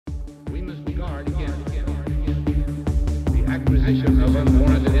action of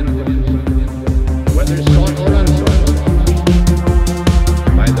unwarranted influence, whether sought or unsought,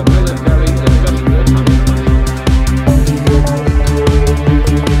 by the military industrial complex.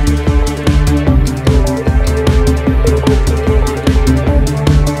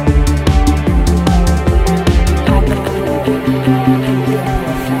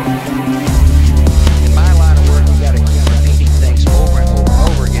 In my line of work, you got to keep repeating things over and over and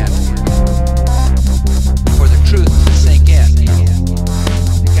over again for the truth to sink in. You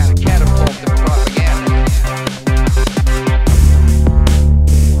got to catapult the propaganda.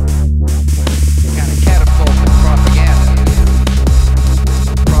 You got to catapult the propaganda.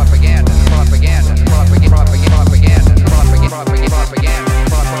 Propaganda, propaganda, propaganda, propaganda,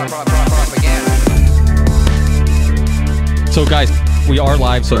 propaganda. So guys, we are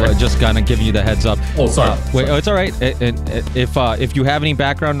live, so just gonna give you the heads up. Oh, sorry. Wait, it's all right. If you have any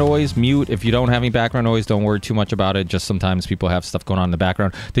background noise, mute. If you don't have any background noise, don't worry too much about it. Just sometimes people have stuff going on in the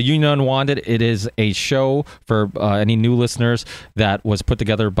background. The Union Unwanted, it is a show for any new listeners that was put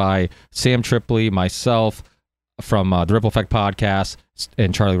together by Sam Tripoli, myself, from the Ripple Effect podcast,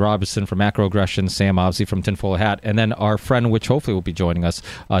 and Charlie Robinson from Macroaggression, Sam obviously from Tinfoil Hat, and then our friend, which hopefully will be joining us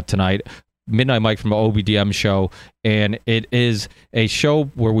tonight, Midnight Mike from OBDM show. And it is a show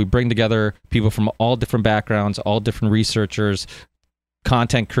where we bring together people from all different backgrounds, all different researchers,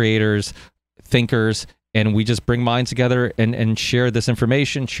 content creators, thinkers, and we just bring minds together and share this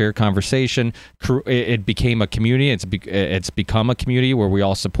information, share conversation. It became a community. It's become a community where we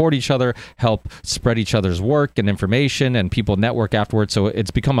all support each other, help spread each other's work and information, and people network afterwards. So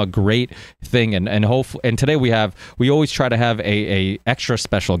it's become a great thing. And hopefully, and today we always try to have a extra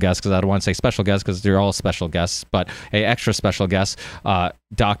special guest, because I don't want to say special guest because they're all special guests, but a extra special guest,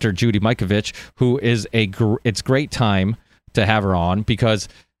 Dr. Judy Mikovits, who is it's great time to have her on, because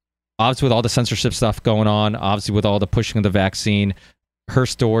obviously with all the censorship stuff going on, obviously with all the pushing of the vaccine, her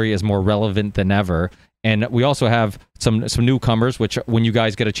story is more relevant than ever. And we also have some newcomers, which when you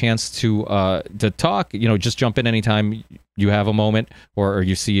guys get a chance to talk, just jump in anytime you have a moment or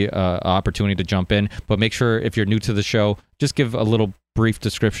you see an opportunity to jump in. But make sure, if you're new to the show, just give a little brief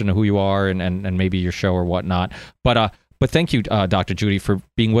description of who you are and maybe your show or whatnot. But thank you, Dr. Judy, for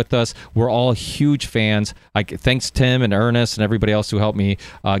being with us. We're all huge fans. Thanks Tim and Ernest and everybody else who helped me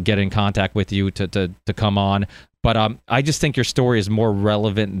get in contact with you to come on. But I just think your story is more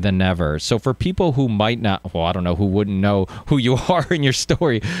relevant than ever. So for people who might not, well, I don't know, who wouldn't know who you are in your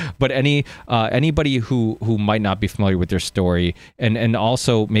story, but anybody who might not be familiar with your story, and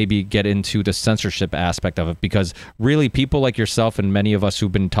also maybe get into the censorship aspect of it, because really people like yourself and many of us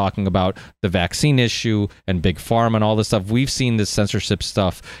who've been talking about the vaccine issue and Big Pharma and all this stuff, we've seen this censorship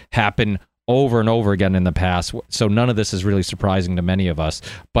stuff happen over and over again in the past, so none of this is really surprising to many of us.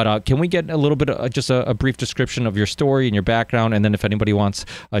 But can we get a little bit of just a brief description of your story and your background, and then if anybody wants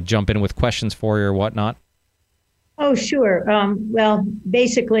jump in with questions for you or whatnot? Oh, sure. Well,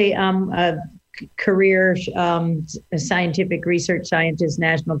 basically, a career scientific research scientist,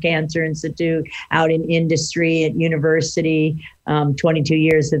 National Cancer Institute, out in industry at university, 22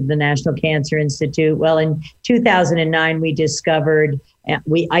 years at the National Cancer Institute. Well, in 2009,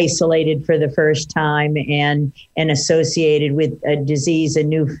 we isolated for the first time and associated with a disease, a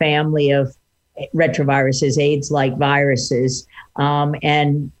new family of retroviruses, AIDS-like viruses,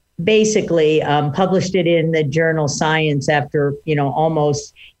 and basically published it in the journal Science after,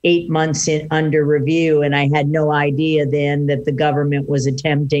 almost 8 months under review. And I had no idea then that the government was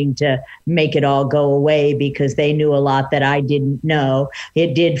attempting to make it all go away, because they knew a lot that I didn't know.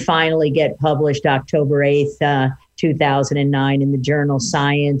 It did finally get published October 8th, 2009 in the journal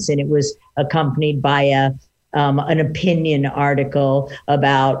Science, and it was accompanied by an opinion article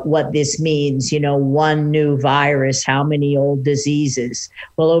about what this means. One new virus, how many old diseases?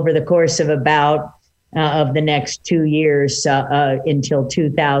 Well, over the course of of the next 2 years until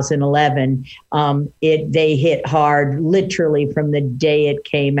 2011, they hit hard literally from the day it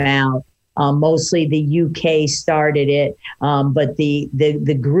came out. Mostly the UK started it, but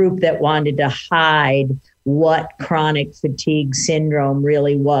the group that wanted to hide what chronic fatigue syndrome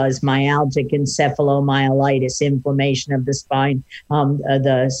really was, myalgic encephalomyelitis, inflammation of the spine,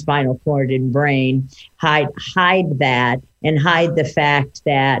 the spinal cord and brain, hide that, and hide the fact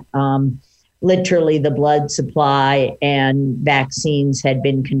that literally the blood supply and vaccines had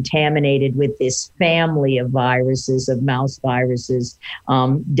been contaminated with this family of viruses, of mouse viruses,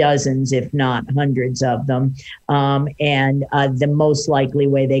 dozens, if not hundreds of them. And the most likely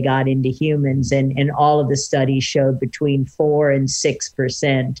way they got into humans, and all of the studies showed between 4 and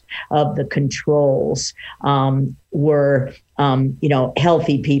 6% of the controls were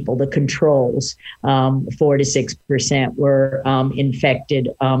healthy people, the controls, 4 to 6% were infected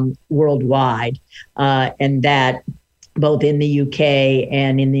worldwide, and that both in the UK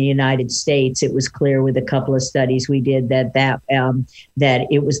and in the United States, it was clear with a couple of studies we did that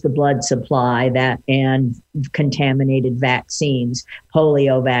it was the blood supply and contaminated vaccines,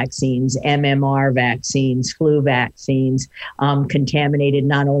 polio vaccines, MMR vaccines, flu vaccines, contaminated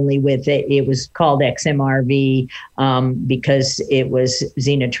not only with it was called XMRV because it was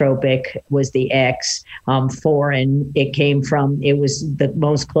xenotropic, was the X, foreign. It was the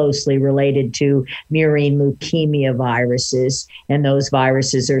most closely related to murine leukemia viruses, and those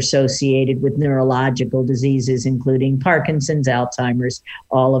viruses are associated with neurological diseases, including Parkinson's, Alzheimer's,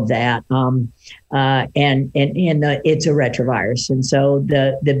 all of that. It's a retrovirus. And so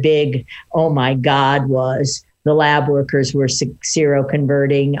the big, oh my God, was the lab workers were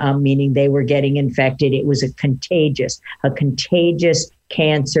seroconverting, meaning they were getting infected. It was a contagious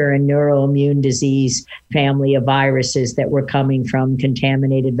cancer and neuroimmune disease family of viruses that were coming from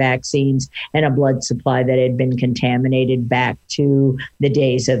contaminated vaccines and a blood supply that had been contaminated back to the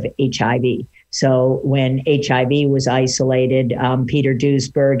days of HIV. So when HIV was isolated, Peter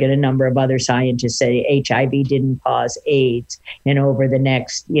Duesberg and a number of other scientists said HIV didn't cause AIDS. And over the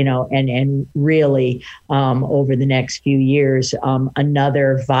next, and really over the next few years,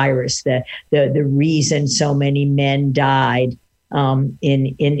 another virus, the reason so many men died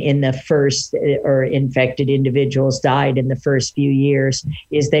in the first, or infected individuals died in the first few years,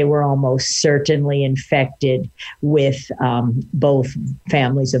 is they were almost certainly infected with both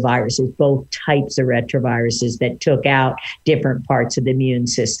families of viruses, both types of retroviruses that took out different parts of the immune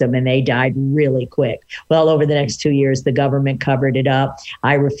system, and they died really quick. Well, over the next 2 years, the government covered it up.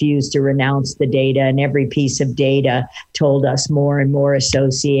 I refused to renounce the data, and every piece of data told us more and more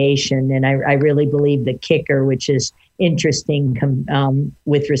association. And I really believe the kicker, which is interesting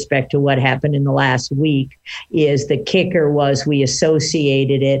with respect to what happened in the last week, is the kicker was we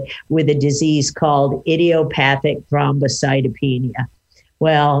associated it with a disease called idiopathic thrombocytopenia.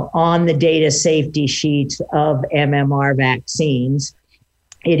 Well, on the data safety sheets of MMR vaccines,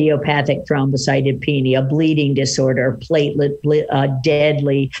 idiopathic thrombocytopenia, bleeding disorder,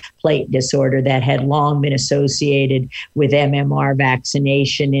 deadly platelet disorder that had long been associated with MMR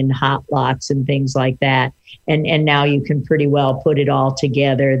vaccination in hot lots and things like that. And now you can pretty well put it all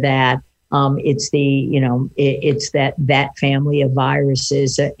together that it's that family of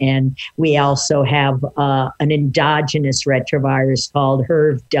viruses. And we also have an endogenous retrovirus called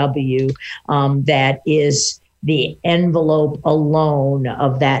HERV-W that is the envelope alone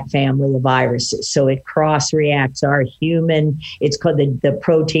of that family of viruses. So it cross-reacts our human, it's called the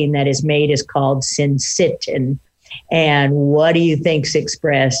protein that is made is called syncytin. And what do you think's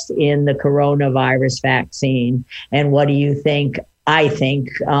expressed in the coronavirus vaccine? And what do you think? I think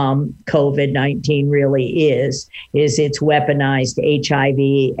COVID-19 really is it's weaponized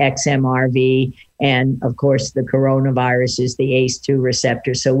HIV, XMRV, and of course the coronavirus is the ACE2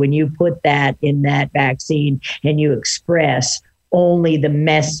 receptor. So when you put that in that vaccine and you express only the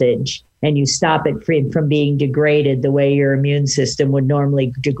message and you stop it from being degraded the way your immune system would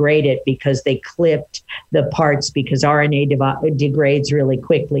normally degrade it, because they clipped the parts, because RNA degrades really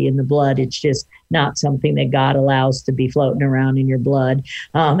quickly in the blood. It's just not something that God allows to be floating around in your blood.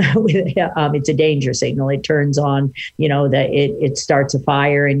 It's a danger signal. It turns on, it starts a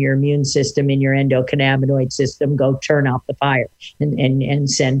fire in your immune system, in your endocannabinoid system. Go turn off the fire and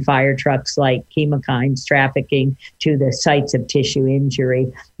send fire trucks like chemokines trafficking to the sites of tissue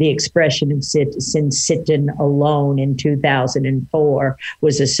injury. The expression of syncytin alone in 2004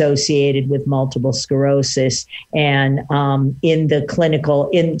 was associated with multiple sclerosis. And in the clinical,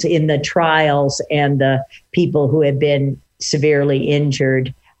 in the trials, and the people who have been severely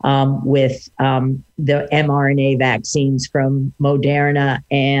injured with the mRNA vaccines from Moderna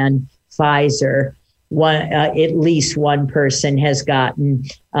and Pfizer, at least one person has gotten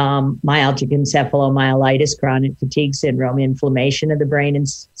myalgic encephalomyelitis, chronic fatigue syndrome, inflammation of the brain and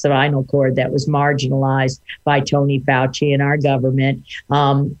spinal cord that was marginalized by Tony Fauci and our government.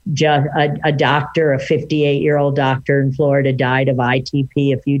 A doctor, a 58-year-old doctor in Florida, died of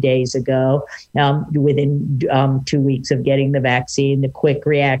ITP a few days ago. Within 2 weeks of getting the vaccine, the quick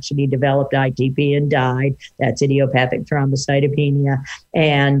reaction, he developed ITP and died. That's idiopathic thrombocytopenia.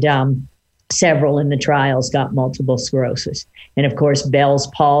 And several in the trials got multiple sclerosis. And of course, Bell's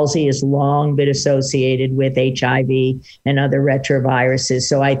palsy has long been associated with HIV and other retroviruses.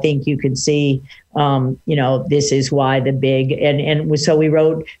 So I think you can see, this is why the big, and so we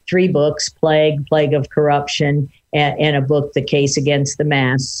wrote 3 books: Plague of Corruption, and a book, The Case Against the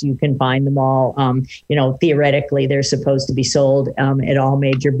Masks. You can find them all. Theoretically, they're supposed to be sold at all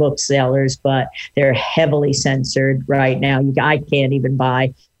major booksellers, but they're heavily censored right now. I can't even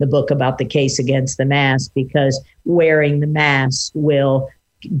buy the book about the case against the mask because wearing the mask will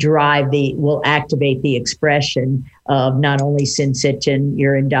activate the expression of not only syncytin,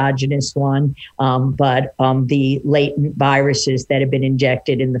 your endogenous one, but the latent viruses that have been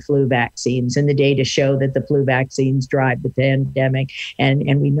injected in the flu vaccines. And the data show that the flu vaccines drive the pandemic.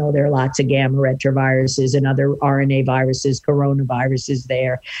 And we know there are lots of gamma retroviruses and other RNA viruses, coronaviruses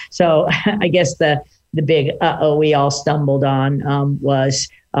there. So I guess the big we all stumbled on was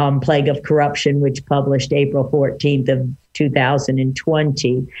Plague of Corruption, which published April 14th of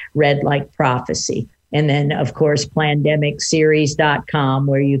 2020, read like prophecy. And then, of course, plandemicseries.com,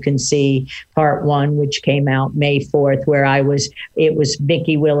 where you can see part 1, which came out May 4th, where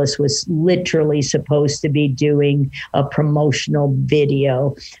Mikki Willis was literally supposed to be doing a promotional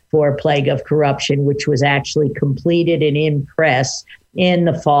video for Plague of Corruption, which was actually completed and in press in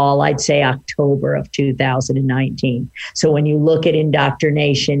the fall, I'd say October of 2019. So when you look at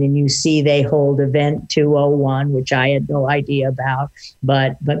indoctrination and you see they hold Event 201, which I had no idea about,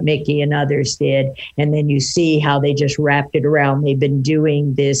 but Mikki and others did, and then you see how they just wrapped it around. They've been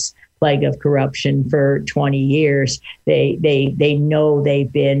doing this Plague of Corruption for 20 years. They know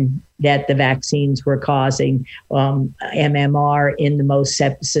that the vaccines were causing MMR in the most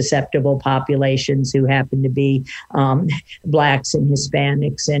susceptible populations, who happen to be Blacks and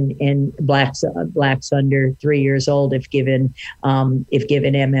Hispanics and Blacks under 3 years old, if given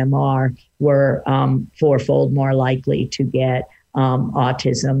MMR, were fourfold more likely to get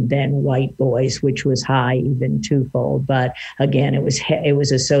autism than white boys, which was high, even twofold. But again, it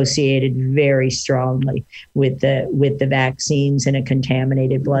was associated very strongly with the vaccines and a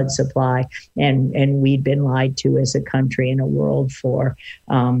contaminated blood supply, and we'd been lied to as a country and a world for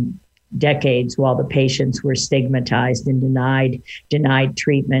decades, while the patients were stigmatized and denied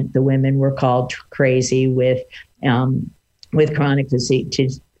treatment. The women were called crazy with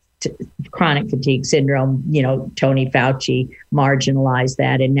chronic fatigue syndrome. Tony Fauci marginalized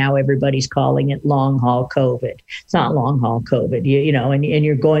that, and now everybody's calling it long haul COVID. It's not long haul COVID, and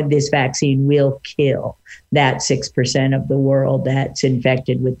you're going, this vaccine will kill that 6% of the world that's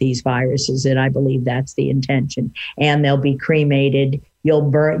infected with these viruses. And I believe that's the intention. And they'll be cremated.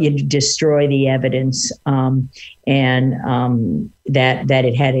 You'll destroy the evidence, that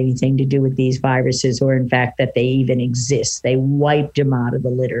it had anything to do with these viruses, or in fact that they even exist. They wiped them out of the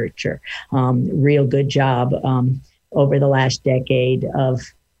literature. Real good job over the last decade of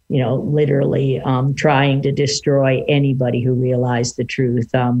literally trying to destroy anybody who realized the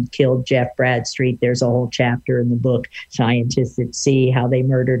truth. Killed Jeff Bradstreet. There's a whole chapter in the book, Scientists at Sea, how they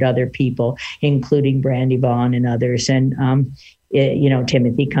murdered other people, including Brandy Vaughn and others. And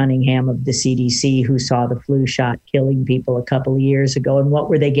Timothy Cunningham of the CDC, who saw the flu shot killing people a couple of years ago. And what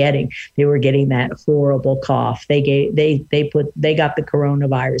were they getting? They were getting that horrible cough. They got the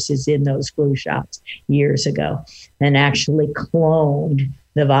coronaviruses in those flu shots years ago, and actually cloned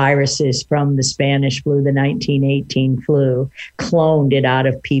the viruses from the Spanish flu, the 1918 flu, cloned it out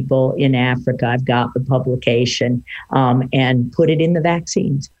of people in Africa. I've got the publication, and put it in the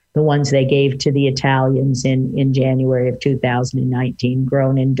vaccines, the ones they gave to the Italians in January of 2019,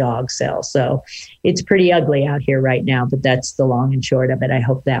 grown in dog cells. So it's pretty ugly out here right now, but that's the long and short of it. I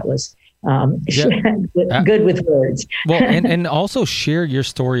hope that was good with words. Well, and also share your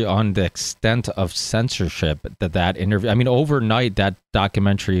story on the extent of censorship that interview. I mean, overnight, that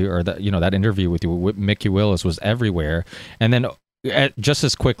documentary, or that interview with you with Mikki Willis, was everywhere, and then just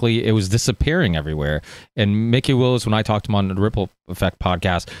as quickly it was disappearing everywhere. And Mikki Willis, when I talked to him on the Ripple Effect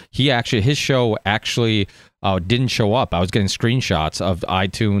podcast, his show actually didn't show up. I was getting screenshots of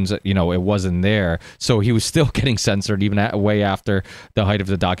iTunes, it wasn't there. So he was still getting censored even way after the height of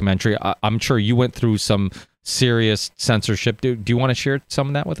the documentary. I'm sure you went through some serious censorship. Do you want to share some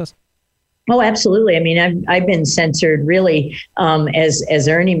of that with us? Oh, absolutely. I mean, I've been censored really, as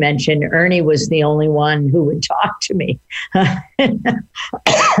Ernie mentioned. Ernie was the only one who would talk to me.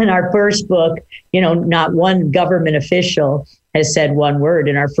 In our first book, not one government official has said one word.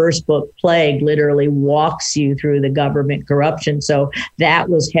 In our first book, Plague, literally walks you through the government corruption. So that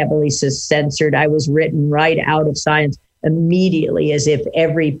was heavily censored. I was written right out of Science. immediately as if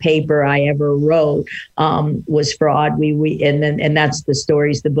every paper I ever wrote was fraud. And that's the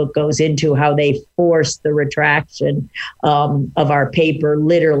stories the book goes into, how they forced the retraction of our paper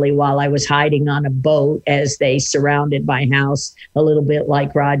literally while I was hiding on a boat as they surrounded my house, a little bit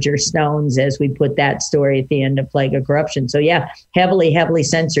like Roger Stone's, as we put that story at the end of Plague of Corruption. So yeah, heavily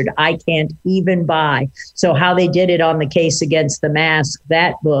censored. I can't even buy. So how they did it on The Case Against the Mask,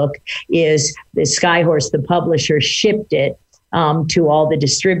 that book, is the Skyhorse, the publisher, shipped it to all the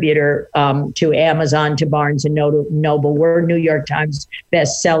distributor, to Amazon, to Barnes and Noble. We're New York Times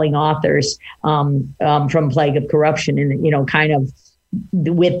best-selling authors from Plague of Corruption, and kind of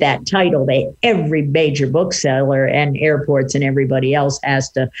with that title, every major bookseller and airports and everybody else has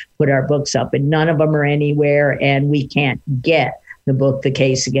to put our books up, and none of them are anywhere, and we can't get the book, The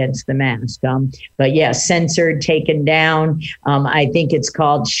Case Against the Mask. But yeah, censored, taken down. I think it's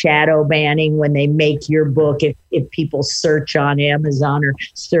called shadow banning when they make your book. If people search on Amazon or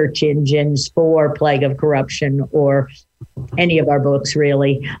search engines for Plague of Corruption or any of our books,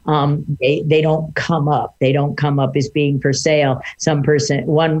 really, they don't come up. They don't come up as being for sale.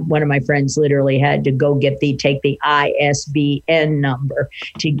 One of my friends literally had to go take the ISBN number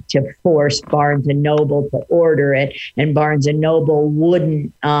to force Barnes and Noble to order it, and Barnes and Noble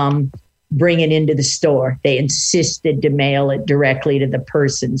wouldn't bring it into the store. They insisted to mail it directly to the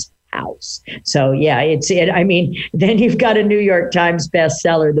person's house. So yeah, I mean, then you've got a New York Times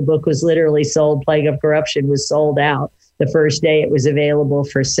bestseller. The book was literally sold. Plague of Corruption was sold out the first day it was available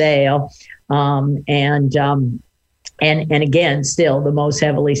for sale. And again, still the most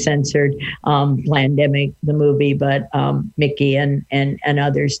heavily censored Plandemic, the movie, but Mickey and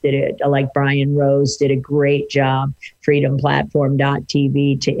others did it, like Brian Rose did a great job,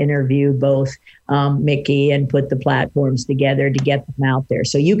 freedomplatform.tv, to interview both Mickey and put the platforms together to get them out there.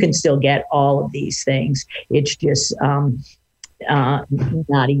 So you can still get all of these things. It's just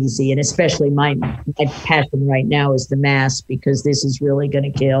not easy. And especially my passion right now is the mask, because this is really going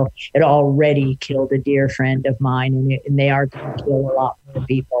to kill. It already killed a dear friend of mine, and they are going to kill a lot more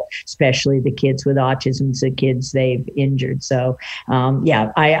people, especially the kids with autism, the kids they've injured. So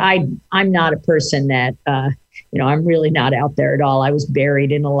yeah, I'm not a person that I'm really not out there at all. I was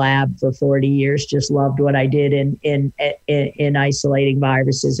buried in a lab for 40 years, just loved what I did in isolating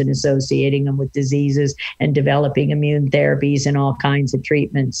viruses and associating them with diseases and developing immune therapies and all kinds of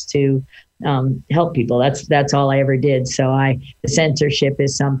treatments to help people. That's all I ever did. So the censorship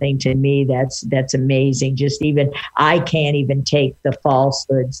is something to me that's amazing. Just even, I can't even take the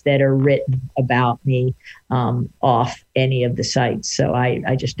falsehoods that are written about me off any of the sites. So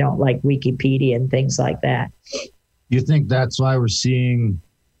I just don't like Wikipedia and things like that. You think that's why we're seeing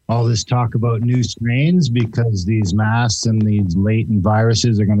all this talk about new strains, because these masks and these latent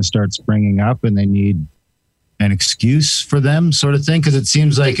viruses are going to start springing up and they need an excuse for them, sort of thing? Because it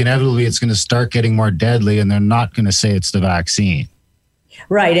seems like inevitably it's going to start getting more deadly, and they're not going to say it's the vaccine.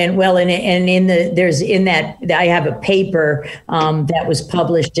 Right. And well, I have a paper that was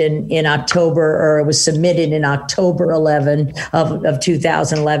published in October, or it was submitted in October 11 of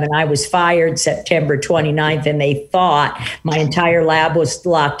 2011. I was fired September 29th, and they thought my entire lab was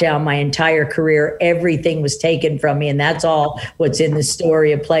locked down, my entire career, everything was taken from me. And that's all what's in the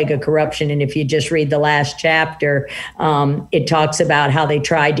story of Plague of Corruption. And if you just read the last chapter, it talks about how they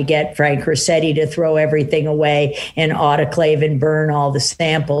tried to get Frank Rossetti to throw everything away and autoclave and burn all the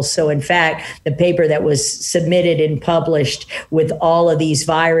samples. So in fact, the paper that was submitted and published with all of these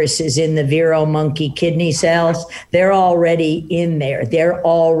viruses in the Vero monkey kidney cells, they're already in there. They're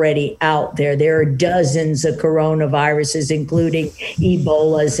already out there. There are dozens of coronaviruses, including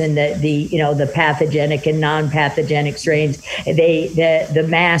Ebolas and the pathogenic and non-pathogenic strains. The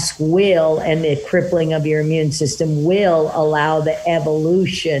mask will, and the crippling of your immune system will allow the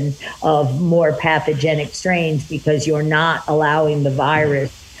evolution of more pathogenic strains, because you're not allowing the virus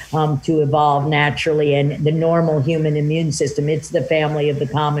to evolve naturally. And the normal human immune system, it's the family of the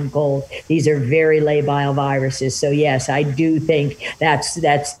common cold. These are very labile viruses. So yes, I do think that's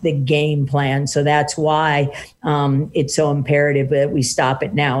the game plan. So that's why it's so imperative that we stop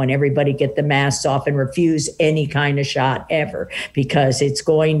it now and everybody get the masks off and refuse any kind of shot ever, because it's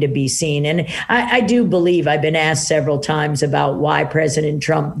going to be seen. And I do believe, I've been asked several times about why President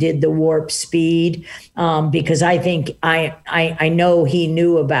Trump did the warp speed, because I think I know he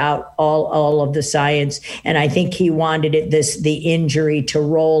knew about about all of the science. And I think he wanted the injury to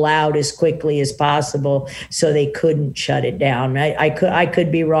roll out as quickly as possible so they couldn't shut it down. I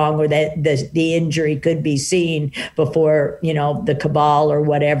could be wrong, or that the injury could be seen before, the cabal or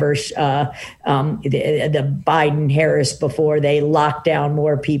whatever, the Biden-Harris, before they lock down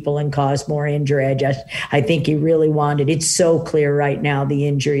more people and cause more injury. I think he really wanted, it's so clear right now, the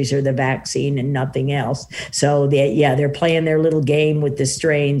injuries are the vaccine and nothing else. So they're playing their little game with the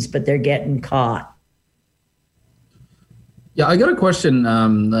strains, but they're getting caught. Yeah, I got a question.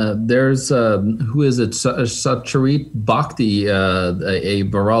 There's who is it? Charit Bhakti, a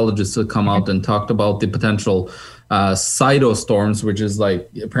virologist, who come out and talked about the potential cytostorms, which is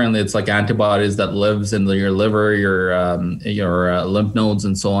apparently it's like antibodies that lives in your liver, your lymph nodes,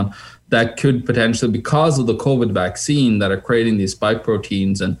 and so on, that could potentially, because of the COVID vaccine, that are creating these spike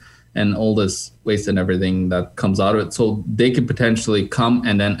proteins and all this waste and everything that comes out of it. So they could potentially come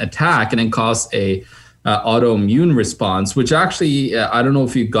and then attack and then cause a autoimmune response, which actually, I don't know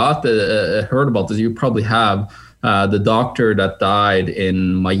if you heard about this. You probably have. The doctor that died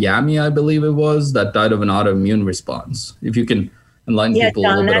in Miami, I believe it was, that died of an autoimmune response. If you can enlighten people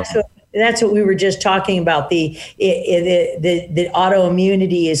John, a little bit. That's what we were just talking about. The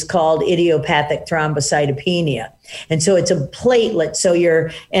autoimmunity is called idiopathic thrombocytopenia. And so it's a platelet.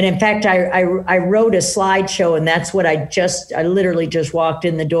 And in fact, I wrote a slideshow, and that's what I literally just walked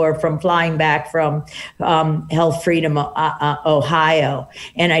in the door from flying back from Health Freedom, Ohio.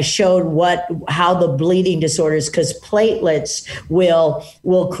 And I showed how the bleeding disorders, because platelets will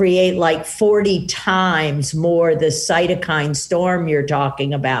create like 40 times more the cytokine storm you're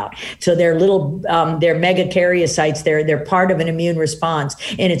talking about. So they're they're megakaryocytes. They're part of an immune response.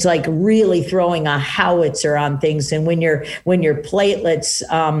 And it's like really throwing a howitzer on things. And when your platelets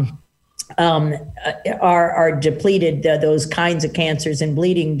are depleted, those kinds of cancers and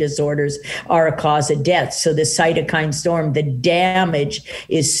bleeding disorders are a cause of death. So the cytokine storm, the damage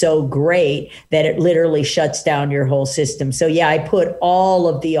is so great that it literally shuts down your whole system. So I put all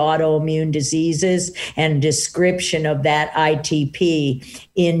of the autoimmune diseases and description of that ITP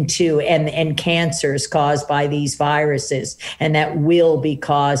into and cancers caused by these viruses, and that will be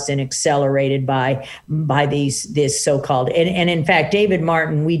caused and accelerated by this so-called and in fact, David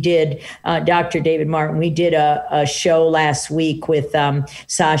Martin, we did Dr. David Martin, we did a show last week with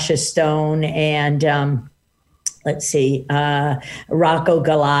Sasha Stone and Rocco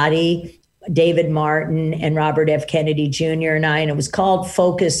Galati, David Martin, and Robert F. Kennedy Jr. and I, and it was called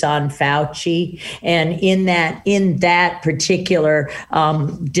Focus on Fauci. And in that particular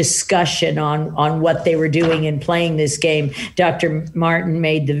discussion on what they were doing in playing this game, Dr. Martin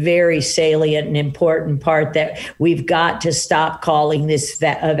made the very salient and important part that we've got to stop calling this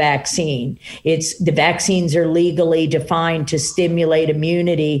a vaccine. The vaccines are legally defined to stimulate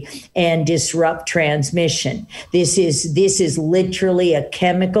immunity and disrupt transmission. This is literally a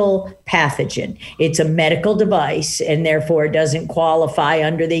chemical pathogen. It's a medical device, and therefore it doesn't qualify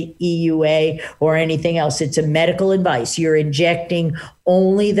under the EUA or anything else. It's a medical device. You're injecting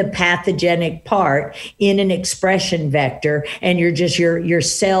only the pathogenic part in an expression vector, and your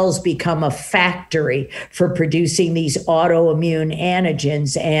cells become a factory for producing these autoimmune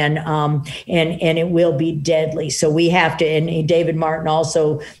antigens, and it will be deadly. So we have to, and David Martin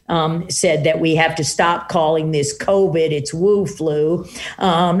also said that we have to stop calling this COVID, it's Wu flu,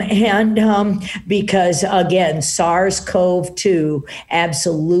 because again, SARS-CoV-2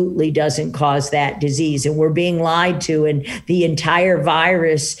 absolutely doesn't cause that disease, and we're being lied to, and the entire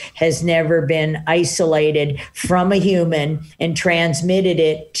virus has never been isolated from a human and transmitted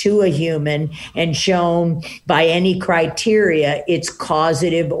it to a human and shown by any criteria it's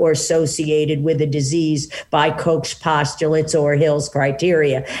causative or associated with a disease by Koch's postulates or Hill's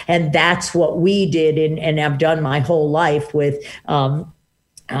criteria. And that's what we did, and I've done my whole life with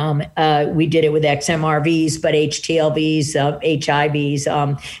we did it with XMRVs, but HTLVs, HIVs,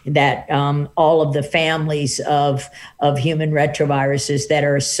 that all of the families of human retroviruses that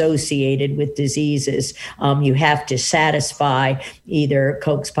are associated with diseases, you have to satisfy either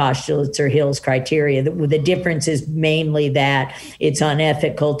Koch's postulates or Hill's criteria. The difference is mainly that it's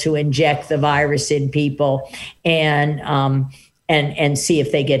unethical to inject the virus in people and see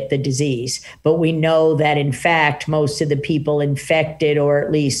if they get the disease. But we know that, in fact, most of the people infected, or at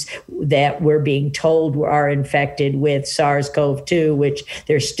least that we're being told are infected with SARS-CoV-2, which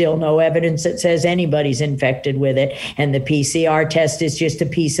there's still no evidence that says anybody's infected with it. And the PCR test is just a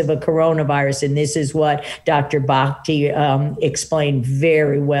piece of a coronavirus. And this is what Dr. Bhakti explained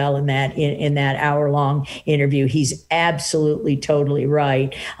very well in that hour-long interview. He's absolutely, totally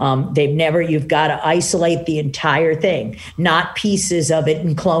right. You've got to isolate the entire thing, not pieces of it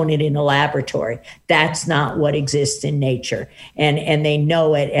and clone it in a laboratory. That's not what exists in nature. And they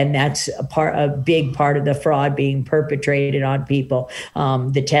know it. And that's a big part of the fraud being perpetrated on people.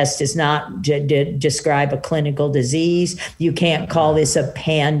 The test does not describe a clinical disease. You can't call this a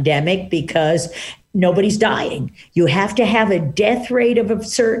pandemic because nobody's dying. You have to have a death rate of a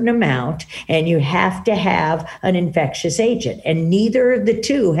certain amount, and you have to have an infectious agent. And neither of the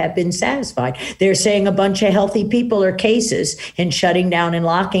two have been satisfied. They're saying a bunch of healthy people are cases and shutting down and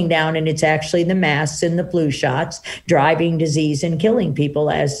locking down, and it's actually the masks and the flu shots driving disease and killing people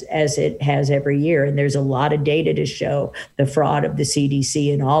as it has every year. And there's a lot of data to show the fraud of the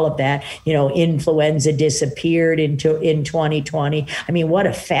CDC and all of that. You know, influenza disappeared in 2020. I mean, what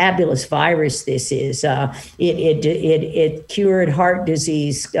a fabulous virus this is. It cured heart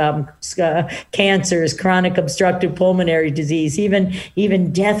disease, cancers, chronic obstructive pulmonary disease,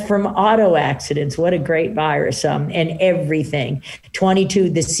 even death from auto accidents. What a great virus, and everything. The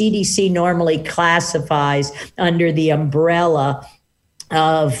CDC normally classifies under the umbrella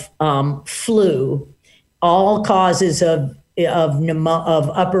of flu, all causes of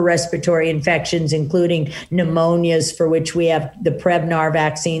upper respiratory infections, including pneumonias, for which we have the Prevnar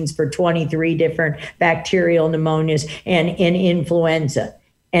vaccines for 23 different bacterial pneumonias, and influenza.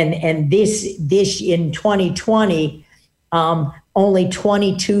 And this in 2020, only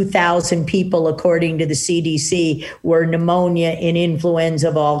 22,000 people, according to the CDC, were pneumonia and influenza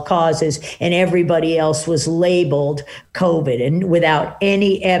of all causes, and everybody else was labeled COVID and without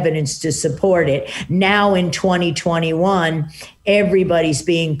any evidence to support it. Now in 2021, everybody's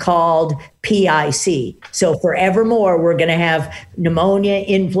being called PIC. So forevermore, we're going to have pneumonia,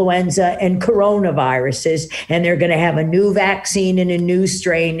 influenza, and coronaviruses, and they're going to have a new vaccine and a new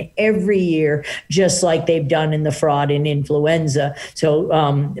strain every year, just like they've done in the fraud in influenza. So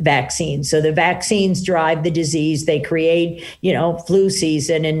vaccines. So the vaccines drive the disease. They create, flu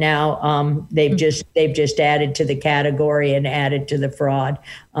season, and now they've just added to the category and added to the fraud.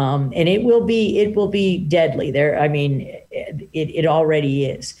 And it will be deadly. It already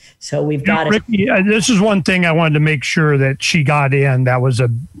is. So we've got Ricky, this is one thing I wanted to make sure that she got in. That was a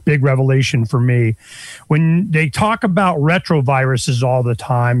big revelation for me. When they talk about retroviruses all the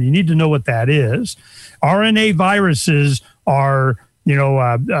time, you need to know what that is. RNA viruses are,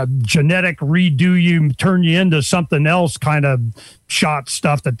 genetic redo you, turn you into something else kind of shot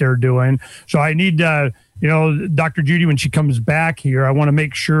stuff that they're doing. So I need Dr. Judy, when she comes back here, I want to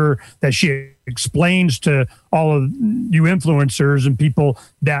make sure that she explains to all of you influencers and people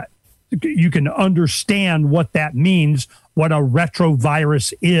that you can understand what that means, what a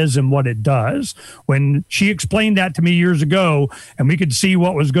retrovirus is and what it does. When she explained that to me years ago and we could see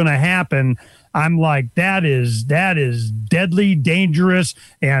what was going to happen, I'm like, that is deadly, dangerous,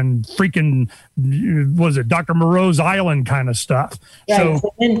 and freaking, was it Dr. Moreau's Island kind of stuff? Right.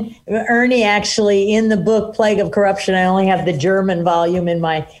 So, and Ernie, actually, in the book Plague of Corruption, I only have the German volume in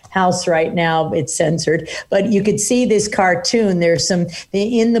my house right now. It's censored, but you could see this cartoon. There's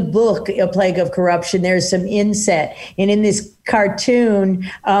in the book, A Plague of Corruption, there's some inset. And in this cartoon,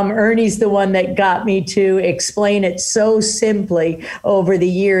 Ernie's the one that got me to explain it so simply over the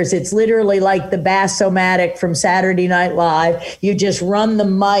years. It's literally like the Bass-O-Matic from Saturday Night Live. You just run the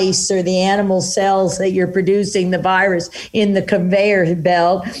mice or the animal cells that you're producing the virus in the conveyor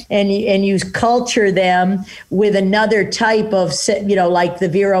belt, and you culture them with another type of, like the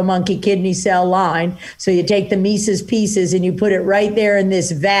Vero monkey kidney cell line. So you take the Mises pieces and you put it right there in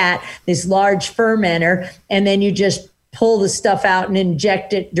this vat, this large fermenter, and then you just pull the stuff out and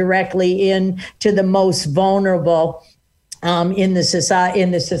inject it directly into the most vulnerable in the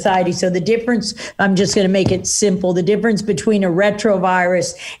society. So the difference, I'm just going to make it simple. The difference between a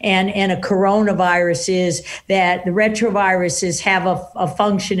retrovirus and a coronavirus is that the retroviruses have a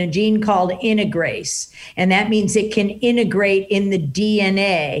function, a gene called integrase. And that means it can integrate in the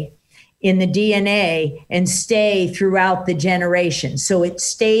DNA and stay throughout the generation. So it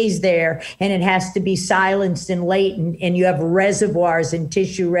stays there, and it has to be silenced and latent, and you have reservoirs and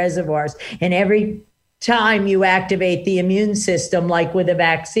tissue reservoirs. And every time you activate the immune system, like with a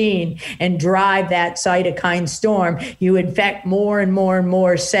vaccine, and drive that cytokine storm, you infect more and more and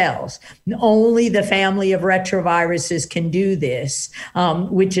more cells. Only the family of retroviruses can do this,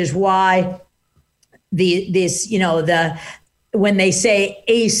 which is why when they say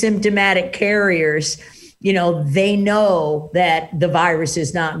asymptomatic carriers, they know that the virus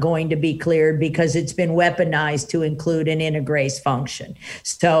is not going to be cleared because it's been weaponized to include an integrase function.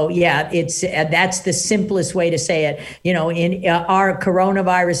 So yeah, that's the simplest way to say it. Our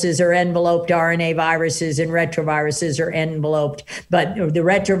coronaviruses are enveloped RNA viruses and retroviruses are enveloped, but the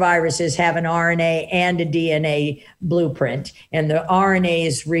retroviruses have an RNA and a DNA blueprint, and the RNA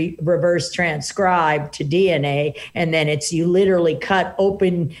is reverse transcribed to DNA, and then you literally cut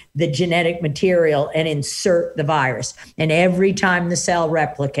open the genetic material and insert the virus, and every time the cell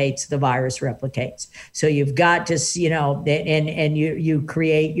replicates, the virus replicates. So you've got to and you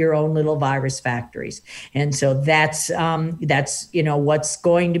create your own little virus factories, and so that's what's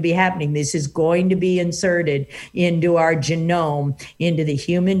going to be happening. This is going to be inserted into our genome, into the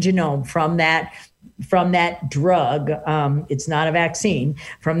human genome from that drug. It's not a vaccine,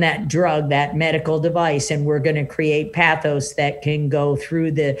 from that drug, that medical device. And we're going to create pathos that can go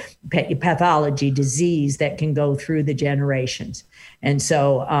through the pathology, disease that can go through the generations. And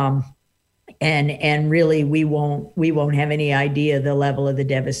so, and really we won't have any idea the level of the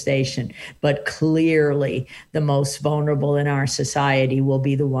devastation, but clearly the most vulnerable in our society will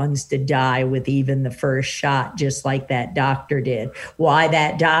be the ones to die with even the first shot, just like that doctor did. Why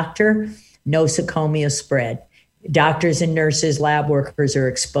that doctor? Nosocomial spread. Doctors and nurses, lab workers are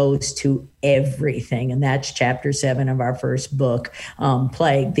exposed to everything. And that's chapter 7 of our first book,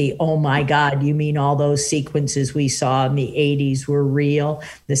 Plague. Oh my God, you mean all those sequences we saw in the 80s were real?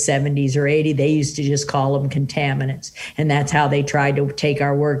 The 70s or 80s, they used to just call them contaminants. And that's how they tried to take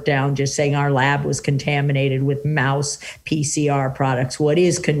our work down, just saying our lab was contaminated with mouse PCR products. What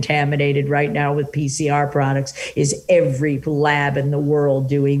is contaminated right now with PCR products is every lab in the world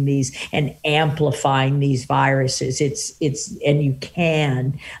doing these and amplifying these viruses. And you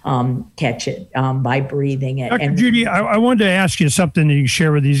can catch it by breathing it. Dr. And Judy, I wanted to ask you something that you can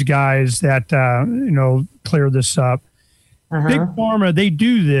share with these guys that clear this up. Big Pharma, they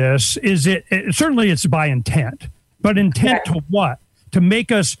do this. Certainly it's by intent, but intent to what? To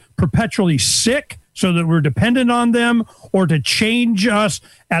make us perpetually sick so that we're dependent on them, or to change us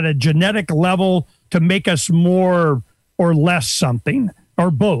at a genetic level to make us more or less something? Or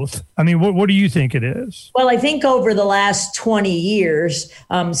both? I mean, what do you think it is? Well, I think over the last 20 years,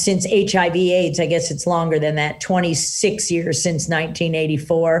 since HIV/AIDS, I guess it's longer than that, 26 years since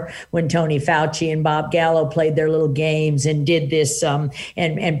 1984, when Tony Fauci and Bob Gallo played their little games and did this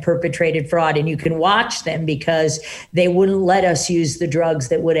and perpetrated fraud. And you can watch them because they wouldn't let us use the drugs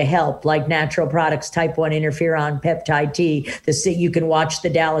that would have helped, like natural products, type 1 interferon, peptide T. You can watch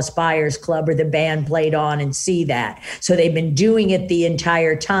the Dallas Buyers Club or the band played on and see that. So they've been doing it the entire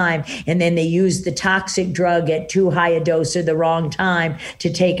time, and then they use the toxic drug at too high a dose or the wrong time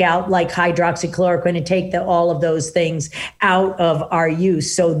to take out, like hydroxychloroquine, and take all of those things out of our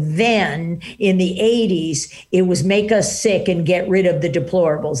use. So then in the 80s, it was make us sick and get rid of the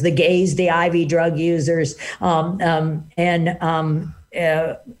deplorables, the gays, the IV drug users, and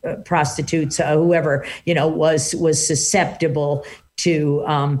prostitutes, whoever was susceptible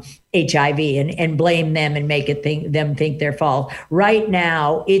to HIV, and blame them and make them think their fault. Right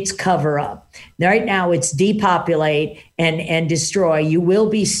now, it's cover up. Right now, it's depopulate and destroy. You will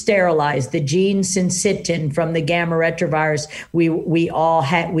be sterilized. The gene syncytin from the gamma retrovirus we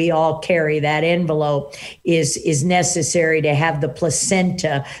all carry. That envelope is necessary to have the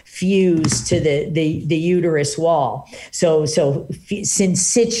placenta fuse to the uterus wall. So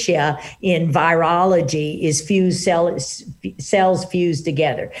syncytia in virology is cells fused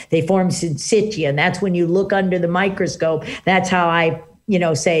together. They form syncytia, and that's when you look under the microscope. That's how I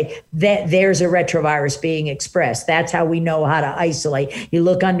say that there's a retrovirus being expressed. That's how we know how to isolate. You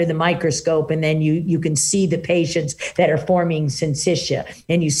look under the microscope, and then you can see the patients that are forming syncytia,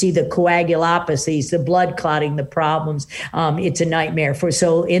 and you see the coagulopathies, the blood clotting, the problems. It's a nightmare.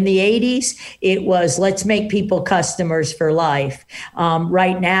 So in the 80s, it was let's make people customers for life.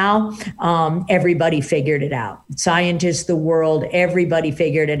 Right now, everybody figured it out. Scientists, the world, everybody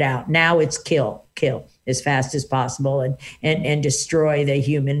figured it out. Now it's kill as fast as possible and destroy the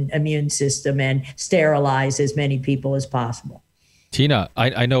human immune system and sterilize as many people as possible. Tina,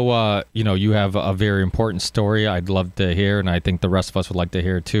 I know you have a very important story I'd love to hear, and I think the rest of us would like to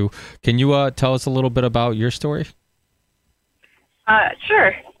hear it too. Can you tell us a little bit about your story?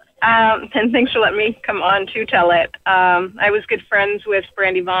 Sure. And thanks for letting me come on to tell it. I was good friends with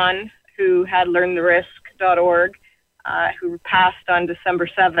Brandy Vaughn, who had LearnTheRisk.org, who passed on December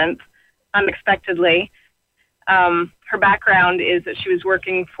 7th. Unexpectedly. Her background is that she was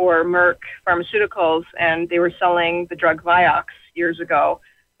working for Merck Pharmaceuticals, and they were selling the drug Vioxx years ago,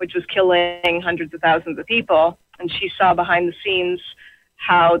 which was killing hundreds of thousands of people. And she saw behind the scenes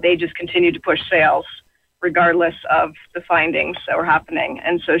how they just continued to push sales. regardless of the findings that were happening.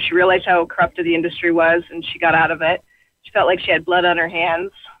 And so she realized how corrupted the industry was, and she got out of it. She felt like she had blood on her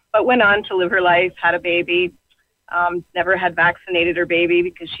hands, but went on to live her life, had a baby, never had vaccinated her baby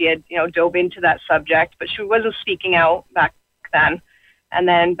because she had, dove into that subject, but she wasn't speaking out back then. And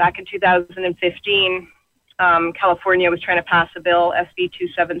then back in 2015, California was trying to pass a bill, SB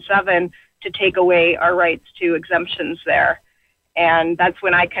 277, to take away our rights to exemptions there. And that's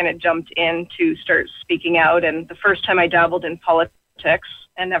when I kind of jumped in to start speaking out. And the first time I dabbled in politics,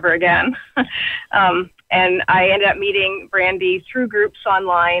 and never again. And I ended up meeting Brandy through groups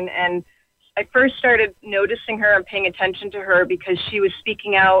online. And I first started noticing her and paying attention to her because she was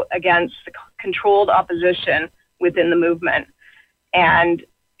speaking out against the controlled opposition within the movement. And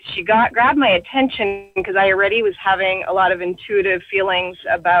she grabbed my attention because I already was having a lot of intuitive feelings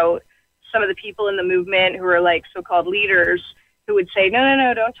about some of the people in the movement who are like so-called leaders who would say,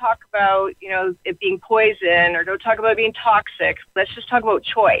 no, don't talk about, it being poison, or don't talk about it being toxic. Let's just talk about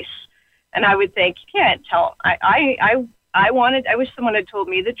choice. And I would think, you can't tell. I wish someone had told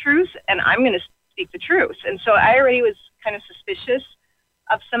me the truth, and I'm going to speak the truth. And so I already was kind of suspicious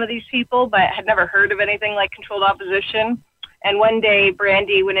of some of these people, but had never heard of anything like controlled opposition. And one day,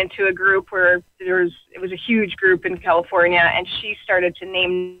 Brandy went into a group where it was a huge group in California, and she started to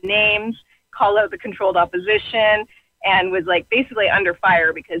name names, call out the controlled opposition, and was like basically under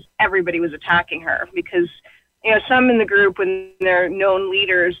fire because everybody was attacking her. Because, some in the group, when they're known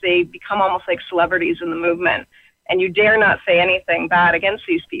leaders, they become almost like celebrities in the movement, and you dare not say anything bad against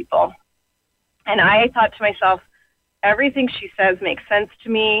these people. And I thought to myself, everything she says makes sense to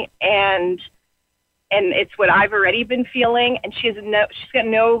me, and it's what I've already been feeling, and she's got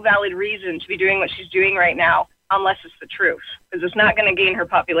no valid reason to be doing what she's doing right now unless it's the truth, because it's not going to gain her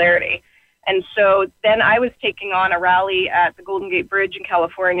popularity. And so then I was taking on a rally at the Golden Gate Bridge in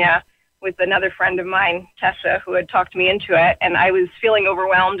California with another friend of mine, Tessa, who had talked me into it, and I was feeling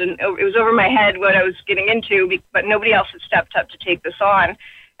overwhelmed, and it was over my head what I was getting into, but nobody else had stepped up to take this on.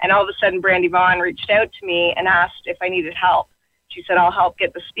 And all of a sudden, Brandy Vaughn reached out to me and asked if I needed help. She said, I'll help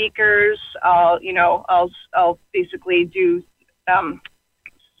get the speakers. I'll basically do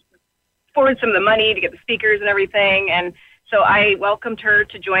forward some of the money to get the speakers and everything. And so I welcomed her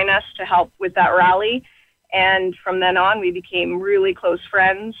to join us to help with that rally. And from then on, we became really close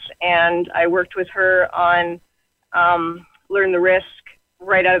friends. And I worked with her on Learn the Risk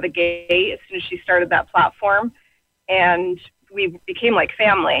right out of the gate as soon as she started that platform. And we became like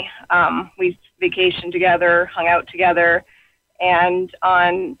family. We vacationed together, hung out together. And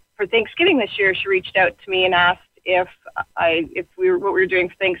for Thanksgiving this year, she reached out to me and asked what we were doing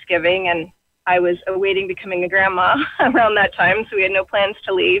for Thanksgiving, and I was awaiting becoming a grandma around that time, so we had no plans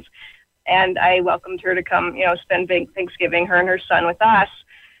to leave. And I welcomed her to come, spend Thanksgiving, her and her son, with us.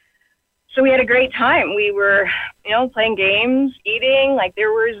 So we had a great time. We were, playing games, eating. Like,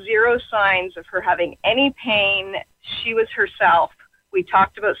 there were zero signs of her having any pain. She was herself. We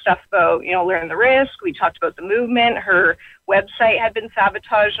talked about stuff about, Learn the Risk. We talked about the movement. Her website had been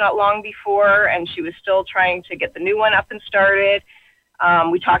sabotaged not long before, and she was still trying to get the new one up and started.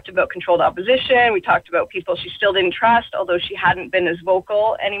 We talked about controlled opposition. We talked about people she still didn't trust, although she hadn't been as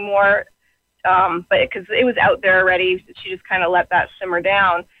vocal anymore. But because it was out there already, she just kind of let that simmer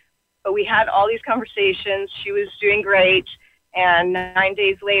down. But we had all these conversations. She was doing great. And 9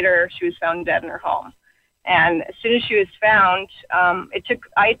 days later, she was found dead in her home. And as soon as she was found,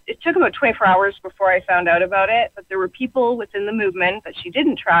 it took about 24 hours before I found out about it. But there were people within the movement that she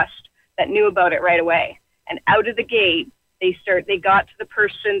didn't trust that knew about it right away. And out of the gate, they got to the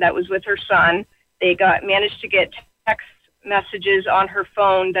person that was with her son. They managed to get text messages on her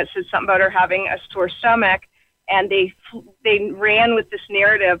phone that said something about her having a sore stomach. And they ran with this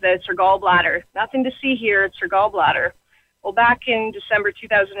narrative that it's her gallbladder. Nothing to see here, it's her gallbladder. Well, back in December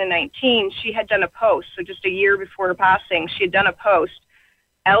 2019, she had done a post. So just a year before her passing, she had done a post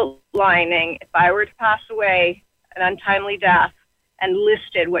outlining if I were to pass away, an untimely death, and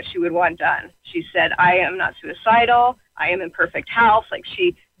listed what she would want done. She said, I am not suicidal. I am in perfect health. Like,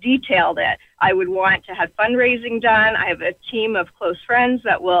 she detailed it. I would want to have fundraising done. I have a team of close friends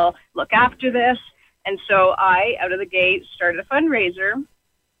that will look after this. And so I, out of the gate, started a fundraiser,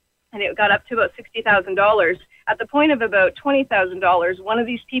 and it got up to about $60,000. At the point of about $20,000, one of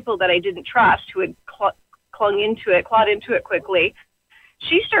these people that I didn't trust, who had clawed into it quickly,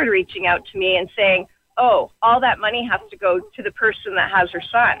 she started reaching out to me and saying, oh, all that money has to go to the person that has her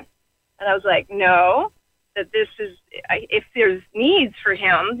son. And I was like, no, that this is, if there's needs for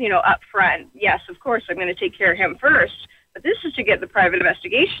him, up front, yes, of course, I'm going to take care of him first. But this is to get the private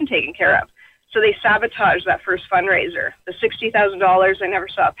investigation taken care of. So they sabotaged that first fundraiser. The $60,000, I never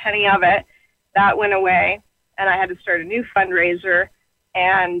saw a penny of it. that went away, and I had to start a new fundraiser.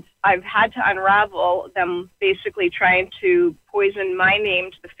 And I've had to unravel them basically trying to poison my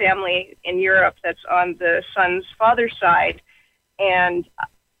name to the family in Europe that's on the son's father's side. And,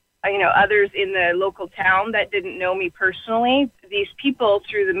 others in the local town that didn't know me personally, these people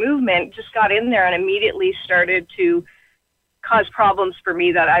through the movement just got in there and immediately started to cause problems for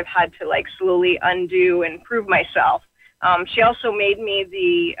me that I've had to slowly undo and prove myself. She also made me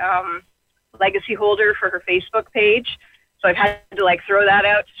the legacy holder for her Facebook page. So I've had to throw that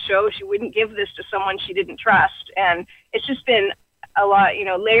out to show she wouldn't give this to someone she didn't trust. And it's just been a lot,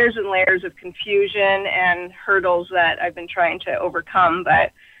 layers and layers of confusion and hurdles that I've been trying to overcome.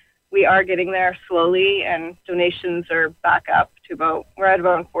 But we are getting there slowly, and donations are back up to we're at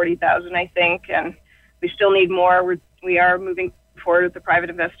about 40,000, I think. And we still need more. We are moving forward with the private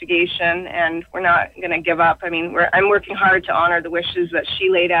investigation, and we're not going to give up. I mean, I'm working hard to honor the wishes that she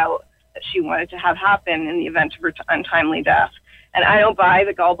laid out that she wanted to have happen in the event of her untimely death. And I don't buy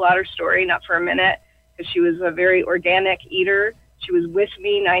the gallbladder story, not for a minute, because she was a very organic eater. She was with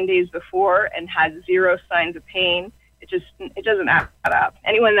me 9 days before and had zero signs of pain. It doesn't add up.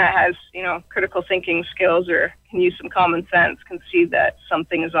 Anyone that has, critical thinking skills or can use some common sense can see that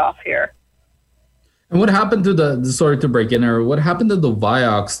something is off here. And what happened to sorry to break in there, what happened to the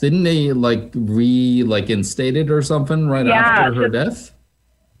Vioxx? Didn't they reinstate it or something after her death?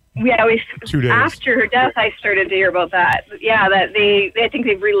 Yeah, 2 days after her death, I started to hear about that. Yeah, that I think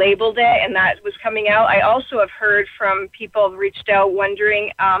they've relabeled it, and that was coming out. I also have heard from people who've reached out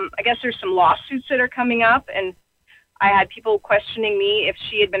wondering, I guess there's some lawsuits that are coming up, and I had people questioning me if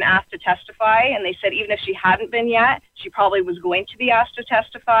she had been asked to testify, and they said even if she hadn't been yet, she probably was going to be asked to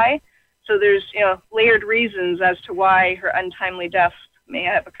testify. So there's, layered reasons as to why her untimely death may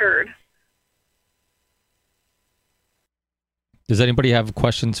have occurred. Does anybody have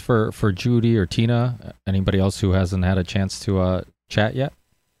questions for Judy or Tina? Anybody else who hasn't had a chance to chat yet?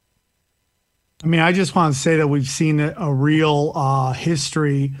 I mean, I just want to say that we've seen a real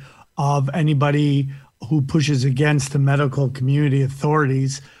history of anybody who pushes against the medical community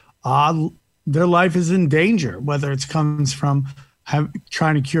authorities. Their life is in danger, whether it comes from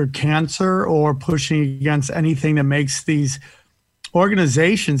trying to cure cancer or pushing against anything that makes these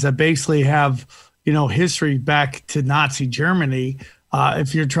organizations that basically have, history back to Nazi Germany.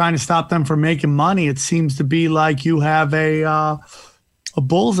 If you're trying to stop them from making money, it seems to be like you have a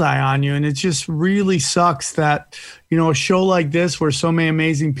bullseye on you. And it just really sucks that, a show like this where so many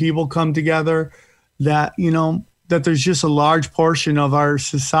amazing people come together, that, that there's just a large portion of our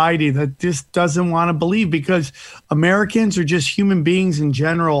society that just doesn't want to believe, because Americans, or just human beings in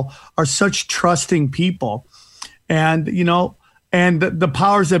general, are such trusting people. And, and the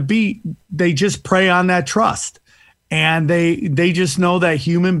powers that be, they just prey on that trust. And they just know that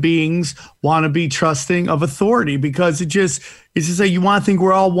human beings want to be trusting of authority, because it's just like you want to think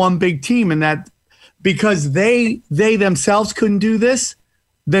we're all one big team, and that because they themselves couldn't do this,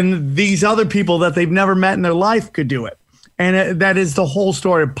 then these other people that they've never met in their life could do it. And that is the whole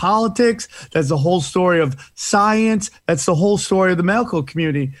story of politics. That's the whole story of science. That's the whole story of the medical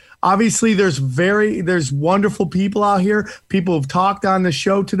community. Obviously, there's wonderful people out here, people who've talked on the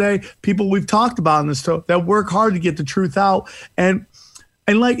show today, people we've talked about in this show that work hard to get the truth out. And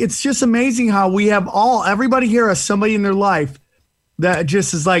it's just amazing how we have everybody here has somebody in their life that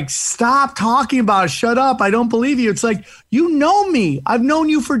just is like, stop talking about it. Shut up. I don't believe you. It's like, you know me. I've known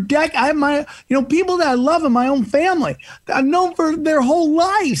you for decades. I have my, people that I love in my own family. I've known for their whole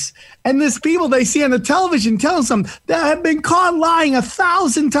lives. And these people they see on the television telling them that have been caught lying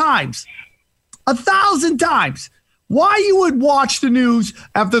 1,000 times. 1,000 times. Why you would watch the news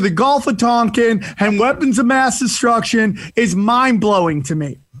after the Gulf of Tonkin and weapons of mass destruction is mind-blowing to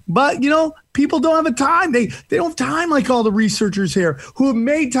me. But, people don't have the time. They don't have time like all the researchers here who have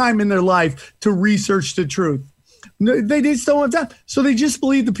made time in their life to research the truth. They just don't have time. So they just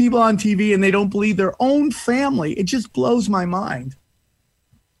believe the people on TV, and they don't believe their own family. It just blows my mind.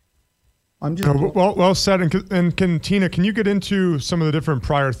 Well said. And Tina, can you get into some of the different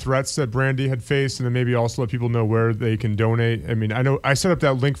prior threats that Brandy had faced, and then maybe also let people know where they can donate? I mean, I know I set up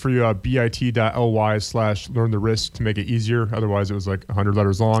that link for you, bit.ly/learn-the-risk to make it easier. Otherwise, it was like 100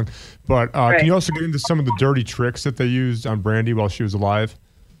 letters long. But Can you also get into some of the dirty tricks that they used on Brandy while she was alive?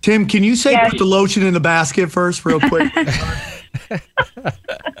 Tim, can you say put the lotion in the basket first real quick?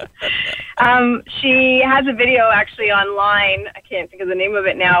 She has a video actually online, I can't think of the name of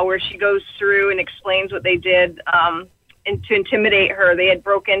it now, where she goes through and explains what they did to intimidate her. They had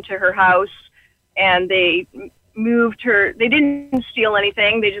broke into her house, and they moved her. They didn't steal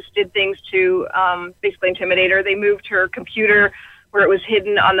anything. They just did things to basically intimidate her. They moved her computer where it was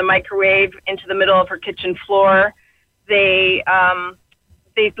hidden on the microwave into the middle of her kitchen floor. They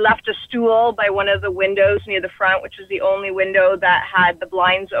left a stool by one of the windows near the front, which was the only window that had the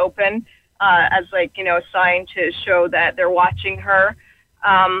blinds open, as like, you know, a sign to show that they're watching her.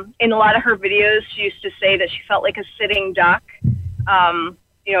 In a lot of her videos, she used to say that she felt like a sitting duck,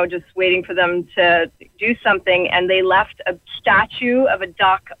 you know, just waiting for them to do something. And they left a statue of a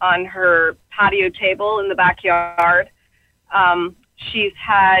duck on her patio table in the backyard. She's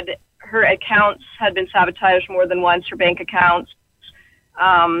had, her accounts had been sabotaged more than once, her bank accounts.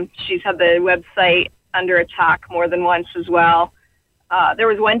 She's had the website under attack more than once as well. There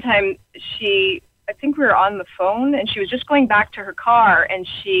was one time I think we were on the phone and she was just going back to her car and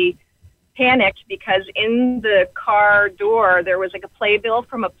she panicked because in the car door there was like a playbill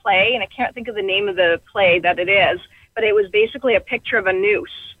from a play, and I can't think of the name of the play that it is, but it was basically a picture of a noose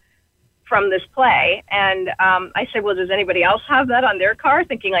from this play. And I said, well, does anybody else have that on their car?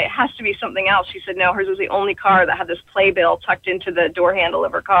 Thinking like it has to be something else. She said, no, hers was the only car that had this playbill tucked into the door handle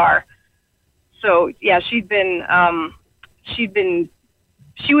of her car. So yeah, she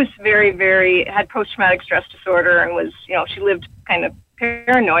was very, very, had post-traumatic stress disorder and was, you know, she lived kind of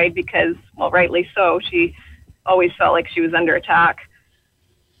paranoid because, well, rightly so, she always felt like she was under attack.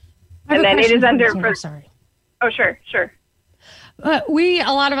 And then it is under, sorry. Oh, sure. A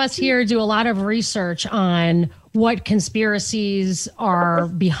lot of us here do a lot of research on what conspiracies are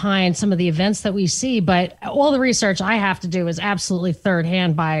behind some of the events that we see, but all the research I have to do is absolutely third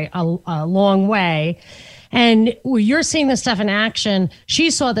hand by a long way. And you're seeing this stuff in action. She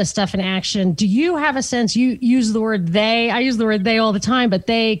saw this stuff in action. Do you have a sense, you use the word they, I use the word they all the time, but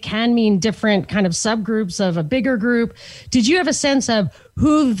they can mean different kind of subgroups of a bigger group. Did you have a sense of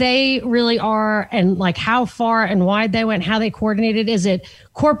who they really are and like how far and wide they went, how they coordinated? Is it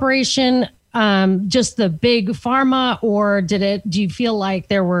corporation, just the big pharma, or do you feel like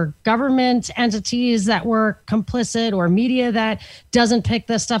there were government entities that were complicit or media that doesn't pick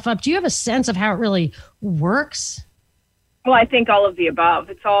this stuff up? Do you have a sense of how it really works? Well, I think all of the above.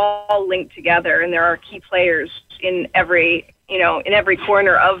 It's all linked together, and there are key players in every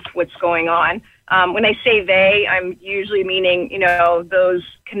corner of what's going on. When I say they, I'm usually meaning, you know, those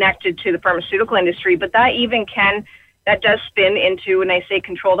connected to the pharmaceutical industry, but that does spin into, when I say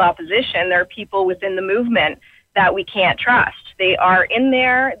controlled opposition, there are people within the movement that we can't trust. They are in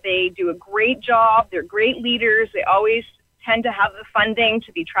there. They do a great job. They're great leaders. They always tend to have the funding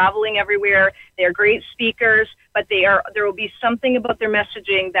to be traveling everywhere. They're great speakers, but there will be something about their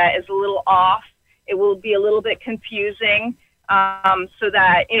messaging that is a little off. It will be a little bit confusing, so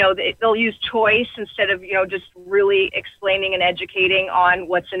that, you know, they'll use choice instead of, you know, just really explaining and educating on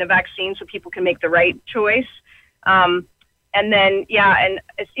what's in a vaccine so people can make the right choice. And then, and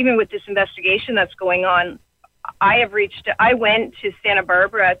even with this investigation that's going on, I went to Santa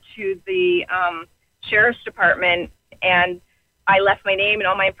Barbara to the sheriff's department, and I left my name and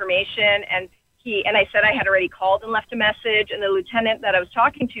all my information, and I said I had already called and left a message, and the lieutenant that I was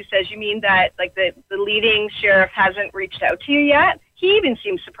talking to says, you mean that like the leading sheriff hasn't reached out to you yet? He even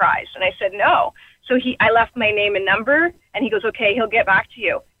seemed surprised, and I said no. So I left my name and number, and he goes, okay, he'll get back to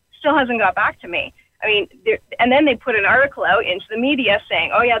you. Still hasn't got back to me. I mean, and then they put an article out into the media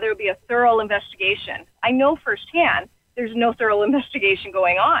saying, oh yeah, there will be a thorough investigation. I know firsthand there's no thorough investigation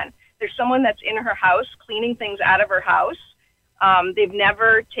going on. There's someone that's in her house cleaning things out of her house. They've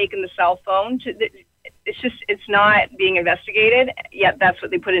never taken the cell phone. It's not being investigated, yet that's what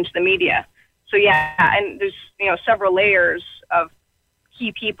they put into the media. So yeah, and there's, you know, several layers of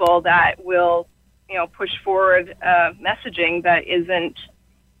key people that will, you know, push forward messaging that isn't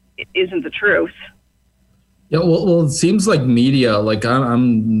the truth. Yeah, well, it seems like media, like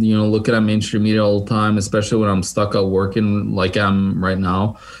I'm, you know, looking at mainstream media all the time, especially when I'm stuck at working like I'm right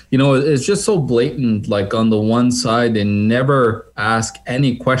now. You know, it's just so blatant. Like on the one side, they never ask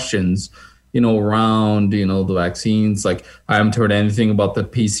any questions, you know, around, you know, the vaccines. Like I haven't heard anything about the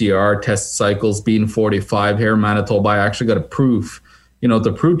PCR test cycles being 45 here in Manitoba. I actually got a proof, you know,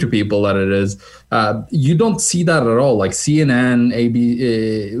 to prove to people that it is. You don't see that at all. Like CNN,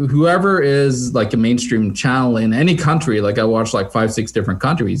 AB, whoever is like a mainstream channel in any country, like I watch like 5-6 different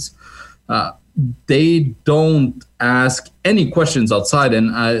countries, they don't ask any questions outside.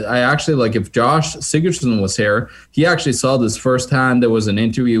 And I actually, like if Josh Sigurdson was here, he actually saw this firsthand. There was an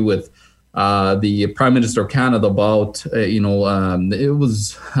interview with the Prime Minister of Canada about, it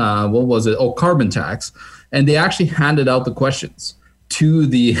was, what was it? Oh, carbon tax. And they actually handed out the questions to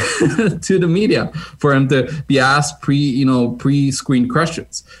the to the media for him to be asked pre-screened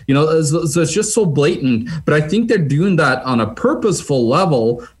questions. So it's just so blatant. But I think they're doing that on a purposeful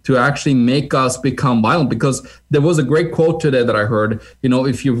level to actually make us become violent. Because there was a great quote today that I heard.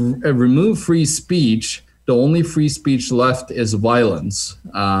 If you remove free speech, the only free speech left is violence.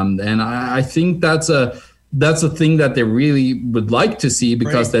 And I think that's a thing that they really would like to see,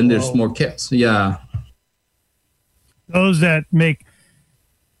 because then there's more kids. Yeah. Those that make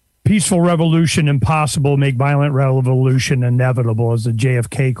peaceful revolution impossible make violent revolution inevitable, is the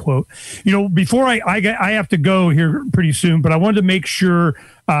JFK quote. Before I have to go here pretty soon, but I wanted to make sure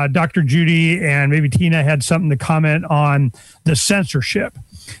Dr. Judy and maybe Tina had something to comment on the censorship,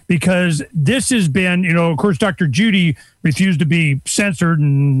 because this has been, of course, Dr. Judy refused to be censored,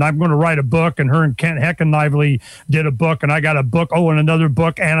 and I'm going to write a book, and her and Kent Heckenlively did a book, and I got a book, and another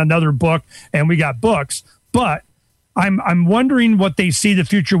book, and we got books. But I'm wondering what they see the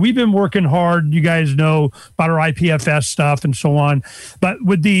future. We've been working hard, you guys know, about our IPFS stuff and so on. But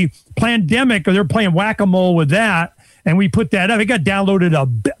with the pandemic, they're playing whack-a-mole with that, and we put that up. It got downloaded a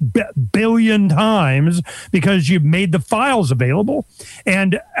billion times because you made the files available.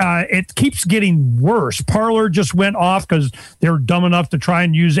 And it keeps getting worse. Parler just went off because they're dumb enough to try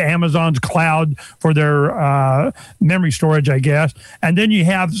and use Amazon's cloud for their memory storage, I guess. And then you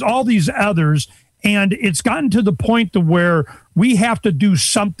have all these others. And it's gotten to the point to where we have to do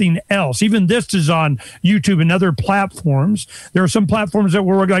something else. Even this is on YouTube and other platforms. There are some platforms that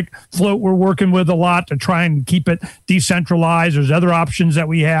we're like Float, we're working with a lot to try and keep it decentralized. There's other options that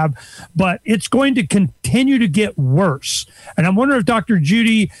we have, but it's going to continue to get worse. And I'm wondering if Dr.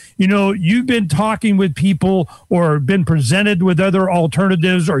 Judy, you've been talking with people or been presented with other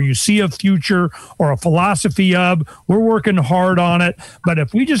alternatives, or you see a future or a philosophy of, we're working hard on it. But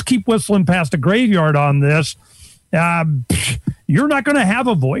if we just keep whistling past the graveyard on this, you're not going to have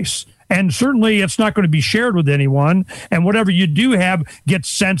a voice, and certainly it's not going to be shared with anyone. And whatever you do have gets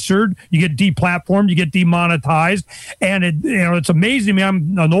censored, you get deplatformed, you get demonetized. And it's amazing. I mean,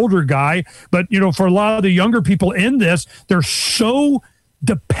 I'm an older guy, but for a lot of the younger people in this, they're so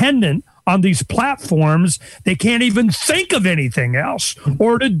dependent on these platforms, they can't even think of anything else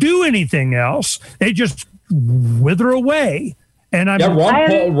or to do anything else. They just wither away. And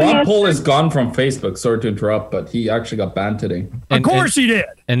Ron Paul is gone from Facebook. Sorry to interrupt, but he actually got banned today. Of course he did.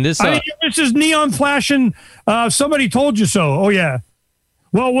 And this, this is neon flashing. Somebody told you so. Oh yeah.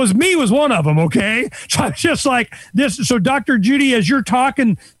 Well, it was one of them. Okay. So it's just like this. So Dr. Judy, as you're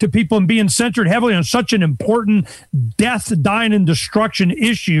talking to people and being censored heavily on such an important death, dying, and destruction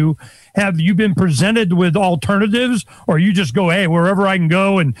issue, have you been presented with alternatives, or you just go, hey, wherever I can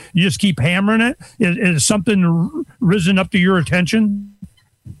go, and you just keep hammering it? Is something risen up to your attention?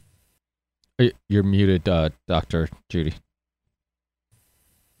 You're muted, Dr. Judy.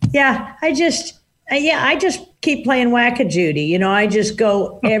 Yeah, I just keep playing whack-a-Judy. I just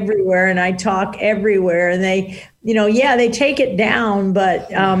go everywhere and I talk everywhere, and they take it down. But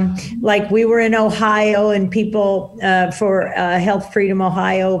like we were in Ohio, and people for Health Freedom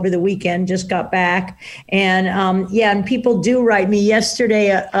Ohio over the weekend just got back. And and people do write me. Yesterday,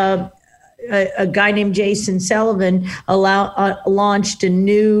 a guy named Jason Sullivan launched a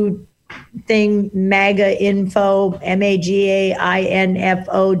new thing, MAGA Info,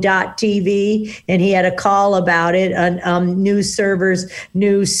 MAGAINFO.TV, and he had a call about it on news servers,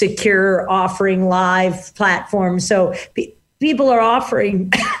 new secure offering live platforms. So people are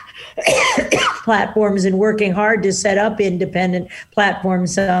offering platforms and working hard to set up independent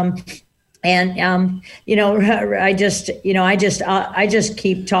platforms. I just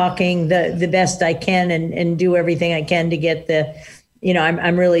keep talking the best I can and do everything I can to get the.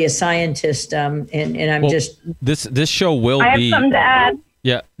 I'm really a scientist, and I'm just. This show will be. I have something to add.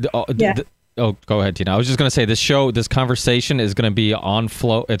 Yeah. Go ahead, Tina. I was just going to say this conversation is going to be on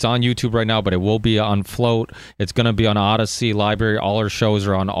Float. It's on YouTube right now, but it will be on Float. It's going to be on Odyssey, Library. All our shows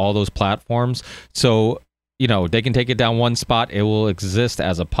are on all those platforms. So, they can take it down one spot. It will exist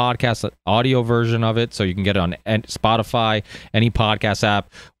as a podcast, an audio version of it, so you can get it on Spotify, any podcast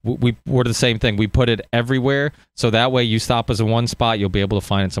app. We're the same thing. We put it everywhere, so that way you stop us in one spot, you'll be able to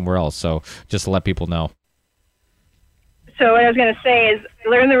find it somewhere else. So just to let people know. So what I was going to say is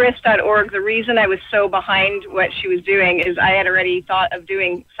learntherisk.org, the reason I was so behind what she was doing is I had already thought of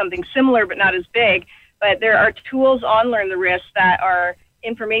doing something similar but not as big. But there are tools on Learn the Risk that are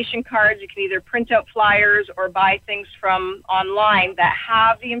information cards. You can either print out flyers or buy things from online that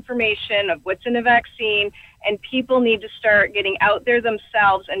have the information of what's in a vaccine, and people need to start getting out there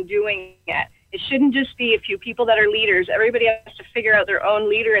themselves and doing it. It shouldn't just be a few people that are leaders. Everybody has to figure out their own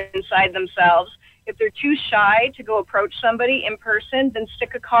leader inside themselves If they're too shy to go approach somebody in person, then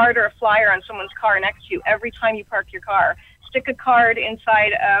stick a card or a flyer on someone's car next to you every time you park your car. Stick a card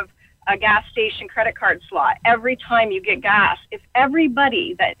inside of a gas station credit card slot every time you get gas. If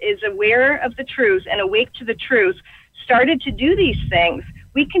everybody that is aware of the truth and awake to the truth started to do these things,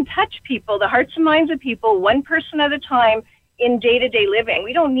 we can touch people, the hearts and minds of people, one person at a time in day-to-day living.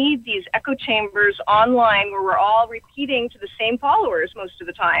 We don't need these echo chambers online where we're all repeating to the same followers most of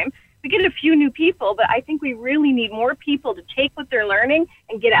the time. We get a few new people, but I think we really need more people to take what they're learning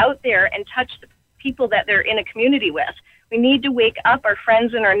and get out there and touch the people that they're in a community with. We need to wake up our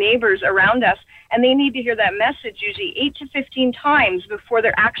friends and our neighbors around us, and they need to hear that message usually 8 to 15 times before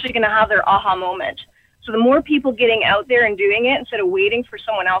they're actually going to have their aha moment. So the more people getting out there and doing it instead of waiting for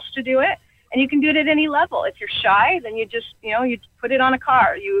someone else to do it, and you can do it at any level. If you're shy, then you just, you put it on a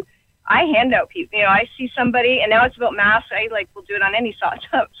car. I hand out people. I see somebody, and now it's about masks. We'll do it on any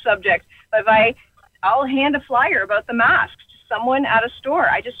subject. But I'll hand a flyer about the masks to someone at a store.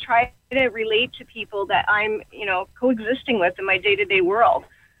 I just try to relate to people that I'm, coexisting with in my day-to-day world.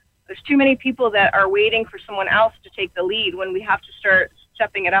 There's too many people that are waiting for someone else to take the lead when we have to start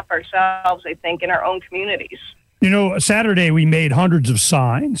stepping it up ourselves, I think, in our own communities. Saturday we made hundreds of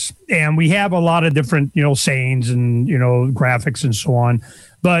signs, and we have a lot of different, sayings and, graphics and so on.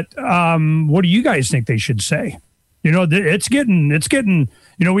 But what do you guys think they should say? It's getting,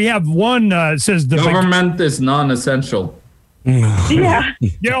 we have one that says the government is non-essential. Yeah.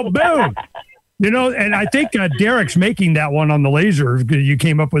 Boom. And I think Derek's making that one on the laser you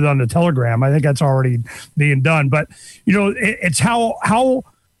came up with on the Telegram. I think that's already being done. But, it's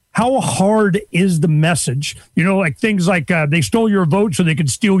how hard is the message? Like things like they stole your vote so they could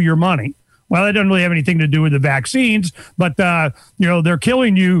steal your money. Well, that doesn't really have anything to do with the vaccines, but, they're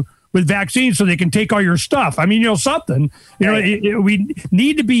killing you with vaccines so they can take all your stuff. I mean, something, we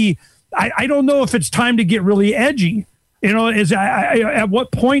need to be, I don't know if it's time to get really edgy. At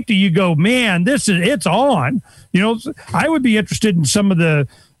what point do you go, man, it's on? I would be interested in some of the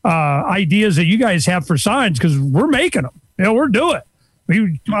ideas that you guys have for signs because we're making them. We're doing it.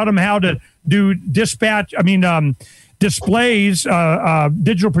 We taught them how to do displays,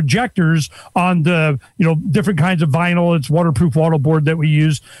 digital projectors on the, different kinds of vinyl. It's waterproof waterboard that we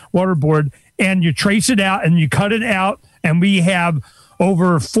use, waterboard, and you trace it out and you cut it out. And we have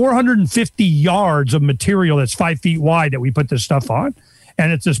over 450 yards of material that's 5 feet wide that we put this stuff on.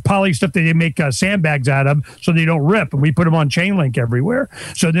 And it's this poly stuff that they make sandbags out of so they don't rip. And we put them on chain link everywhere.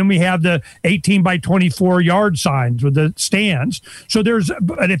 So then we have the 18 by 24 yard signs with the stands. So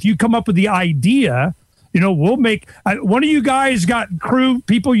and if you come up with the idea, we'll make one of you guys got crew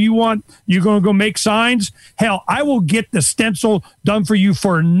people you're going to go make signs. Hell, I will get the stencil done for you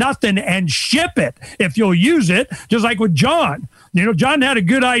for nothing and ship it if you'll use it. Just like with John, John had a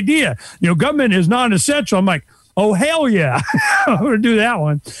good idea. Government is non-essential. I'm like, oh, hell yeah. I'm going to do that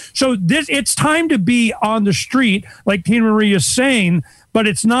one. So it's time to be on the street, like Tina Marie is saying, but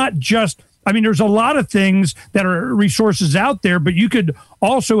it's not just, there's a lot of things that are resources out there, but you could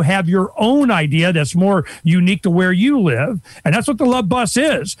also have your own idea that's more unique to where you live. And that's what the Love Bus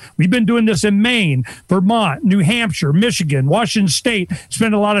is. We've been doing this in Maine, Vermont, New Hampshire, Michigan, Washington State,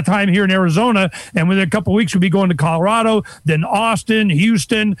 spend a lot of time here in Arizona. And within a couple of weeks, we'll be going to Colorado, then Austin,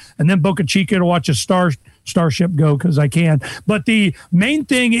 Houston, and then Boca Chica to watch a Starship go because I can. But the main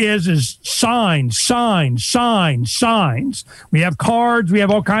thing is signs. We have cards. We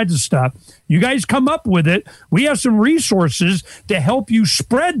have all kinds of stuff. You guys come up with it. We have some resources to help you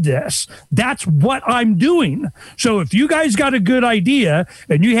spread this. That's what I'm doing. So if you guys got a good idea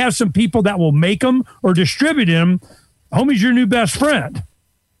and you have some people that will make them or distribute them, homie's your new best friend.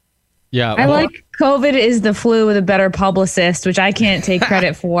 Yeah. I like COVID is the flu with a better publicist, which I can't take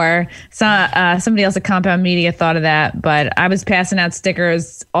credit for. Somebody else at Compound Media thought of that, but I was passing out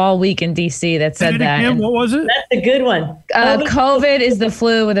stickers all week in DC that said that. Again, what was it? That's a good one. COVID is the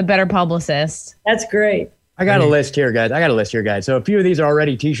flu with a better publicist. That's great. I got a list here, guys. So a few of these are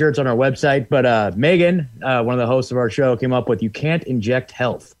already T-shirts on our website, but Megan, one of the hosts of our show, came up with "You Can't Inject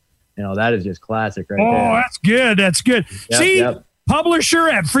Health." That is just classic right there. That's good. See, publisher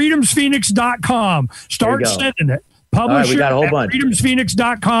at freedomsphoenix.com. Start sending it. Publisher we got a whole bunch.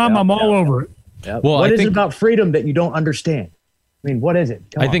 freedomsphoenix.com. I'm all over it. Yep. Well, what is it about freedom that you don't understand? What is it?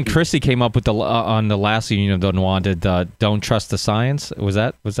 I think Chrissy came up with on the last Union of Unwanted, don't trust the science. Was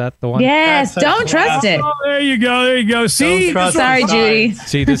that the one? Yes, don't trust it. Oh, there you go. See, sorry, Judy.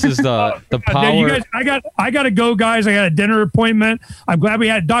 See, this is the power. You guys, I got to go, guys. I got a dinner appointment. I'm glad we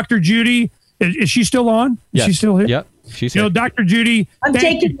had Dr. Judy. Is she still on? Yes. Is she still here? Yep. She's here. Dr. Judy. I'm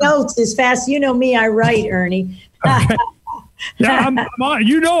taking notes as fast. You know me, I write, Ernie. Okay. Yeah, I'm on,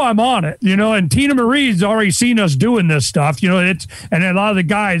 I'm on it, and Tina Marie's already seen us doing this stuff, and a lot of the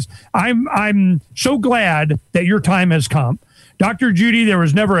guys, I'm so glad that your time has come. Dr. Judy, there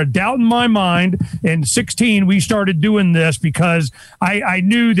was never a doubt in my mind. In 2016, we started doing this because I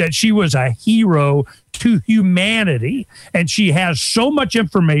knew that she was a hero to humanity, and she has so much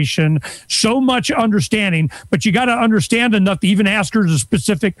information, so much understanding, but you got to understand enough to even ask her the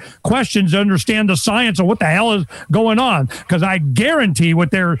specific questions to understand the science of what the hell is going on. Because I guarantee what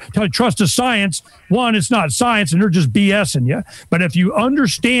they're telling, trust the science. One, it's not science, and they're just BSing you. But if you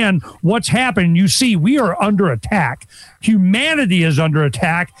understand what's happening, you see we are under attack. Humanity is under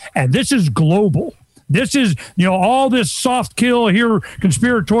attack, and this is global. This is, all this soft kill here,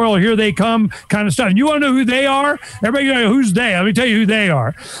 conspiratorial, here they come kind of stuff. And you want to know who they are? Everybody go, who's they? Let me tell you who they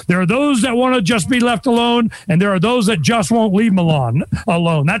are. There are those that want to just be left alone, and there are those that just won't leave them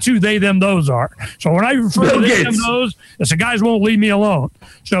alone. That's who they, them, those are. So when I refer to they, them, those, it's the guys won't leave me alone.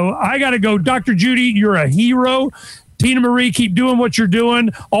 So I got to go, Dr. Judy, you're a hero. Tina Marie, keep doing what you're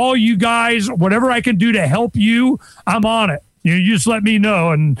doing. All you guys, whatever I can do to help you, I'm on it. You just let me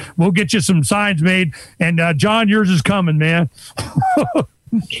know, and we'll get you some signs made. And John, yours is coming, man.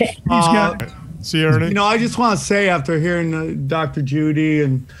 Okay. See you, Ernie. I just want to say, after hearing Dr. Judy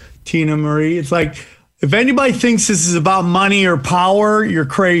and Tina Marie, it's like, if anybody thinks this is about money or power, you're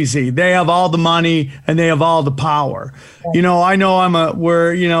crazy. They have all the money and they have all the power. I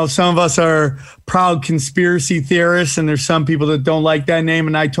know some of us are proud conspiracy theorists, and there's some people that don't like that name,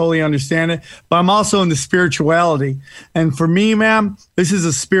 and I totally understand it. But I'm also into spirituality. And for me, man, this is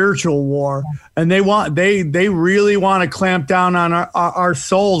a spiritual war. And they really want to clamp down on our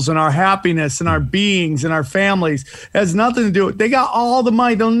souls and our happiness and our beings and our families. It has nothing to do with it. They got all the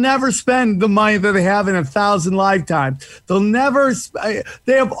money. They'll never spend the money that they have in 1,000 lifetimes.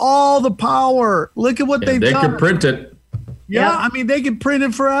 They have all the power. Look at what they've done. They could print it. Yeah, I mean, they can print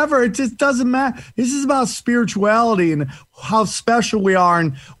it forever. It just doesn't matter. This is about spirituality and how special we are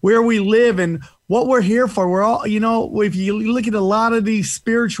and where we live and what we're here for. We're all, if you look at a lot of these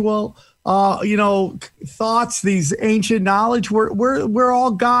spiritual, thoughts, these ancient knowledge, we're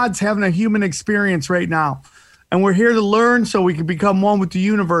all gods having a human experience right now. And we're here to learn so we can become one with the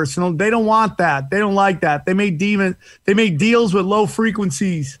universe. And they don't want that. They don't like that. They make deals with low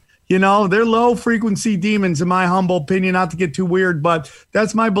frequencies. They're low frequency demons, in my humble opinion, not to get too weird, but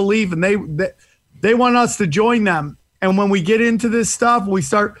that's my belief. And they want us to join them. And when we get into this stuff, we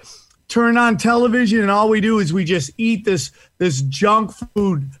start turning on television, and all we do is we just eat this junk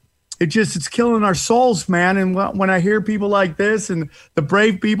food. It's killing our souls, man. And when I hear people like this, and the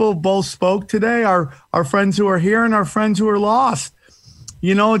brave people both spoke today, our friends who are here and our friends who are lost,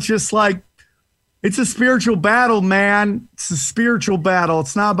 it's just like, it's a spiritual battle, man. It's a spiritual battle.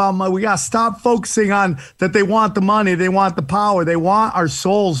 It's not about money. We got to stop focusing on that they want the money. They want the power. They want our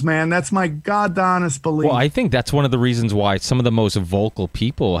souls, man. That's my God honest belief. Well, I think that's one of the reasons why some of the most vocal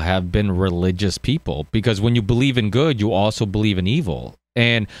people have been religious people. Because when you believe in good, you also believe in evil.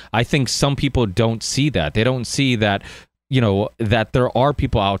 And I think some people don't see that. They don't see that, that there are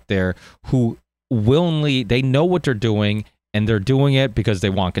people out there who willingly, they know what they're doing, and they're doing it because they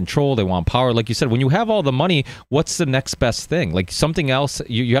want control, they want power. Like you said, when you have all the money, what's the next best thing? Like something else,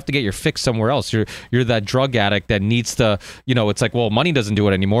 you have to get your fix somewhere else. You're that drug addict that needs to, it's like, well, money doesn't do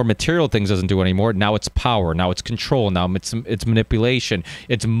it anymore. Material things doesn't do it anymore. Now it's power. Now it's control. Now it's manipulation.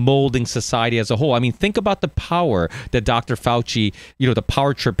 It's molding society as a whole. I mean, think about the power that Dr. Fauci, the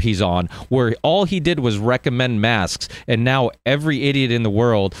power trip he's on, where all he did was recommend masks, and now every idiot in the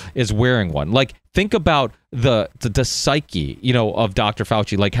world is wearing one. Like, think about the psyche, of Dr.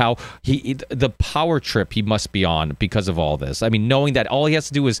 Fauci, like how the power trip he must be on because of all this. I mean, knowing that all he has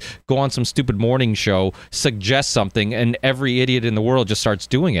to do is go on some stupid morning show, suggest something, and every idiot in the world just starts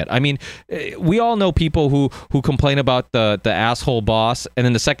doing it. I mean, we all know people who complain about the asshole boss, and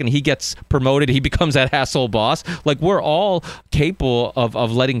then the second he gets promoted, he becomes that asshole boss. Like, we're all capable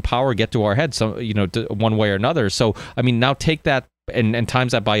of letting power get to our heads, one way or another. So, I mean, now take that and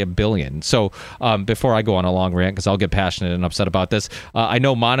times that by 1 billion. So before I go on a long rant, because I'll get passionate and upset about this, I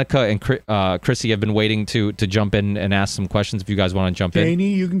know Monica and Chrissy have been waiting to jump in and ask some questions. If you guys want to jump in.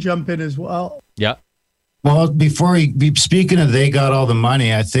 Janie, you can jump in as well. Yeah. Well, speaking of they got all the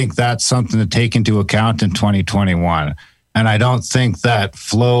money, I think that's something to take into account in 2021. And I don't think that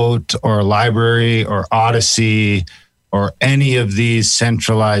Float or Library or Odyssey or any of these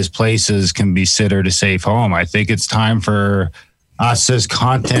centralized places can be considered a safe home. I think it's time for us as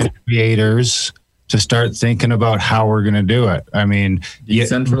content creators to start thinking about how we're going to do it. I mean,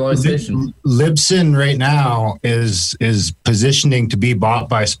 decentralization. Libsyn right now is positioning to be bought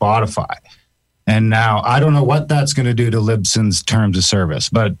by Spotify. And now I don't know what that's going to do to Libsyn's terms of service,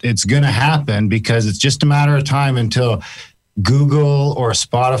 but it's going to happen because it's just a matter of time until Google or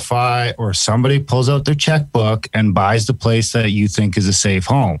Spotify or somebody pulls out their checkbook and buys the place that you think is a safe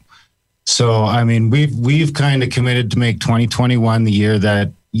home. So, I mean, we've kind of committed to make 2021 the year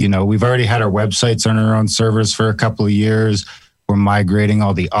that, you know, we've already had our websites on our own servers for a couple of years. We're migrating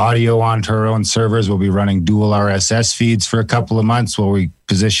all the audio onto our own servers. We'll be running dual RSS feeds for a couple of months while we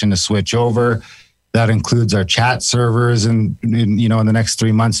position to switch over. That includes our chat servers. And you know, in the next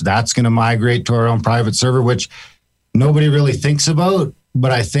 3 months, that's going to migrate to our own private server, which nobody really thinks about.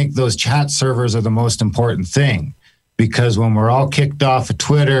 But I think those chat servers are the most important thing, because when we're all kicked off of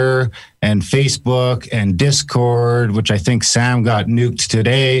Twitter and Facebook and Discord, which I think Sam got nuked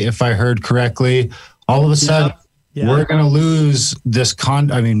today, if I heard correctly, all of a sudden, we're going to lose this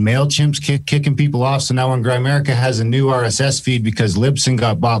MailChimp's kicking people off. So now when Grimerica has a new RSS feed because Libsyn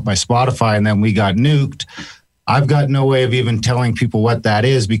got bought by Spotify and then we got nuked, I've got no way of even telling people what that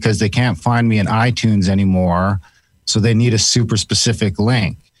is because they can't find me in iTunes anymore. So they need a super specific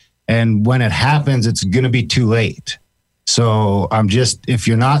link. And when it happens, it's going to be too late. So if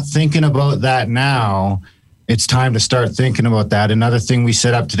you're not thinking about that now, it's time to start thinking about that. Another thing we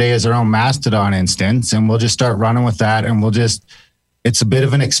set up today is our own Mastodon instance, and we'll just start running with that. And it's a bit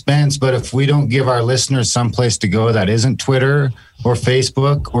of an expense, but if we don't give our listeners someplace to go that isn't Twitter or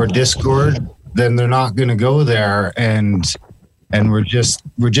Facebook or Discord, then they're not going to go there. And we're just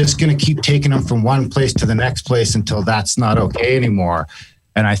going to keep taking them from one place to the next place until that's not okay anymore.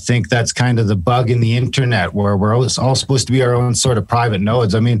 And I think that's kind of the bug in the internet, where we're all supposed to be our own sort of private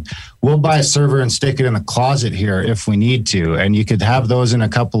nodes. I mean, we'll buy a server and stick it in a closet here if we need to. And you could have those in a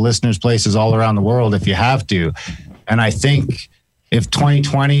couple listeners' places all around the world if you have to. And I think if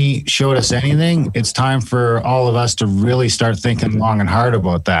 2020 showed us anything, it's time for all of us to really start thinking long and hard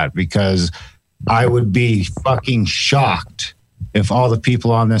about that, because I would be fucking shocked if all the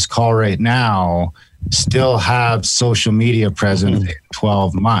people on this call right now still have social media presence in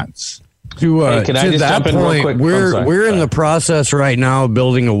 12 months. To that point, we're in the process right now of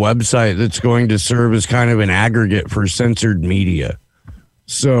building a website that's going to serve as kind of an aggregate for censored media.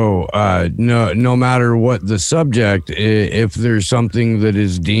 So no matter what the subject, if there's something that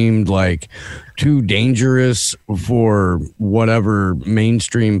is deemed like too dangerous for whatever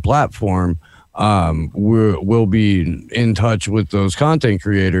mainstream platform, we'll be in touch with those content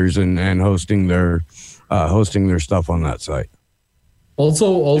creators and hosting their stuff on that site.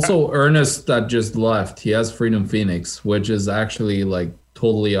 Also Ernest that just left, he has Freedom Phoenix, which is actually like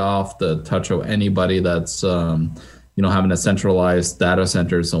totally off the touch of anybody that's having a centralized data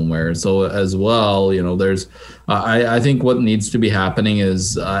center somewhere. So as well, there's I think what needs to be happening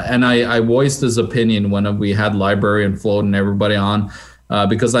is and I voiced this opinion when we had Library and Float and everybody on,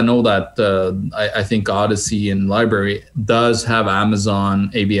 because I know that I think Odyssey and Library does have Amazon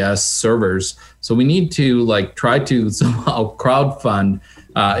AWS servers. So we need to try to somehow crowdfund,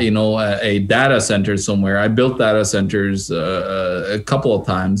 a data center somewhere. I built data centers a couple of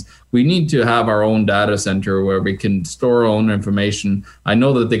times. We need to have our own data center where we can store our own information. I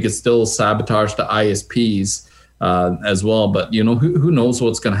know that they could still sabotage the ISPs as well, but who knows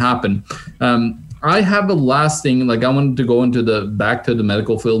what's going to happen. I have a last thing, I wanted to go into back to the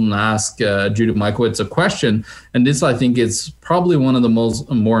medical field and ask Judith Michael a question. And this, I think, is probably one of the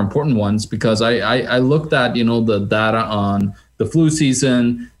more important ones, because I looked at, the data on the flu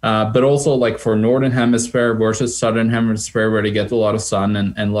season, but also for Northern Hemisphere versus Southern Hemisphere, where they get a lot of sun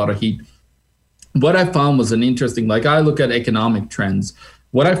and a lot of heat. What I found was an interesting, I look at economic trends.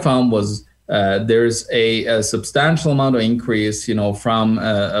 What I found was there's a substantial amount of increase, from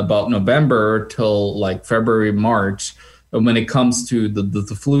about November till February, March, when it comes to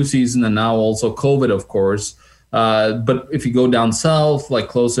the flu season, and now also COVID, of course. But if you go down south,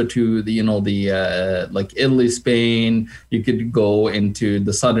 closer to the Italy, Spain, you could go into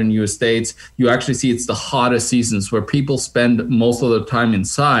the southern U.S. states. You actually see it's the hottest seasons where people spend most of their time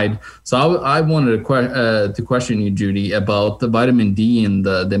inside. So I wanted to question you, Judy, about the vitamin D and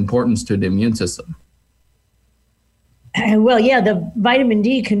the importance to the immune system. Well, yeah, the vitamin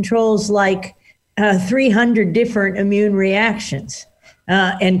D controls 300 different immune reactions.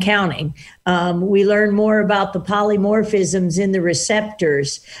 And counting. We learn more about the polymorphisms in the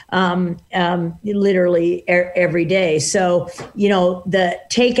receptors literally every day. So, the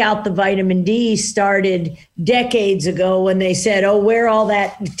take out the vitamin D started decades ago when they said, wear all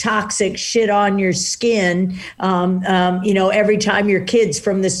that toxic shit on your skin. Every time your kids,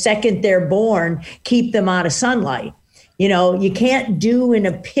 from the second they're born, keep them out of sunlight. you can't do in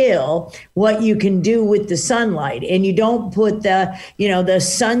a pill what you can do with the sunlight, and you don't put the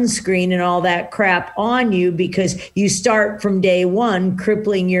sunscreen and all that crap on you because you start from day one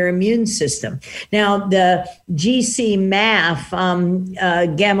crippling your immune system. Now, the GC-MAF,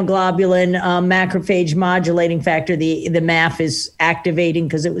 gamma globulin macrophage modulating factor, the MAF is activating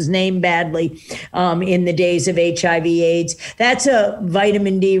because it was named badly in the days of HIV/AIDS. That's a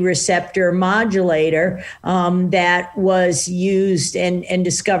vitamin D receptor modulator that was used and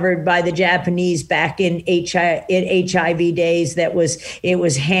discovered by the Japanese back in HIV days. It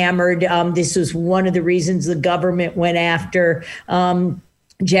was hammered. This was one of the reasons the government went after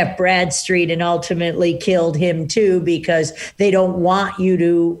Jeff Bradstreet and ultimately killed him too, because they don't want you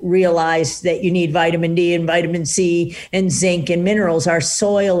to realize that you need vitamin D and vitamin C and zinc and minerals. Our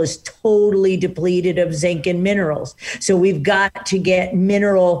soil is totally depleted of zinc and minerals. So we've got to get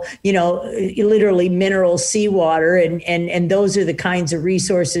mineral, literally mineral seawater. And those are the kinds of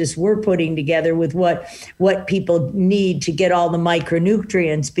resources we're putting together with what people need to get all the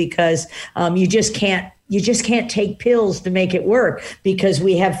micronutrients, because you just can't take pills to make it work, because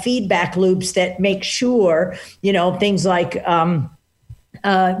we have feedback loops that make sure, things like,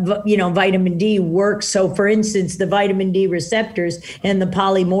 vitamin D works. So for instance, the vitamin D receptors and the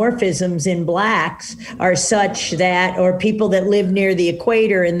polymorphisms in blacks are such that, or people that live near the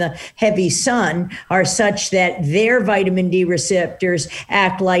equator in the heavy sun, are such that their vitamin D receptors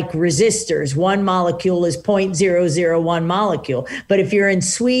act like resistors. One molecule is 0.001 molecule. But if you're in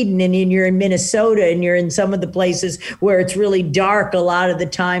Sweden and you're in Minnesota and you're in some of the places where it's really dark a lot of the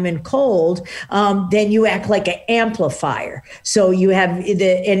time and cold, then you act like an amplifier. So you have and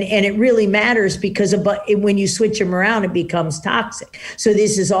it really matters, because when you switch them around, it becomes toxic. So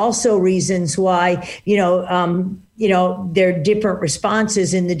this is also reasons why, there are different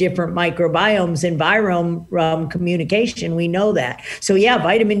responses in the different microbiomes and virome communication. We know that. So yeah,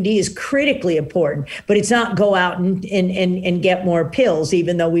 vitamin D is critically important, but it's not go out and get more pills,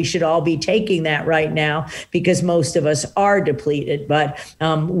 even though we should all be taking that right now, because most of us are depleted. But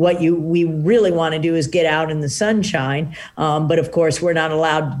we really want to do is get out in the sunshine. But of course, we're not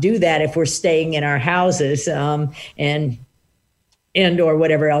allowed to do that if we're staying in our houses and or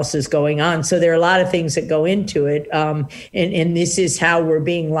whatever else is going on. So there are a lot of things that go into it. And this is how we're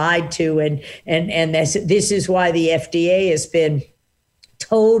being lied to. And this is why the FDA has been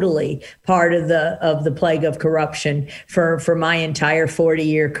totally part of the plague of corruption for my entire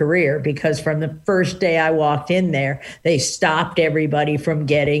 40-year career, because from the first day I walked in there, they stopped everybody from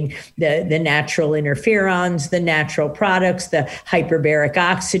getting the natural interferons, the natural products, the hyperbaric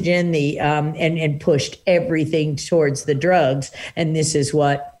oxygen, and pushed everything towards the drugs. And this is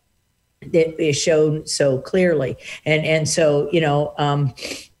what it is shown so clearly. And so,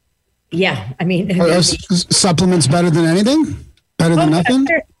 yeah, I mean, are those supplements better than anything? Better than nothing?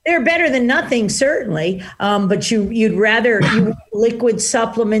 They're better than nothing, certainly. But you'd rather liquid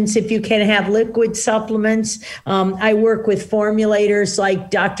supplements if you can have liquid supplements. I work with formulators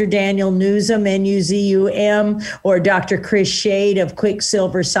like Dr. Daniel Nuzum, Nuzum, or Dr. Chris Shade of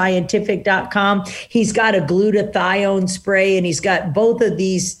QuicksilverScientific.com. He's got a glutathione spray, and he's got both of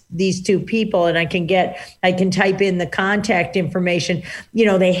these two people, and I can type in the contact information.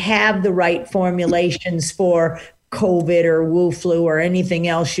 They have the right formulations for COVID or Wu flu or anything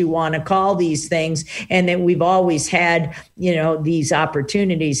else you want to call these things. And that we've always had, these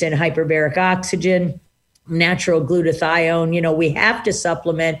opportunities in hyperbaric oxygen, natural glutathione. We have to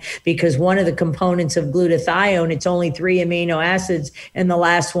supplement, because one of the components of glutathione, it's only 3 amino acids, and the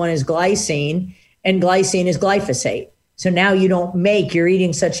last one is glycine, and glycine is glyphosate. So now you're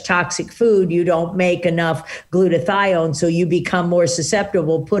eating such toxic food, you don't make enough glutathione, so you become more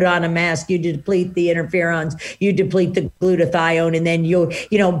susceptible. Put on a mask, you deplete the interferons, you deplete the glutathione, and then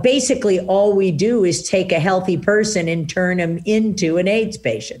basically all we do is take a healthy person and turn them into an AIDS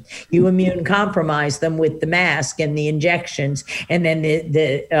patient. You immune compromise them with the mask and the injections, and then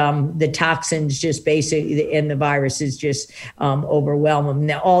the toxins just basically, and the viruses just overwhelm them.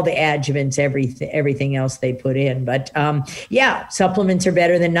 Now, all the adjuvants, everything else they put in, but supplements are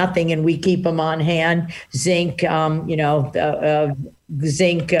better than nothing, and we keep them on hand. Zinc, zinc.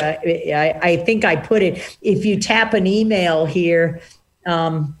 I think I put it. If you tap an email here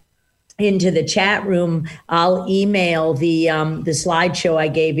into the chat room, I'll email the slideshow I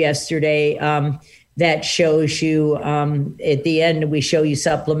gave yesterday. That shows you at the end, we show you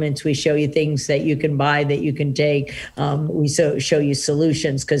supplements, we show you things that you can buy, that you can take. We show you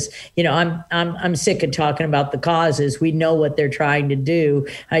solutions, because I'm sick of talking about the causes. We know what they're trying to do.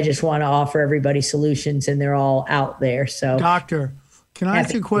 I just want to offer everybody solutions, and they're all out there. So, Doctor, can I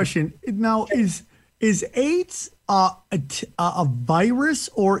ask you a question? Now, is Is AIDS a virus,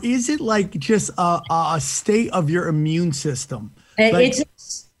 or is it like just a state of your immune system? It's a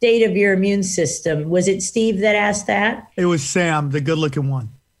state of your immune system. Was it Steve that asked that? It was Sam, the good-looking one.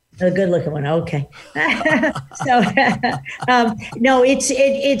 The good-looking one. Okay. So, no, it's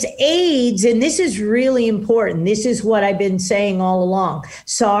AIDS, and this is really important. This is what I've been saying all along.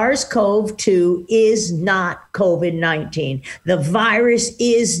 SARS-CoV-2 is not COVID-19. The virus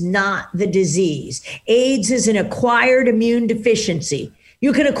is not the disease. AIDS is an acquired immune deficiency.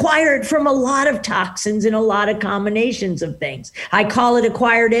 You can acquire it from a lot of toxins and a lot of combinations of things. I call it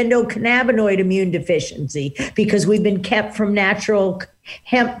acquired endocannabinoid immune deficiency because we've been kept from natural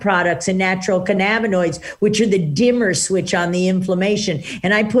hemp products and natural cannabinoids, which are the dimmer switch on the inflammation.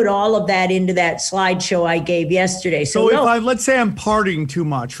 And I put all of that into that slideshow I gave yesterday. So let's say I'm partying too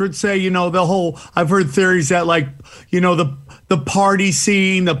much. Let's say, I've heard theories that the party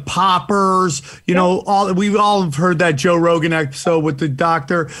scene, the poppers, we've all have heard that Joe Rogan episode with the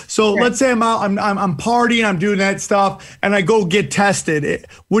doctor. So let's say I'm out, I'm partying, I'm doing that stuff, and I go get tested.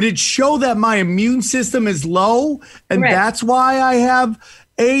 Would it show that my immune system is low, and that's why I have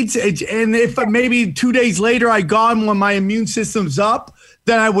AIDS? And if maybe 2 days later I gone when my immune system's up,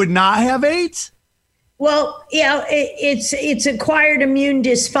 then I would not have AIDS? Well, yeah, it's acquired immune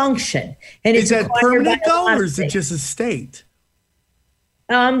dysfunction, and is that permanent though, or is it just a state?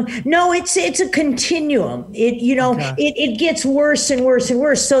 No, it's a continuum. It gets worse and worse and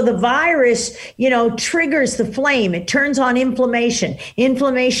worse. So the virus, triggers the flame. It turns on inflammation.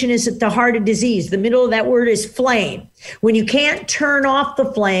 Inflammation is at the heart of disease. The middle of that word is flame. When you can't turn off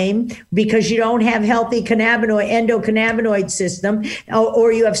the flame because you don't have healthy endocannabinoid system,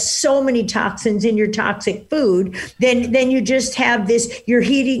 or you have so many toxins in your toxic food, then you just have this, you're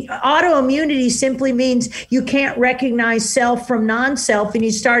heating. Autoimmunity simply means you can't recognize self from non-self and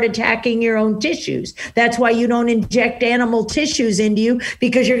you start attacking your own tissues. That's why you don't inject animal tissues into you,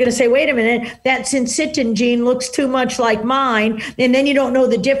 because you're going to say, wait a minute, that syncytin gene looks too much like mine. And then you don't know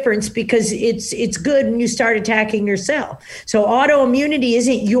the difference because it's good and you start attacking yourself. So autoimmunity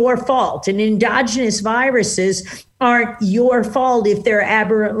isn't your fault, and endogenous viruses aren't your fault if they're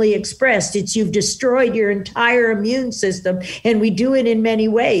aberrantly expressed. It's you've destroyed your entire immune system, and we do it in many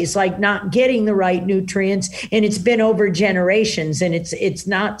ways, like not getting the right nutrients, and it's been over generations, and it's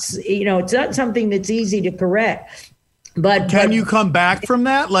not something that's easy to correct. But can you come back from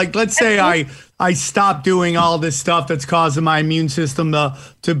that? Like, let's say I stop doing all this stuff that's causing my immune system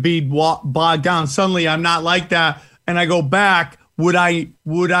to be bogged down. Suddenly, I'm not like that, and I go back. Would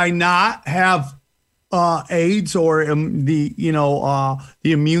I not have AIDS or the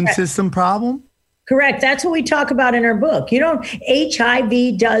immune system problem? Correct. That's what we talk about in our book.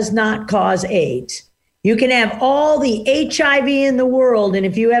 HIV does not cause AIDS. You can have all the HIV in the world, and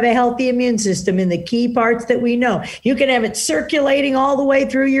if you have a healthy immune system in the key parts that we know, you can have it circulating all the way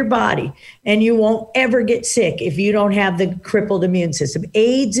through your body, and you won't ever get sick if you don't have the crippled immune system.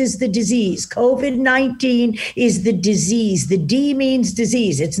 AIDS is the disease. COVID-19 is the disease. The D means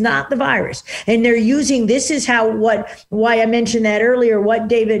disease. It's not the virus. And they're using, this is why I mentioned that earlier, what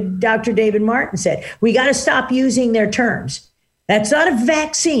Dr. David Martin said. We got to stop using their terms. That's not a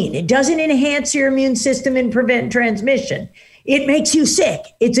vaccine. It doesn't enhance your immune system and prevent transmission. It makes you sick.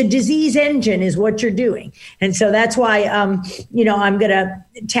 It's a disease engine is what you're doing. And so that's why, I'm going to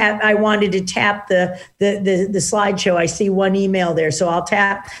I wanted to tap the slideshow. I see one email there. So I'll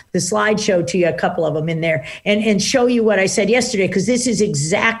tap the slideshow to you, a couple of them in there, and show you what I said yesterday, because this is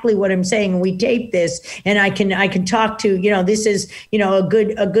exactly what I'm saying. We taped this, and I can talk to, this is, a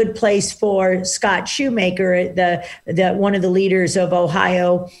good place for Scott Shoemaker, the one of the leaders of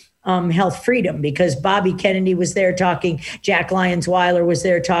Ohio Health Freedom, because Bobby Kennedy was there talking, Jack Lyons Weiler was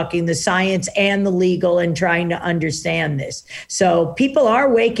there talking the science and the legal and trying to understand this. So people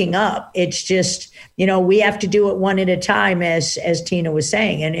are waking up. It's just, we have to do it one at a time, as Tina was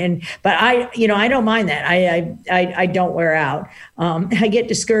saying. But I don't mind that. I don't wear out. I get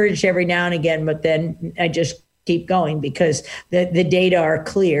discouraged every now and again, but then I just keep going, because the data are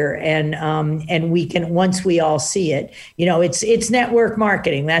clear, and we can, once we all see it, it's network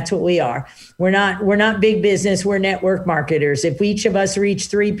marketing. That's what we are. We're not big business. We're network marketers. If each of us reach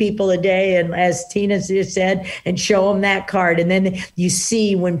 3 people a day, and as Tina just said, and show them that card, and then you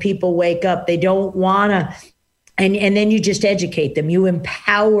see when people wake up, they don't want to And then you just educate them. You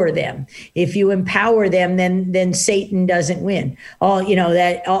empower them. If you empower them, then Satan doesn't win. To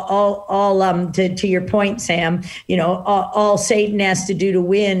your point, Sam, all Satan has to do to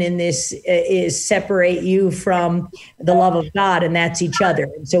win in this is separate you from the love of God, and that's each other.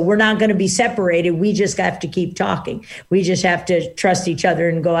 And so we're not going to be separated. We just have to keep talking. We just have to trust each other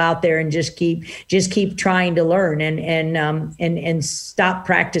and go out there and just keep trying to learn and stop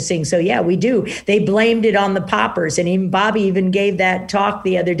practicing. So yeah, we do. They blamed it on the poppers, and even Bobby even gave that talk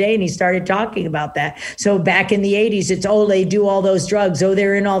the other day, and he started talking about that. So back in the 80s, it's, they do all those drugs.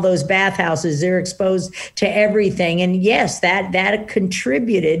 They're in all those bathhouses. They're exposed to everything. And yes, that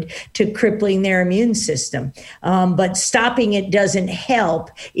contributed to crippling their immune system. But stopping it doesn't help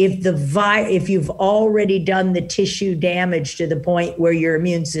if you've already done the tissue damage to the point where your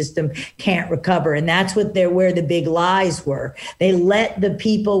immune system can't recover. And that's where the big lies were. They let the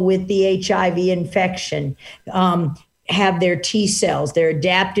people with the HIV infection have their T cells, their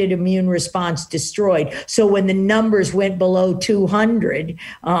adaptive immune response destroyed. So when the numbers went below 200,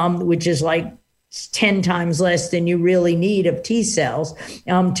 which is like 10 times less than you really need of T cells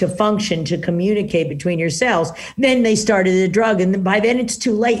to function, to communicate between your cells, then they started the drug. And by then it's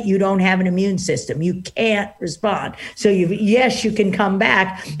too late. You don't have an immune system. You can't respond. So yes, you can come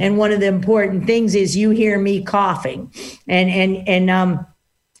back. And one of the important things is you hear me coughing.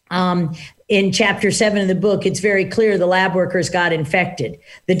 In chapter 7 of the book, it's very clear the lab workers got infected.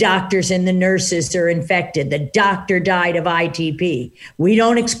 The doctors and the nurses are infected. The doctor died of ITP. We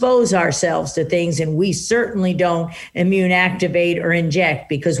don't expose ourselves to things, and we certainly don't immune activate or inject,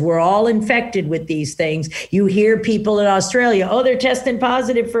 because we're all infected with these things. You hear people in Australia, they're testing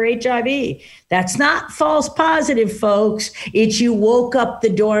positive for HIV. That's not false positive, folks. It's you woke up the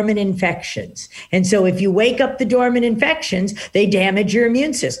dormant infections. And so if you wake up the dormant infections, they damage your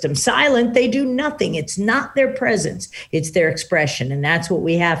immune system. Silent, they do nothing. It's not their presence, it's their expression. And that's what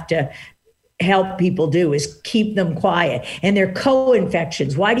we have to help people do, is keep them quiet. And they're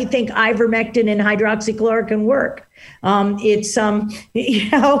co-infections. Why do you think ivermectin and hydroxychloroquine work?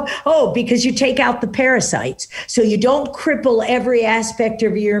 Because you take out the parasites. So you don't cripple every aspect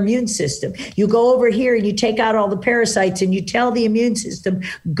of your immune system. You go over here and you take out all the parasites and you tell the immune system,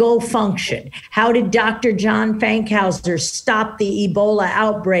 go function. How did Dr. John Fankhauser stop the Ebola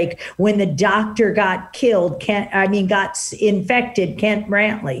outbreak when the doctor got got infected, Kent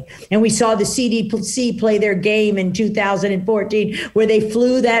Brantley? And we saw the CDC play their game in 2014 where they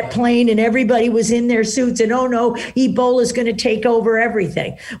flew that plane and everybody was in their suits and, Ebola is going to take over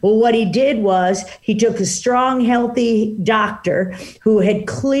everything. Well, what he did was he took a strong, healthy doctor who had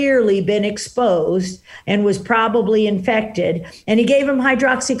clearly been exposed and was probably infected, and he gave him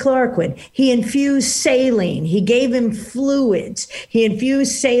hydroxychloroquine. He infused saline. He gave him fluids. He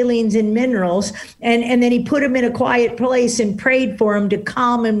infused salines and minerals, and then he put him in a quiet place and prayed for him to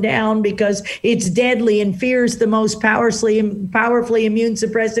calm him down, because it's deadly and fear is the most powerfully immune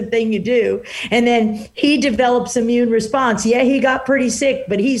suppressive thing you do. And then he develops immune response. Yeah, he got pretty sick,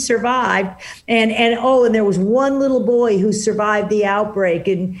 but he survived. And there was one little boy who survived the outbreak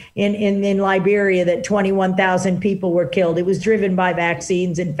in Liberia that 21,000 people were killed. It was driven by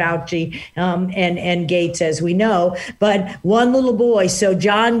vaccines and Fauci and Gates, as we know. But one little boy, so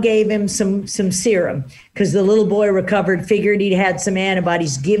John gave him some serum because the little boy recovered, figured he had some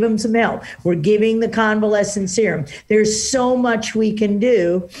antibodies. Give him some help. We're giving the convalescent serum. There's so much we can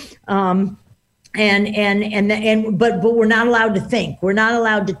do. But we're not allowed to think. We're not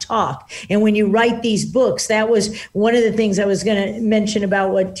allowed to talk. And when you write these books, that was one of the things I was going to mention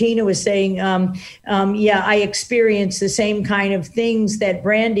about what Tina was saying. I experienced the same kind of things that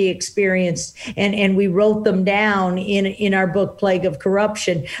Brandy experienced, and we wrote them down in our book, Plague of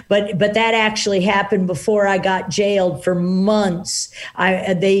Corruption. But that actually happened before I got jailed for months.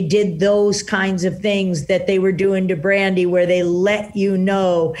 They did those kinds of things that they were doing to Brandy, where they let you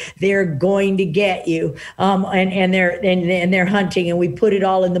know they're going to get you, and they're hunting, and we put it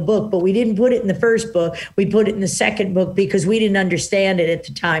all in the book, but we didn't put it in the first book. We put it in the second book because we didn't understand it at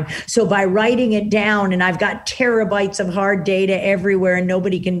the time. So by writing it down, and I've got terabytes of hard data everywhere, and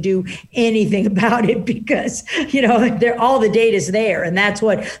nobody can do anything about it because all the data's there, and that's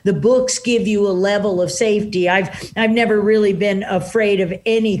what the books give you, a level of safety. I've never really been afraid of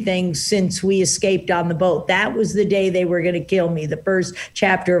anything since we escaped on the boat. That was the day they were going to kill me. The first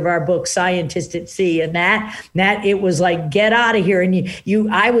chapter of our book, Scientist waste at sea. And that it was like, get out of here. And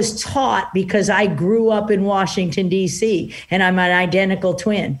I was taught, because I grew up in Washington, D.C., and I'm an identical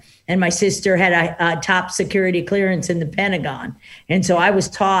twin. And my sister had a top security clearance in the Pentagon. And so I was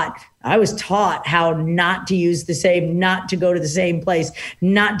taught how not to use the same, not to go to the same place,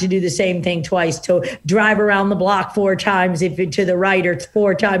 not to do the same thing twice, to drive around the block 4 times if to the right or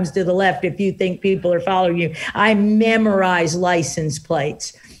 4 times to the left if you think people are following you. I memorized license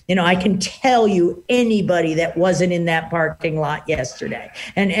plates. I can tell you anybody that wasn't in that parking lot yesterday.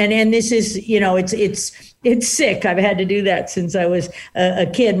 And this is, it's sick. I've had to do that since I was a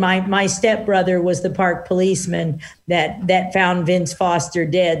kid. My stepbrother was the park policeman that found Vince Foster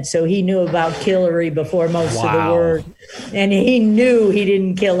dead. So he knew about Killary before most of the world. And he knew he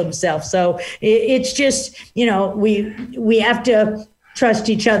didn't kill himself. So it's just, we have to trust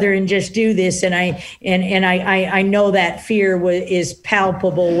each other and just do this. And I know that fear is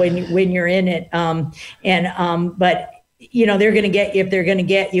palpable when you're in it. But they're going to get you if they're going to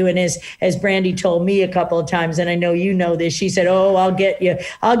get you. And as Brandy told me a couple of times, and I know you know this, she said, "Oh, I'll get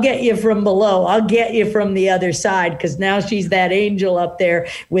you from below. I'll get you from the other side." Because now she's that angel up there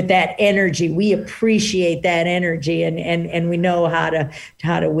with that energy. We appreciate that energy, and we know how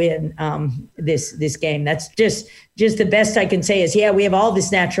to win this game. That's just the best I can say is, we have all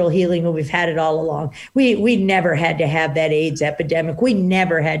this natural healing, and we've had it all along. We never had to have that AIDS epidemic. We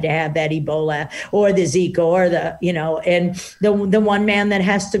never had to have that Ebola or the Zika or and the one man that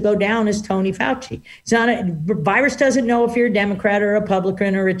has to go down is Tony Fauci. It's not virus doesn't know if you're a Democrat or a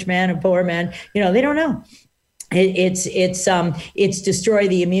Republican or a rich man or poor man. They don't know. It's destroy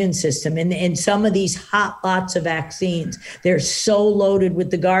the immune system. And some of these hot lots of vaccines, they're so loaded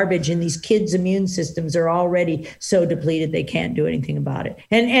with the garbage, and these kids' immune systems are already so depleted they can't do anything about it.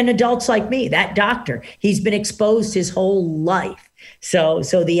 And adults like me, that doctor, he's been exposed his whole life. So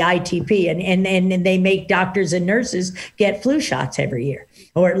the ITP and they make doctors and nurses get flu shots every year,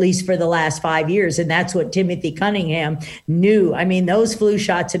 or at least for the last 5 years. And that's what Timothy Cunningham knew. I mean, those flu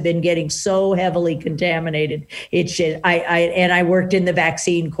shots have been getting so heavily contaminated. I worked in the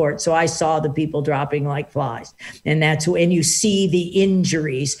vaccine court, so I saw the people dropping like flies. And that's when you see the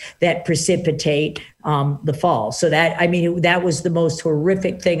injuries that precipitate the fall. So that was the most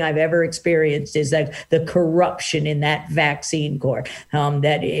horrific thing I've ever experienced, is that the corruption in that vaccine court,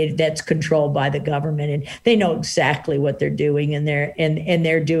 that's controlled by the government, and they know exactly what they're doing, and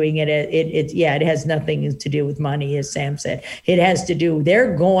they're doing it. It has nothing to do with money, as Sam said. It has to do,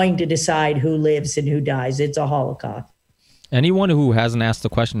 they're going to decide who lives and who dies. It's a Holocaust. Anyone who hasn't asked the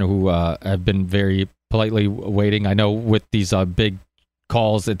question, or who have been very politely waiting, I know with these big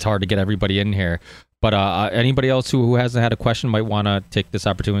calls, it's hard to get everybody in here. But anybody else who hasn't had a question might want to take this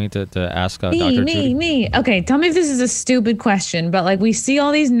opportunity to ask Dr. Judy. Me. Okay, tell me if this is a stupid question, but we see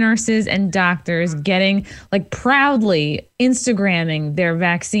all these nurses and doctors getting proudly Instagramming their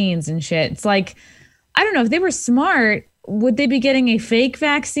vaccines and shit. It's I don't know, if they were smart, would they be getting a fake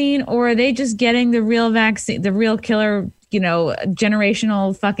vaccine, or are they just getting the real vaccine, the real killer,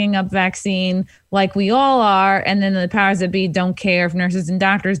 generational fucking up vaccine like we all are, and then the powers that be don't care if nurses and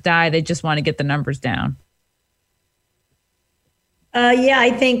doctors die, they just want to get the numbers down?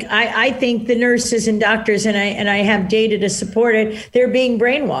 I think the nurses and doctors, and I have data to support it, they're being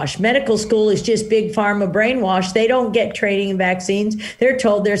brainwashed. Medical school is just big pharma brainwash. They don't get training in vaccines. They're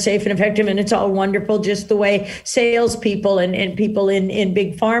told they're safe and effective, and it's all wonderful, just the way salespeople and people in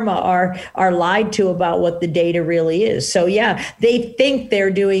big pharma are lied to about what the data really is. So they think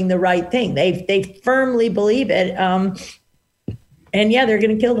they're doing the right thing. They firmly believe it. And they're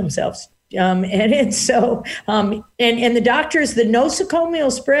going to kill themselves. And it's so, and the doctors, the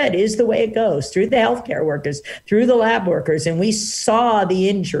nosocomial spread is the way it goes, through the healthcare workers, through the lab workers. And we saw the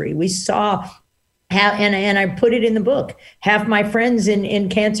injury. We saw how, and I put it in the book, half my friends in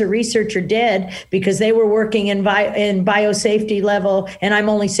cancer research are dead because they were working in biosafety level, and I'm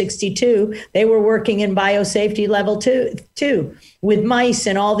only 62. They were working in biosafety level two with mice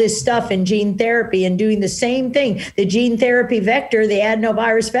and all this stuff and gene therapy and doing the same thing. The gene therapy vector, the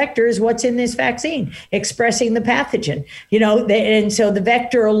adenovirus vector, is what's in this vaccine, expressing the pathogen, and so the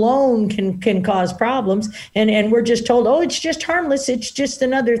vector alone can cause problems. And we're just told, oh, it's just harmless. It's just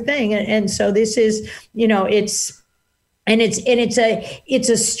another thing. And so this is, it's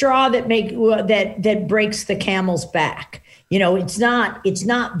a straw that breaks the camel's back. It's not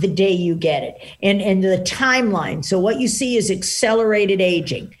the day you get it, and the timeline. So what you see is accelerated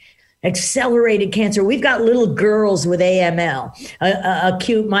aging, accelerated cancer. We've got little girls with AML,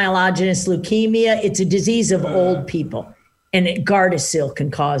 acute myelogenous leukemia. It's a disease of old people, and Gardasil can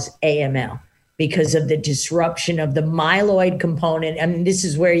cause AML because of the disruption of the myeloid component. I mean, this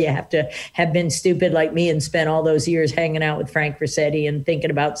is where you have to have been stupid like me and spent all those years hanging out with Frank Rossetti and thinking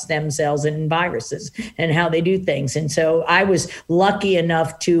about stem cells and viruses and how they do things. And so I was lucky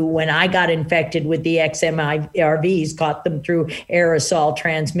enough to, when I got infected with the XMIRVs, caught them through aerosol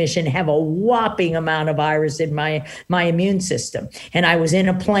transmission, have a whopping amount of virus in my immune system. And I was in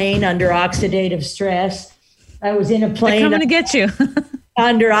a plane under oxidative stress. I was in a plane. They're coming to get you.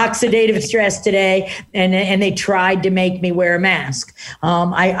 Under oxidative stress today, and they tried to make me wear a mask.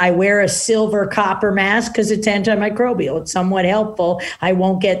 I wear a silver copper mask because it's antimicrobial. It's somewhat helpful. I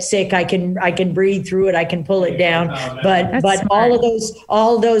won't get sick. I can breathe through it. I can pull it down. But all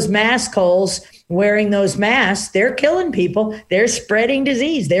of those mask holes, wearing those masks, they're killing people. They're spreading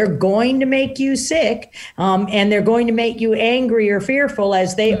disease. They're going to make you sick, and they're going to make you angry or fearful,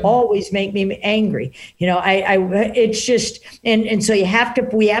 as they always make me angry. You know, it's just, and so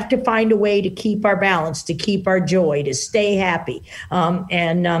we have to find a way to keep our balance, to keep our joy, to stay happy,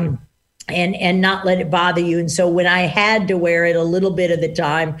 and not let it bother you. And so when I had to wear it a little bit of the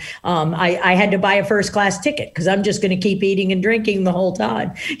time, I had to buy a first class ticket because I'm just going to keep eating and drinking the whole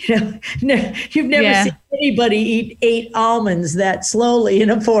time. You know, you've never seen anybody eat 8 almonds that slowly in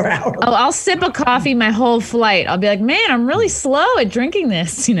a 4 hour. Oh, I'll sip a coffee my whole flight. I'll be like, man, I'm really slow at drinking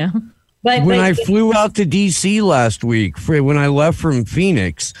this, you know. But when I flew out to DC last week, when I left from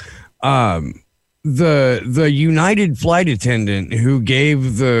Phoenix, the United flight attendant who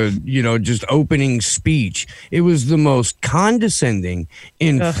gave the, just opening speech, it was the most condescending,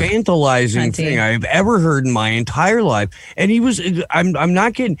 infantilizing thing I've ever heard in my entire life. And he was, I'm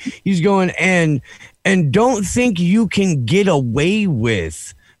not kidding. He's going, and don't think you can get away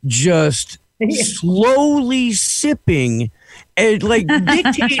with just slowly sipping and like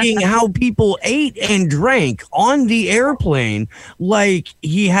dictating how people ate and drank on the airplane, like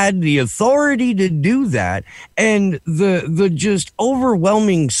he had the authority to do that, and the just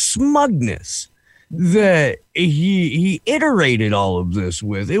overwhelming smugness that he iterated all of this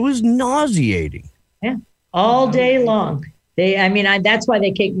with. It was nauseating. Yeah, all day long. That's why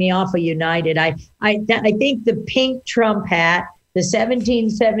they kicked me off of United. I think the pink Trump hat, the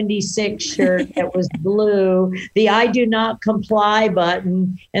 1776 shirt that was blue, the I do not comply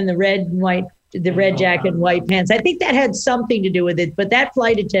button, and the red jacket and white pants. I think that had something to do with it, but that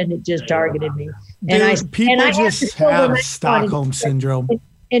flight attendant just targeted me. People just have Stockholm syndrome.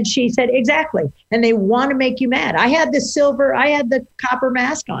 And she said, exactly. And they want to make you mad. I had the copper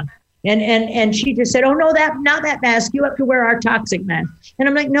mask on. And she just said, oh, no, not that mask. You have to wear our toxic mask. And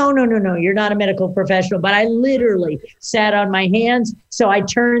I'm like, no, you're not a medical professional. But I literally sat on my hands. So I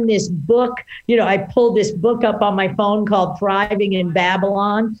turned this book, I pulled this book up on my phone called Thriving in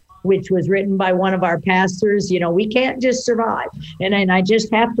Babylon, which was written by one of our pastors. We can't just survive. And I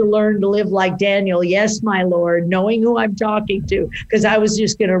just have to learn to live like Daniel. Yes, my Lord, knowing who I'm talking to, because I was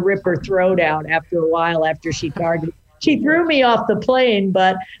just going to rip her throat out after a while after she targeted. She threw me off the plane,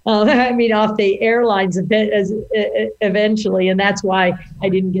 but off the airlines eventually. And that's why I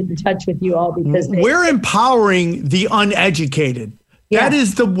didn't get in touch with you all, because we're empowering the uneducated. Yeah. That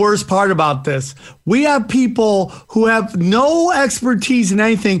is the worst part about this. We have people who have no expertise in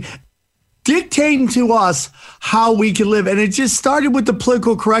anything dictating to us how we can live. And it just started with the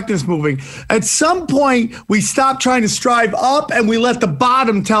political correctness movement. At some point, we stopped trying to strive up and we let the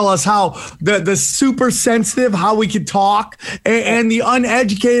bottom tell us how the super sensitive, how we could talk, and the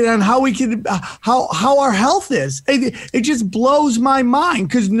uneducated on how we could, how our health is. It just blows my mind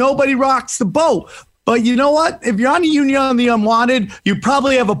because nobody rocks the boat. But you know what? If you're on a Union on the Unwanted, you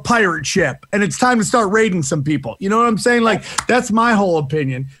probably have a pirate ship, and it's time to start raiding some people. You know what I'm saying? Like, that's my whole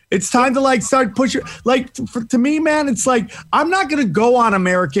opinion. It's time to start pushing. To me, man, it's like, I'm not going to go on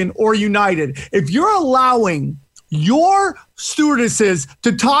American or United. If you're allowing your stewardesses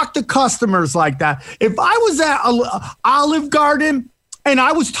to talk to customers like that, if I was at Olive Garden and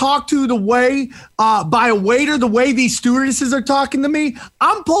I was talked to the way by a waiter, the way these stewardesses are talking to me,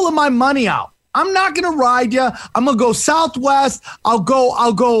 I'm pulling my money out. I'm not going to ride you. I'm going to go Southwest. I'll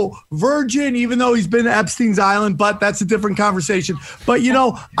go Virgin, even though he's been to Epstein's Island, but that's a different conversation. But,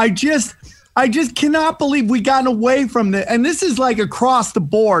 I just cannot believe we gotten away from it. And this is like across the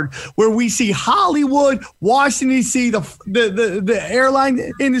board where we see Hollywood, Washington, D.C., the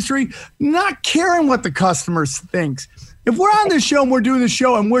airline industry not caring what the customers thinks. If we're on this show and we're doing the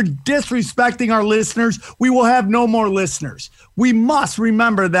show and we're disrespecting our listeners, we will have no more listeners. We must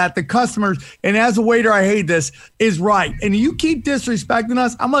remember that the customers, and as a waiter, I hate this, is right. And you keep disrespecting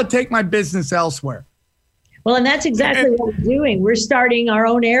us, I'm going to take my business elsewhere. Well, and that's exactly what we're doing. We're starting our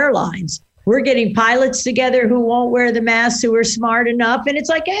own airlines. we're getting pilots together who won't wear the masks, who are smart enough. And it's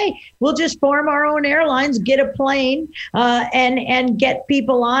like, hey, we'll just form our own airlines, get a plane, and get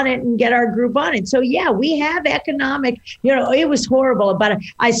people on it and get our group on it. So yeah, we have economic, it was horrible, but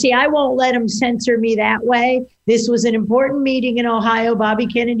I won't let them censor me that way. This was an important meeting in Ohio. Bobby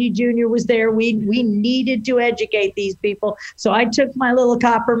Kennedy Jr. was there. We needed to educate these people. So I took my little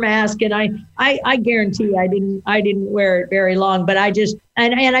copper mask, and I guarantee I didn't wear it very long, but I just,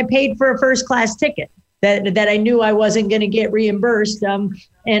 and I paid for a first class ticket that I knew I wasn't going to get reimbursed.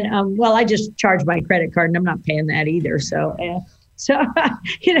 Well, I just charged my credit card, and I'm not paying that either. So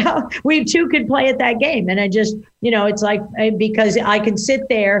we too could play at that game. And I just, it's like, because I can sit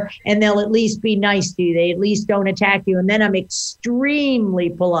there and they'll at least be nice to you. They at least don't attack you. And then I'm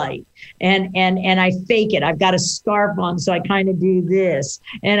extremely polite and I fake it. I've got a scarf on, so I kind of do this,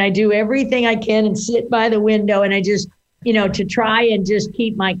 and I do everything I can and sit by the window, and I just, to try and just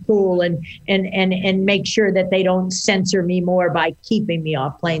keep my cool and make sure that they don't censor me more by keeping me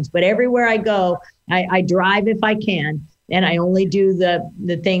off planes. But everywhere I go, I drive if I can. And I only do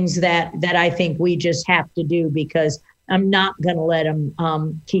the things that I think we just have to do, because I'm not going to let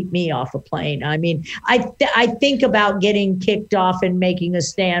them keep me off a plane. I mean, I think about getting kicked off and making a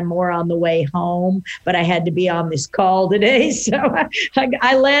stand more on the way home, but I had to be on this call today. So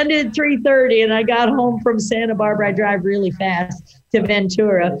I landed at 3:30 and I got home from Santa Barbara. I drive really fast to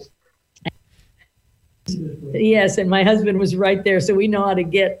Ventura. Yes, and my husband was right there, so we know how to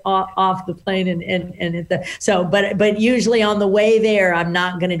get off the plane but usually on the way there, I'm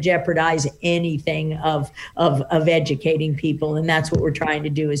not going to jeopardize anything of educating people, and that's what we're trying to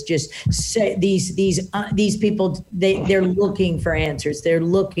do, is just say these people, they're looking for answers, they're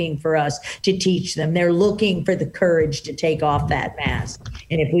looking for us to teach them, they're looking for the courage to take off that mask,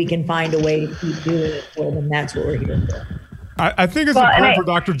 and if we can find a way to keep doing it for them, that's what we're here for. I think it's important for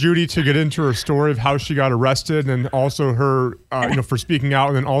Dr. Judy to get into her story of how she got arrested, and also her, for speaking out,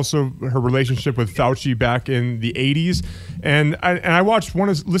 and then also her relationship with Fauci back in the 80s. And I watched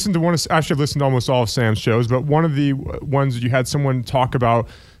I've listened to almost all of Sam's shows, but one of the ones that you had someone talk about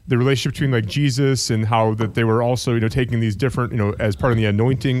the relationship between like Jesus and how that they were also, taking these different, as part of the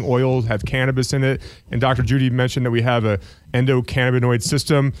anointing oils have cannabis in it. And Dr. Judy mentioned that we have a endocannabinoid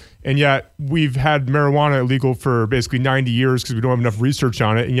system, and yet we've had marijuana illegal for basically 90 years because we don't have enough research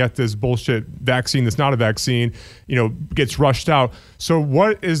on it. And yet this bullshit vaccine that's not a vaccine, gets rushed out. So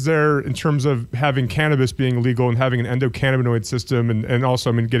what is there in terms of having cannabis being illegal and having an endocannabinoid system, and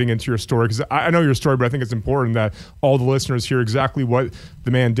also, getting into your story, because I know your story, but I think it's important that all the listeners hear exactly what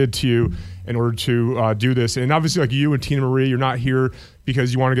the man did to you in order to do this. And obviously, like you and Tina Marie, you're not here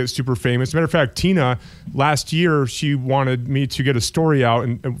because you want to get super famous. As a matter of fact, Tina, last year, she wanted me to get a story out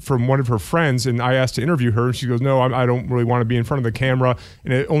and from one of her friends, and I asked to interview her, and she goes, no, I don't really want to be in front of the camera.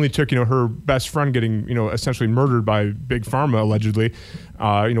 And it only took, her best friend getting, essentially murdered by Big Pharma, allegedly,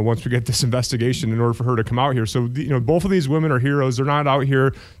 once we get this investigation, in order for her to come out here. So, both of these women are heroes. They're not out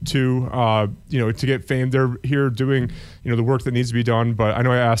here to, to get fame. They're here doing, the work that needs to be done. But I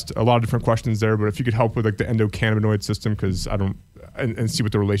know I asked a lot of different questions there, but if you could help with like the endocannabinoid system, because I don't, and see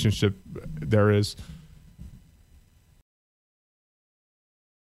what the relationship there is.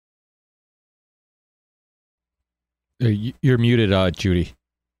 You're muted, Judy.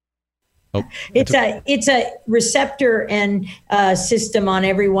 Oh, it's a receptor and system on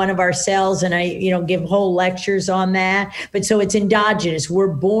every one of our cells, and I give whole lectures on that. But so it's endogenous. We're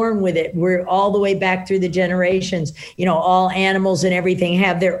born with it. We're all the way back through the generations. All animals and everything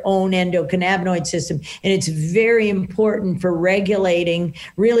have their own endocannabinoid system, and it's very important for regulating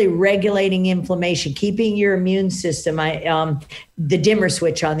inflammation, keeping your immune system. The dimmer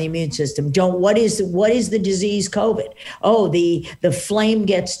switch on the immune system. What is the disease COVID? Oh, the flame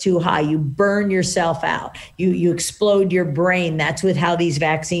gets too high. You burn yourself out. You explode your brain. That's with how these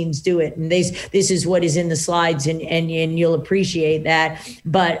vaccines do it. And this is what is in the slides, and you'll appreciate that.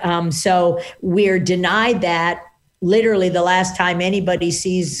 But so we're denied that. Literally, the last time anybody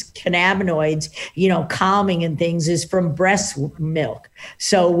sees cannabinoids, calming and things, is from breast milk.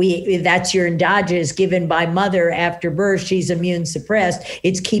 So that's your endogenous given by mother after birth. She's immune suppressed.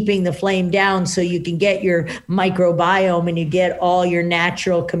 It's keeping the flame down so you can get your microbiome and you get all your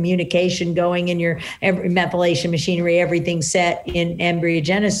natural communication going in your methylation machinery, everything set in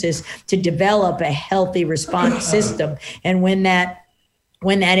embryogenesis to develop a healthy response system. And when that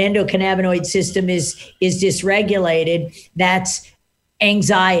endocannabinoid system is dysregulated, that's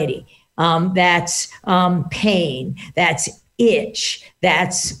anxiety, that's pain, that's itch,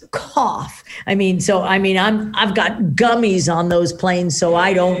 that's cough. I've got gummies on those planes so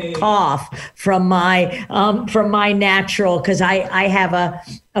I don't cough from my natural, because I have a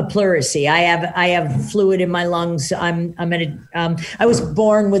pleurisy. I have fluid in my lungs. I was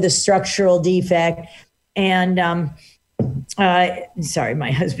born with a structural defect, and sorry,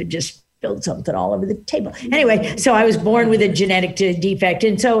 my husband just spilled something all over the table. Anyway, so I was born with a genetic defect.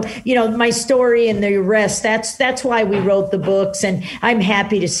 And so, my story and the rest, that's why we wrote the books. And I'm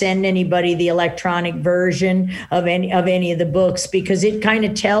happy to send anybody the electronic version of any of the books, because it kind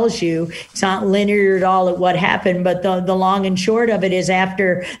of tells you, it's not linear at all at what happened, but the long and short of it is,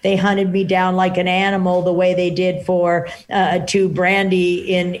 after they hunted me down like an animal, the way they did to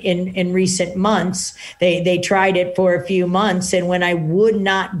Brandy in recent months, they tried it for a few months. And when I would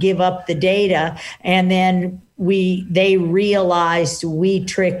not give up the data, and then they realized we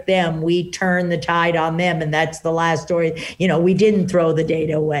tricked them, we turned the tide on them, and that's the last story. We didn't throw the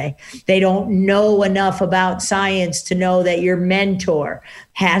data away. They don't know enough about science to know that your mentor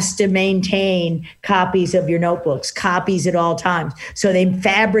has to maintain copies of your notebooks, copies at all times. So they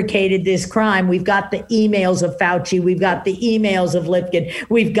fabricated this crime. We've got the emails of Fauci. We've got the emails of Lipkin.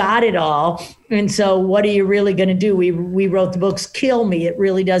 We've got it all. And so what are you really going to do? We wrote the books, kill me. It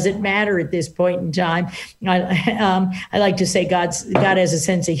really doesn't matter at this point in time. I like to say God has a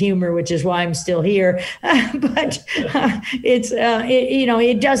sense of humor, which is why I'm still here. But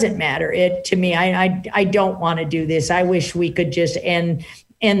it doesn't matter to me. I don't want to do this. I wish we could just end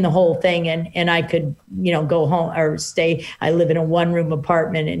the whole thing, and I could, go home or stay. I live in a one-room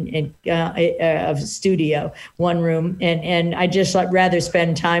apartment and a studio, one room, and I just rather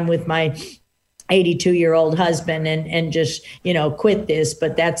spend time with my 82-year-old husband and just, quit this,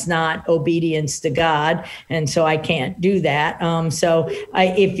 but that's not obedience to God. And so I can't do that. So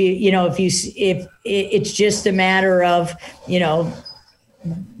if it's just a matter of,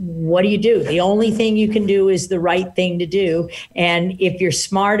 what do you do? The only thing you can do is the right thing to do. And if you're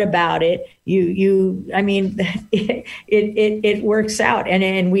smart about it, it works out,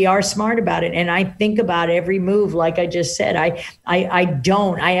 and we are smart about it. And I think about every move, like I just said. I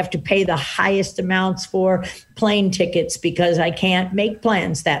have to pay the highest amounts for plane tickets because I can't make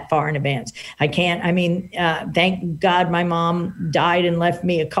plans that far in advance. I can't. Thank God my mom died and left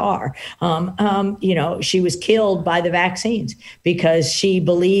me a car. She was killed by the vaccines because she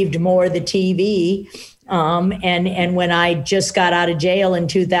believed more the TV. And when I just got out of jail in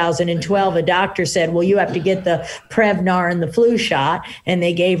 2012, a doctor said, well, you have to get the Prevnar and the flu shot. And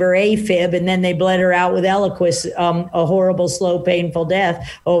they gave her AFib, and then they bled her out with Eliquis, a horrible, slow, painful death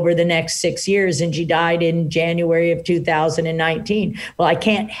over the next 6 years. And she died in January of 2019. Well, I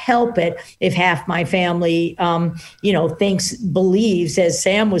can't help it if half my family, believes, as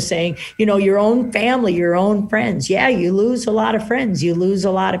Sam was saying, your own family, your own friends. Yeah, you lose a lot of friends, you lose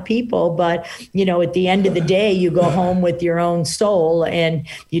a lot of people, but, at the end of the day, you go home with your own soul, and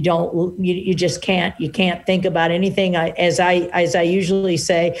you just can't think about anything. As I usually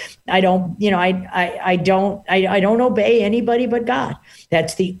say, I don't obey anybody but God.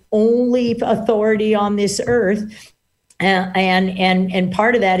 That's the only authority on this earth. And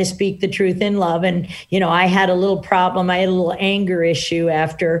part of that is speak the truth in love. And, I had a little problem. I had a little anger issue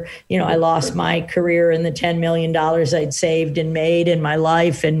after, I lost my career and the $10 million I'd saved and made in my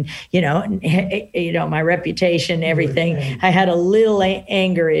life, and, my reputation, everything. I had a little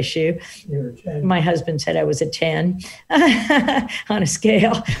anger issue. My husband said I was a 10 on a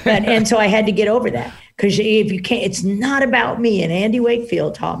scale. And so I had to get over that, because if you can't, it's not about me. And Andy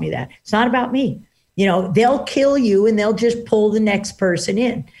Wakefield taught me that. It's not about me. They'll kill you and they'll just pull the next person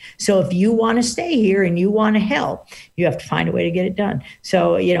in. So if you want to stay here and you want to help, you have to find a way to get it done.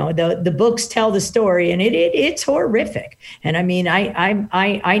 So, the books tell the story, and it's horrific. And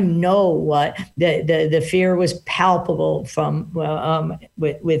I know what the fear was palpable from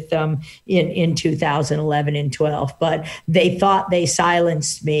in 2011 and 12, but they thought they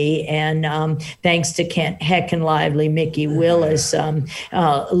silenced me. And thanks to Kent Heckenlively, Mickey Willis,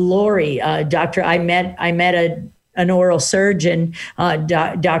 Lori, I met an oral surgeon,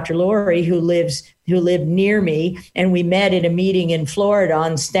 Dr. Lori, who lived near me, and we met at a meeting in Florida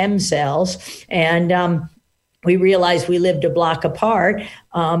on stem cells, and we realized we lived a block apart.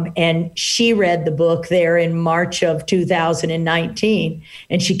 And she read the book there in March of 2019,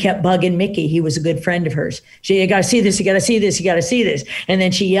 and she kept bugging Mickey. He was a good friend of hers. You got to see this, you got to see this, you got to see this. And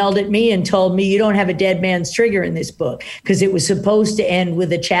then she yelled at me and told me, you don't have a dead man's trigger in this book, because it was supposed to end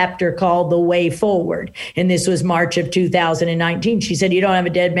with a chapter called The Way Forward. And this was March of 2019. She said, you don't have a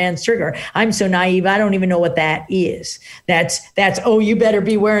dead man's trigger. I'm so naive, I don't even know what that is. That's oh, you better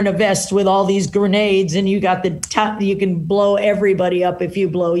be wearing a vest with all these grenades, and you got the you can blow everybody up if you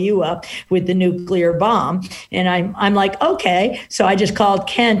blow you up with the nuclear bomb. And I'm like, okay. So I just called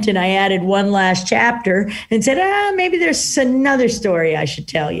Kent and I added one last chapter and said, maybe there's another story I should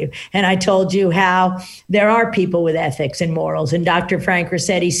tell you. And I told you how there are people with ethics and morals. And Dr. Frank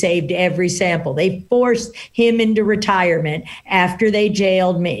Rossetti saved every sample. They forced him into retirement after they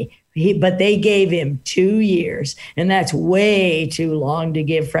jailed me. But they gave him 2 years, and that's way too long to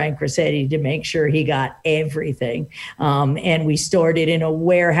give Frank Rossetti to make sure he got everything. And we stored it in a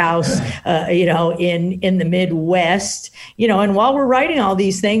warehouse, in the Midwest, and while we're writing all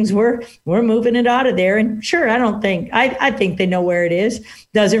these things, we're moving it out of there. And sure, I think they know where it is.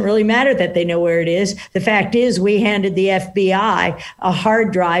 Doesn't really matter that they know where it is. The fact is, we handed the FBI a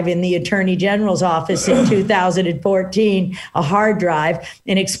hard drive in the Attorney General's office in 2014, a hard drive,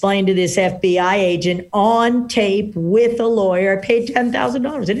 and explained to this FBI agent on tape with a lawyer. I paid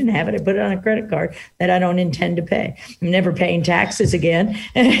 $10,000. I didn't have it. I put it on a credit card that I don't intend to pay. I'm never paying taxes again.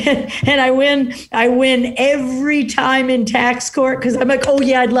 And I win every time in tax court because I'm like, oh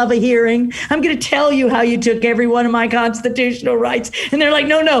yeah, I'd love a hearing. I'm going to tell you how you took every one of my constitutional rights. And they're like,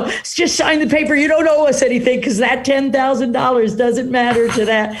 no, just sign the paper. You don't owe us anything because that $10,000 doesn't matter to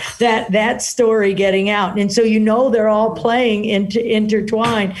that story getting out. And so they're all playing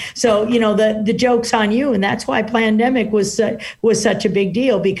intertwined. So the joke's on you, and that's why Plandemic was such a big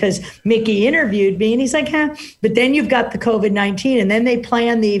deal, because Mickey interviewed me and he's like, but then you've got the COVID-19, and then they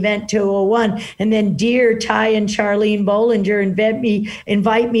planned the event 201, and then dear Ty and Charlene Bollinger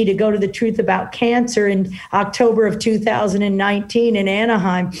invite me to go to the Truth About Cancer in October of 2019 in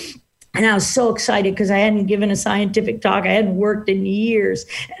Anaheim. And I was so excited because I hadn't given a scientific talk. I hadn't worked in years.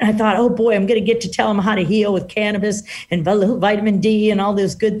 And I thought, oh boy, I'm going to get to tell them how to heal with cannabis and vitamin D and all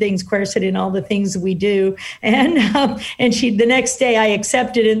those good things, quercetin, and all the things that we do. And the next day I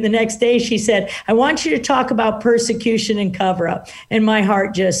accepted it. And the next day she said, I want you to talk about persecution and cover up. And my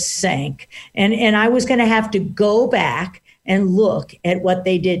heart just sank. And I was going to have to go back and look at what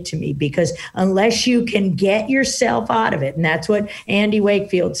they did to me, because unless you can get yourself out of it, and that's what Andy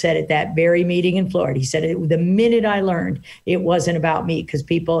Wakefield said at that very meeting in Florida. He said, the minute I learned it wasn't about me, because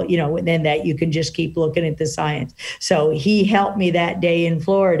people, then that you can just keep looking at the science. So he helped me that day in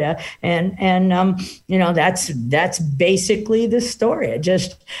Florida, and that's basically the story. It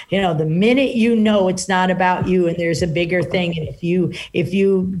just, the minute it's not about you and there's a bigger thing, and if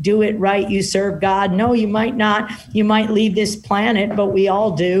you do it right, you serve God. No, you might not. You might leave this planet, but we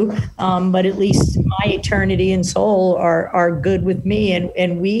all do. But at least my eternity and soul are good with me,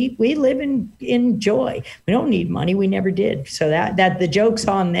 and we live in joy. We don't need money. We never did. So that the joke's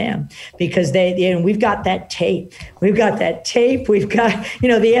on them, because we've got that tape. We've got the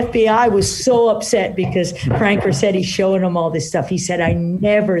FBI was so upset because Frank Rossetti showing them all this stuff. He said, I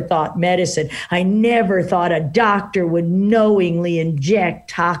never thought a doctor would knowingly inject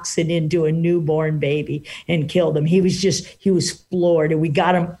toxin into a newborn baby and kill them. He was floored, and we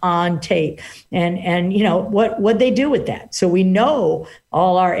got him on tape. And what they do with that. So we know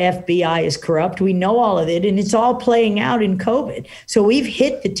all our FBI is corrupt. We know all of it, and it's all playing out in COVID. So we've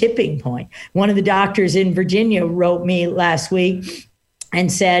hit the tipping point. One of the doctors in Virginia wrote me last week and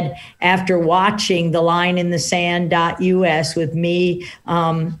said, after watching the lineinthesand.us with me,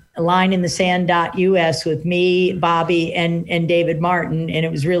 lineinthesand.us with me, Bobby, and David Martin. And it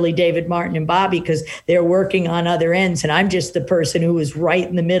was really David Martin and Bobby, because they're working on other ends. And I'm just the person who was right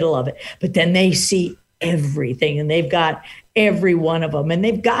in the middle of it. But then they see everything, and they've got every one of them, and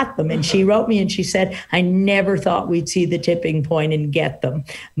they've got them. And she wrote me and she said, I never thought we'd see the tipping point and get them.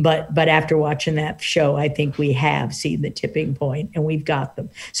 But after watching that show, I think we have seen the tipping point and we've got them.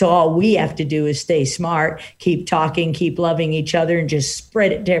 So all we have to do is stay smart, keep talking, keep loving each other, and just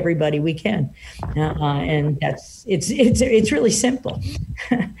spread it to everybody we can. And it's really simple.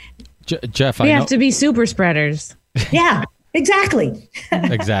 Jeff, we have to be super spreaders. Yeah, exactly.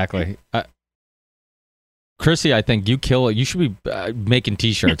 Exactly. Chrissy, I think you kill it. You should be making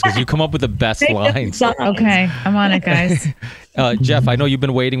T-shirts because you come up with the best lines. Okay, I'm on it, guys. Jeff, I know you've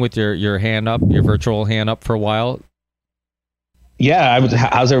been waiting with your hand up, your virtual hand up for a while. Yeah,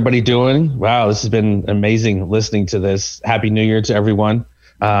 how's everybody doing? Wow, this has been amazing listening to this. Happy New Year to everyone.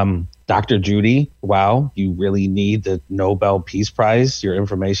 Dr. Judy, wow, you really need the Nobel Peace Prize. Your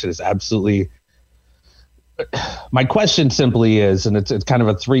information is absolutely... My question simply is, and it's kind of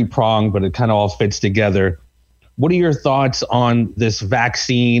a three-pronged, but it kind of all fits together. What are your thoughts on this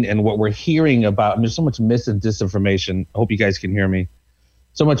vaccine and what we're hearing about? And there's so much mis and disinformation. I hope you guys can hear me.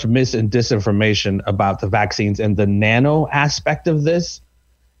 So much mis and disinformation about the vaccines and the nano aspect of this.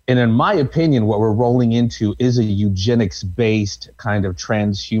 And in my opinion, what we're rolling into is a eugenics-based kind of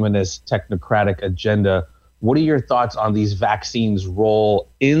transhumanist technocratic agenda What are your thoughts on these vaccines' role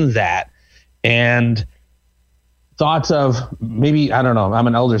in that? And thoughts of maybe, I don't know, I'm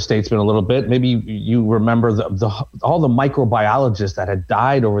an elder statesman a little bit. Maybe you remember all the microbiologists that had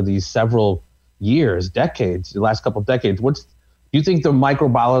died over these several years, decades, the last couple of decades. Do you think the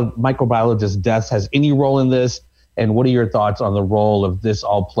microbiologist deaths has any role in this? And what are your thoughts on the role of this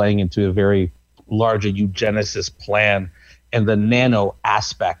all playing into a very larger eugenesis plan and the nano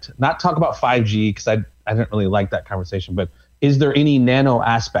aspect? Not talk about 5G, because I didn't really like that conversation, but is there any nano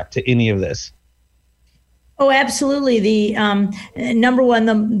aspect to any of this? Oh, absolutely. The number one,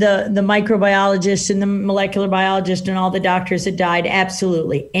 the microbiologist and the molecular biologist and all the doctors that died,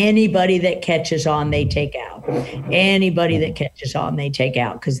 absolutely. Anybody that catches on, they take out. Anybody that catches on, they take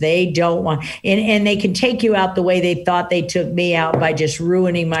out, because they don't want, and they can take you out the way they thought they took me out, by just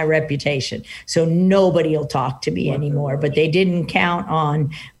ruining my reputation. So nobody will talk to me anymore. But they didn't count on,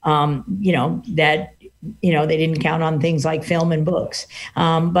 they didn't count on things like film and books.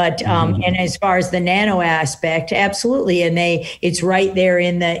 And as far as the nano aspect, absolutely. And it's right there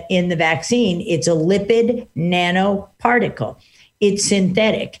in the vaccine. It's a lipid nanoparticle. It's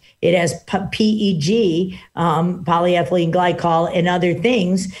synthetic. It has PEG, polyethylene glycol, and other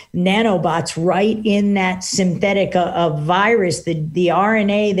things, nanobots right in that synthetic of virus, the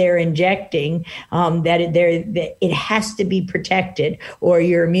RNA they're injecting, it has to be protected, or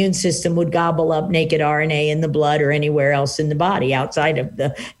your immune system would gobble up naked RNA in the blood or anywhere else in the body. Outside of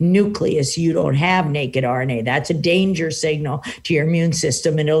the nucleus, you don't have naked RNA. That's a danger signal to your immune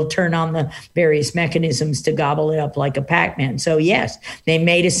system, and it'll turn on the various mechanisms to gobble it up like a Pac-Man. So yes, they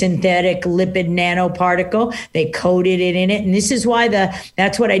made a synthetic lipid nanoparticle. They coated it in it. And this is why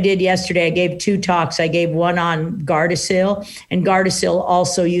that's what I did yesterday. I gave 2 talks. I gave one on Gardasil, and Gardasil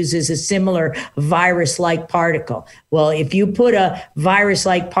also uses a similar virus-like particle. Well, if you put a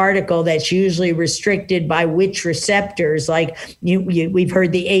virus-like particle that's usually restricted by which receptors, like we've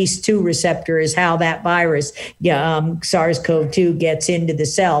heard the ACE2 receptor is how that virus, SARS-CoV-2, gets into the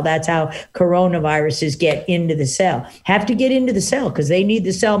cell. That's how coronaviruses get into the cell. Have to get into the cell because they need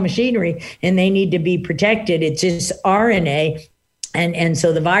the cell machinery and they need to be protected. It's just RNA. And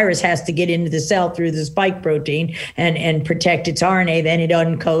so the virus has to get into the cell through the spike protein and protect its RNA. Then it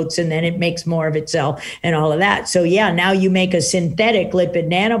uncoats and then it makes more of itself and all of that. So yeah, now you make a synthetic lipid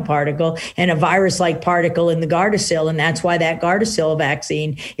nanoparticle and a virus-like particle in the Gardasil. And that's why that Gardasil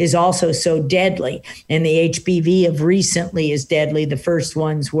vaccine is also so deadly. And the HPV of recently is deadly. The first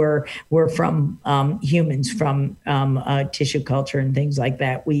ones were from humans, from tissue culture and things like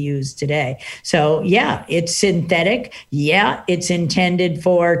that we use today. So yeah, it's synthetic. Yeah, it's intended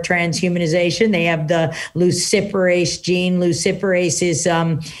for transhumanization. They have the luciferase gene. Luciferase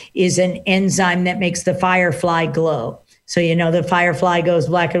is an enzyme that makes the firefly glow. So, the firefly goes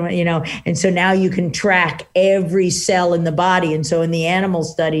black and white, and so now you can track every cell in the body. And so in the animal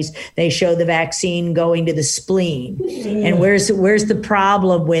studies, they show the vaccine going to the spleen. And where's the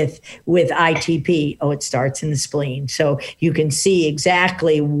problem with ITP? Oh, it starts in the spleen. So you can see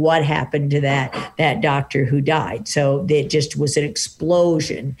exactly what happened to that doctor who died. So it just was an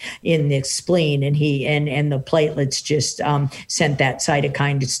explosion in the spleen, and the platelets just sent that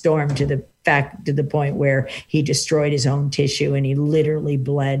cytokine storm to the point where he destroyed his own tissue and he literally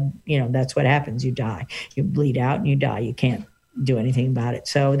bled. That's what happens. You die, you bleed out and you die. You can't do anything about it.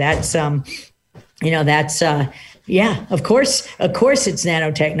 So that's, of course it's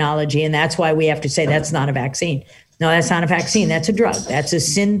nanotechnology. And that's why we have to say that's not a vaccine. No, that's not a vaccine. That's a drug. That's a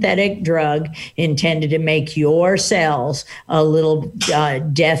synthetic drug intended to make your cells a little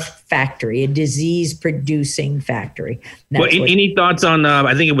death factory, a disease-producing factory. Any thoughts on,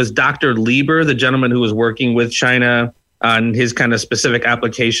 I think it was Dr. Lieber, the gentleman who was working with China on his kind of specific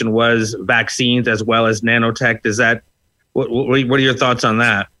application was vaccines as well as nanotech. Is that, what are your thoughts on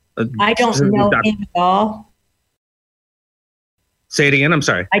that? I don't know him at all. Say it again, I'm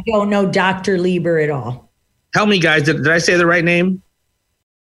sorry. I don't know Dr. Lieber at all. Help me, guys. Did I say the right name?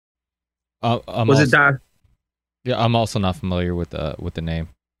 Was it Doc? Yeah, I'm also not familiar with the name.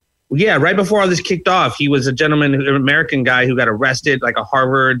 Yeah, right before all this kicked off, he was a gentleman, an American guy who got arrested, like a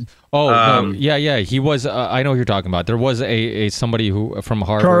Harvard. No, yeah. He was. I know who you're talking about. There was a somebody who from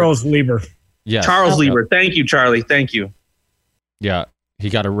Harvard. Charles Lieber. Yeah, Charles Lieber. Thank you, Charlie. Thank you. Yeah, he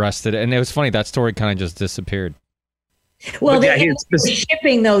got arrested, and it was funny. That story kind of just disappeared. Well, they're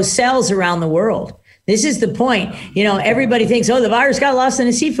shipping those cells around the world. This is the point. Everybody thinks, the virus got lost in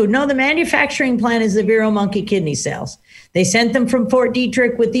the seafood. No, the manufacturing plant is the Vero monkey kidney cells. They sent them from Fort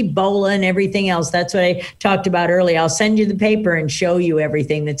Detrick with Ebola and everything else. That's what I talked about earlier. I'll send you the paper and show you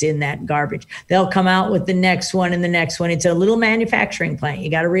everything that's in that garbage. They'll come out with the next one and the next one. It's a little manufacturing plant. You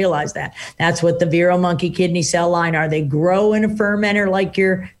got to realize that. That's what the Vero Monkey kidney cell line are. They grow in a fermenter like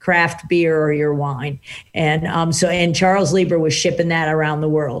your craft beer or your wine. And and Charles Lieber was shipping that around the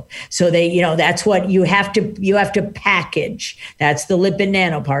world. So that's what you have to package. That's the lipid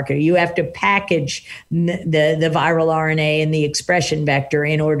nanoparticle. You have to package the viral RNA and the expression vector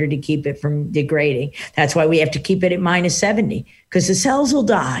in order to keep it from degrading. That's why we have to keep it at minus 70, because the cells will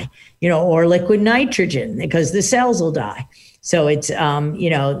die, or liquid nitrogen, because the cells will die. So it's a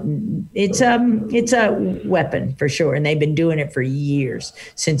weapon for sure. And they've been doing it for years,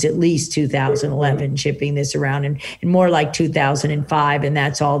 since at least 2011, shipping this around, and more like 2005. And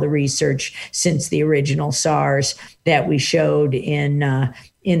that's all the research since the original SARS that we showed in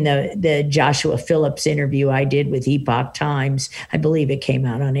the Joshua Phillips interview I did with Epoch Times. I believe it came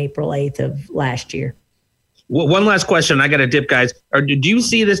out on April 8th of last year. Well, one last question. I got to dip, guys. Do you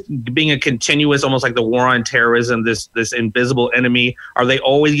see this being a continuous, almost like the war on terrorism, this invisible enemy? Are they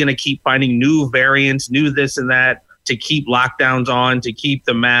always going to keep finding new variants, new this and that, to keep lockdowns on, to keep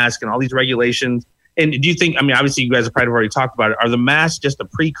the mask and all these regulations? And do you think, obviously you guys have probably already talked about it, are the masks just a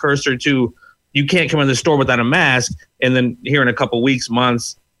precursor to, you can't come in the store without a mask, and then here in a couple weeks,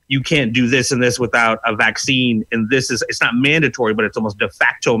 months, you can't do this and this without a vaccine, and it's not mandatory, but it's almost de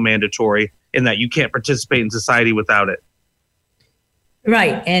facto mandatory in that you can't participate in society without it.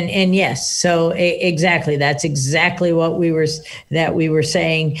 Right. And yes, so exactly. That's exactly what we were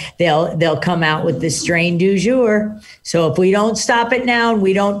saying. They'll come out with the strain du jour. So if we don't stop it now and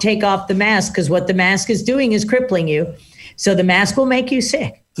we don't take off the mask, because what the mask is doing is crippling you. So the mask will make you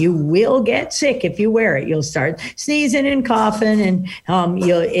sick. You will get sick if you wear it. You'll start sneezing and coughing, and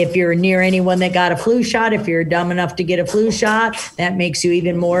if you're near anyone that got a flu shot, if you're dumb enough to get a flu shot, that makes you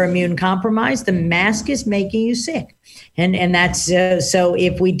even more immune compromised. The mask is making you sick. And that's so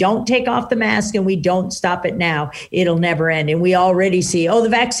if we don't take off the mask and we don't stop it now, it'll never end. And we already see, the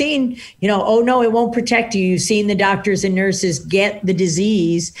vaccine, oh no, it won't protect you. You've seen the doctors and nurses get the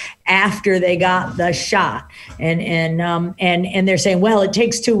disease after they got the shot. And they're saying, well, it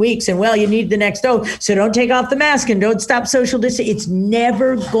takes 2 weeks, and well, you need the next dose. So don't take off the mask and don't stop social distancing. It's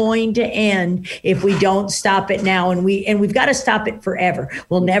never going to end if we don't stop it now. And we've got to stop it forever.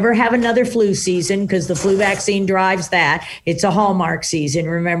 We'll never have another flu season, because the flu vaccine drives that. It's a Hallmark season.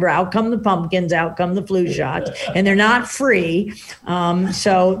 Remember, out come the pumpkins, out come the flu shots, and they're not free.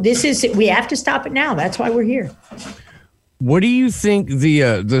 So we have to stop it now. That's why we're here. What do you think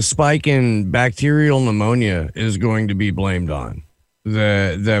the spike in bacterial pneumonia is going to be blamed on?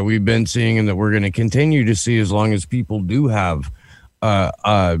 That we've been seeing and that we're going to continue to see as long as people do have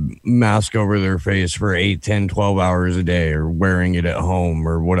a mask over their face for 8, 10, 12 hours a day, or wearing it at home,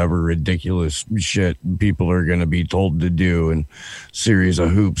 or whatever ridiculous shit people are going to be told to do, and series of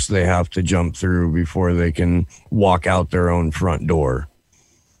hoops they have to jump through before they can walk out their own front door.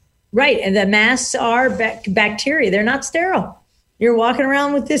 Right. And the masks are bacteria. They're not sterile. You're walking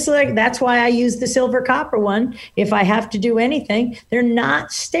around with this, that's why I use the silver copper one. If I have to do anything, they're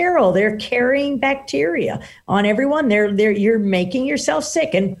not sterile. They're carrying bacteria on everyone. You're making yourself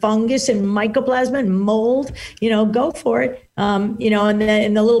sick, and fungus and mycoplasma and mold, go for it. And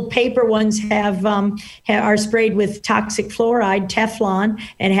the little paper ones are sprayed with toxic fluoride, Teflon,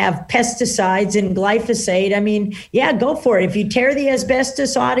 and have pesticides and glyphosate. Go for it. If you tear the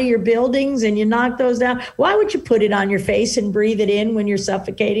asbestos out of your buildings and you knock those down, why would you put it on your face and breathe it in when you're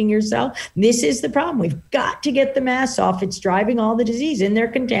suffocating yourself? This is the problem. We've got to get the masks off. It's driving all the disease, and they're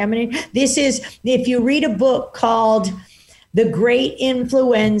contaminating. If you read a book called The Great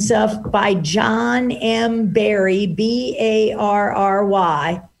Influenza by John M. Barry, Barry,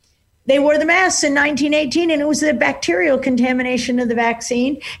 they wore the masks in 1918, and it was the bacterial contamination of the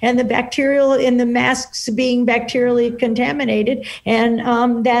vaccine and the bacterial in the masks being bacterially contaminated. And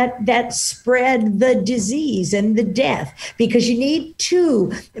that spread the disease and the death, because you need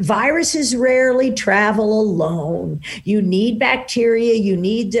two. Viruses rarely travel alone. You need bacteria, you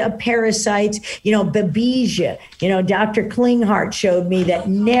need parasites, Babesia. Dr. Klinghardt showed me that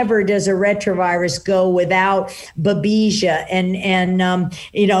never does a retrovirus go without Babesia.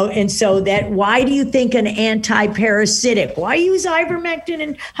 And so that, why do you think an anti-parasitic? Why use ivermectin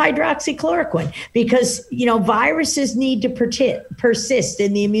and hydroxychloroquine? Because, viruses need to persist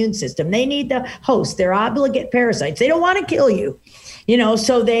in the immune system. They need the host. They're obligate parasites. They don't want to kill you.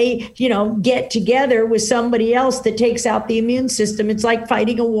 So they, get together with somebody else that takes out the immune system. It's like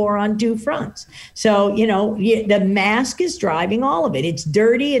fighting a war on two fronts. So, the mask is driving all of it. It's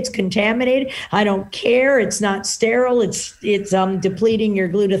dirty. It's contaminated. I don't care. It's not sterile. It's depleting your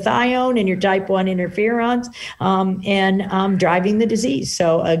glutathione and your type 1 interferons and driving the disease.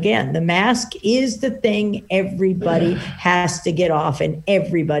 So again, the mask is the thing everybody has to get off, and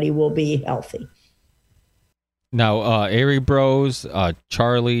everybody will be healthy. Now, Airy Bros,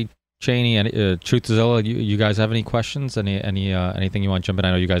 Charlie, Cheney, and Truthzilla, you guys have any questions? Anything you want to jump in?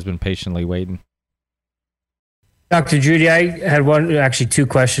 I know you guys have been patiently waiting. Dr. Judy, I had two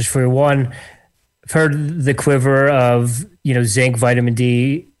questions for you. One, I've heard the quiver of, zinc, vitamin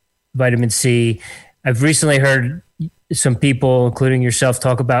D, vitamin C. I've recently heard some people, including yourself,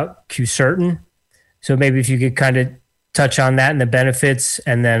 talk about Q-Certain. So maybe if you could kind of touch on that and the benefits.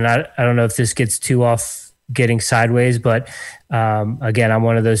 And then I don't know if this gets too off getting sideways, but again, I'm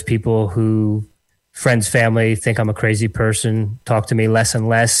one of those people who friends, family think I'm a crazy person, talk to me less and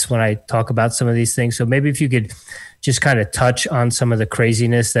less when I talk about some of these things. So maybe if you could just kind of touch on some of the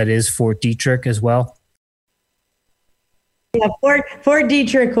craziness that is Fort Detrick as well. Yeah, Fort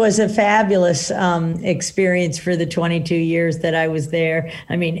Detrick was a fabulous experience for the 22 years that I was there.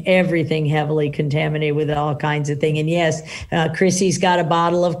 I mean, everything heavily contaminated with all kinds of things. And yes, Chrissy's got a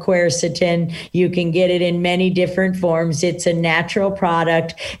bottle of quercetin. You can get it in many different forms. It's a natural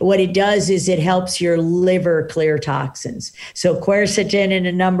product. What it does is it helps your liver clear toxins. So quercetin and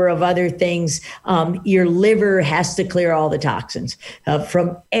a number of other things, your liver has to clear all the toxins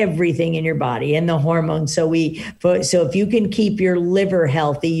from everything in your body and the hormones. So if you can keep your liver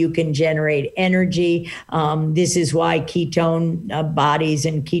healthy, you can generate energy. This is why ketone bodies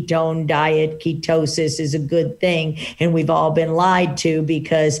and ketone diet, ketosis is a good thing. And we've all been lied to,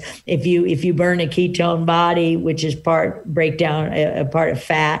 because if you burn a ketone body, which is part of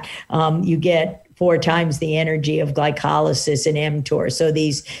fat, you get 4 times the energy of glycolysis and mTOR. So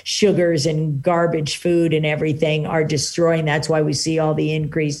these sugars and garbage food and everything are destroying. That's why we see all the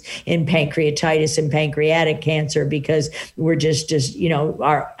increase in pancreatitis and pancreatic cancer, because we're just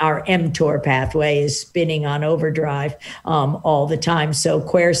our mTOR pathway is spinning on overdrive all the time. So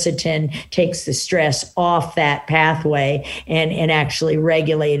quercetin takes the stress off that pathway and actually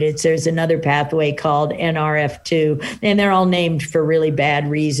regulates it. So there's another pathway called NRF2, and they're all named for really bad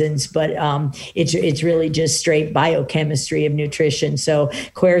reasons, but it's really just straight biochemistry of nutrition. So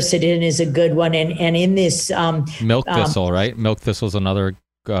quercetin is a good one. And in this milk thistle, right? Milk thistle is another.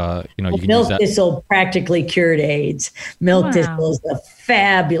 You can use milk that. thistle practically cured AIDS. Milk thistle is a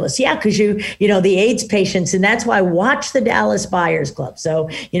fabulous, because the AIDS patients, and that's why watch the Dallas Buyers Club. So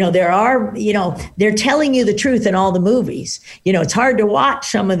they're telling you the truth in all the movies. It's hard to watch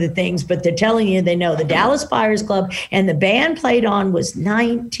some of the things, but they're telling you they know. The Dallas Buyers Club, and the band played on was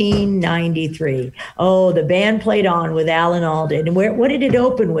 1993. Oh, the band played on with Alan Alda, and what did it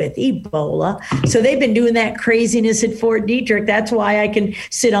open with? Ebola. So they've been doing that craziness at Fort Detrick. That's why I can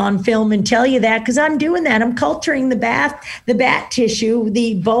sit on film and tell you that, because I'm doing that. I'm culturing the bat tissue,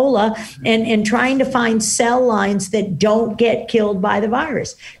 the Ebola, and trying to find cell lines that don't get killed by the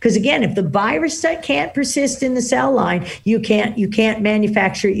virus. Because again, if the virus can't persist in the cell line, you can't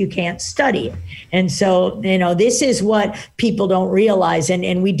manufacture it, you can't study it. And so, this is what people don't realize.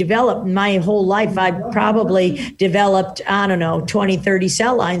 And we developed, my whole life, I probably developed, 20, 30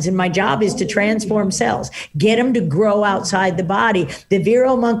 cell lines. And my job is to transform cells, get them to grow outside the body. The Vero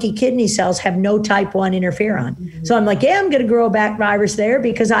monkey kidney cells have no type 1 interferon. Mm-hmm. So I'm like, I'm going to grow back virus there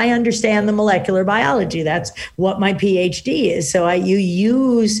because I understand the molecular biology. That's what my PhD is. So you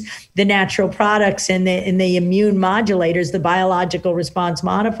use the natural products and the immune modulators, the biological response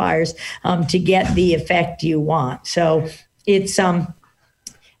modifiers, to get the effect you want. So it's Fort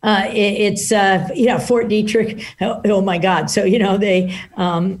Detrick. Oh my God. So,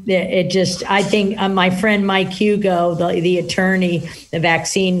 I think my friend Mike Hugo, the attorney, the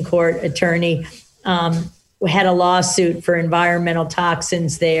vaccine court attorney, had a lawsuit for environmental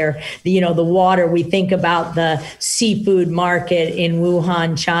toxins there. The water, we think about the seafood market in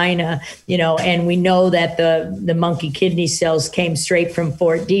Wuhan, China, and we know that the monkey kidney cells came straight from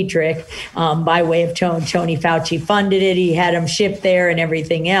Fort Detrick by way of Tony Fauci funded it. He had them shipped there and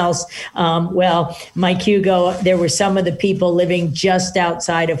everything else. Mike Hugo, there were some of the people living just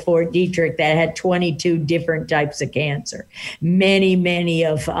outside of Fort Detrick that had 22 different types of cancer. Many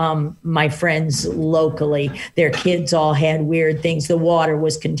of my friends locally Their kids all had weird things. The water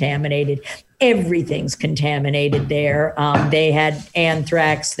was contaminated. Everything's contaminated there. They had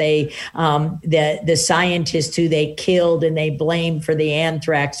anthrax. The scientist who they killed and they blamed for the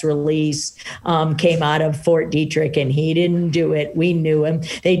anthrax release came out of Fort Detrick, and he didn't do it. We knew him.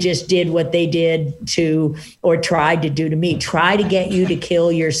 They just did what they did to, or tried to do to me. Try to get you to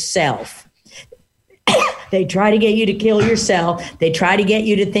kill yourself. They try to get you to kill yourself. They try to get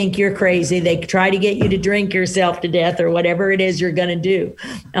you to think you're crazy. They try to get you to drink yourself to death or whatever it is you're going to do.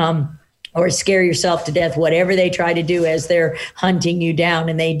 Or scare yourself to death, whatever they try to do as they're hunting you down.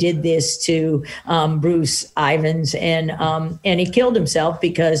 And they did this to Bruce Ivins, and he killed himself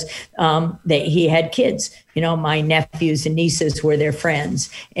because he had kids. You know, my nephews and nieces were their friends.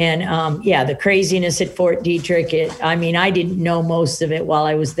 And the craziness at Fort Detrick, I didn't know most of it while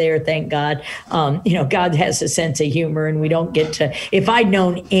I was there, thank God. God has a sense of humor, and we don't get to, if I'd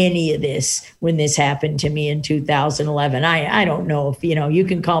known any of this when this happened to me in 2011, I don't know if, you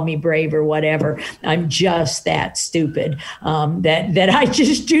can call me brave or whatever. I'm just that stupid that I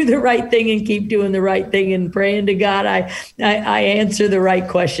just do the right thing and keep doing the right thing and praying to God. I answer the right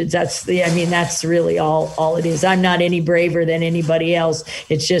questions. That's really all it is. I'm not any braver than anybody else.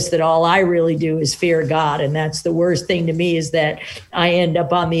 It's just that all I really do is fear God. And that's the worst thing to me, is that I end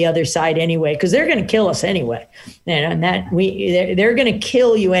up on the other side anyway, because they're going to kill us anyway. And they're going to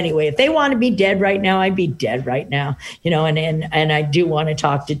kill you anyway. If they want to be dead right now, I'd be dead right now, and I do want to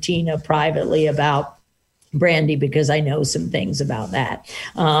talk to Tina privately about Brandy, because I know some things about that.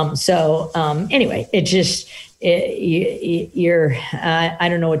 Anyway, it just, you're, I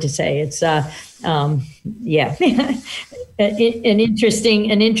don't know what to say. It's, an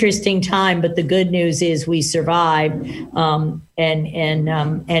interesting time, but the good news is we survived,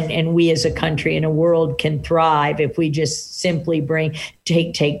 and we as a country and a world can thrive if we just simply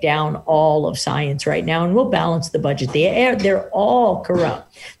take down all of science right now, and we'll balance the budget. They're all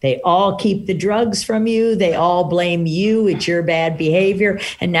corrupt. They all keep the drugs from you. They all blame you. It's your bad behavior.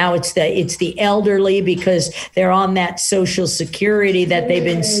 And now it's the elderly, because they're on that Social Security that they've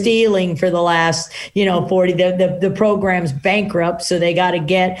been stealing for the last 40. The program's bankrupt, so they got to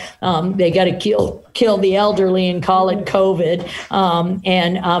kill the elderly and call it COVID.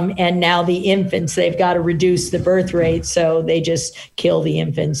 And now the infants, they've got to reduce the birth rate, so they just kill the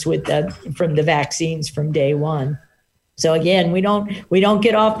infants from the vaccines from day one. So again, we don't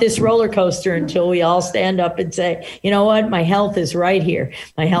get off this roller coaster until we all stand up and say, you know what, my health is right here.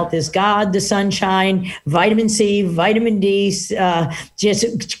 My health is God, the sunshine, vitamin C, vitamin D,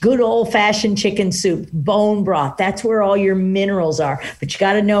 just good old fashioned chicken soup, bone broth. That's where all your minerals are. But you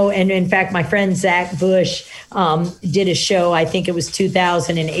got to know. And in fact, my friend Zach Bush did a show, I think it was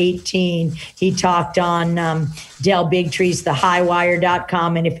 2018. He talked on Del Bigtree's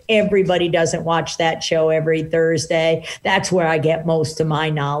thehighwire.com. And if everybody doesn't watch that show every Thursday, that's where I get most of my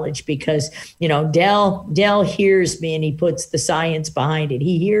knowledge, because, Del hears me and he puts the science behind it.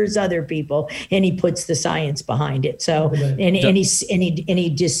 He hears other people and he puts the science behind it. So, he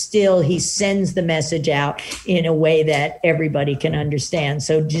sends the message out in a way that everybody can understand.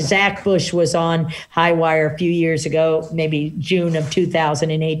 So Zach Bush was on Highwire a few years ago, maybe June of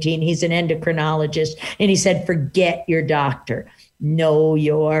 2018. He's an endocrinologist, and he said, forget your doctor. Know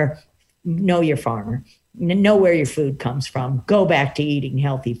your farmer. Know where your food comes from. Go back to eating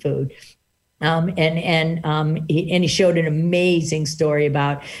healthy food. He showed an amazing story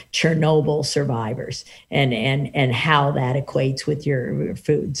about Chernobyl survivors and how that equates with your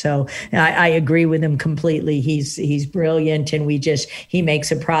food. So I agree with him completely. He's brilliant, and he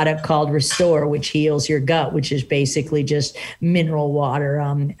makes a product called Restore, which heals your gut, which is basically just mineral water.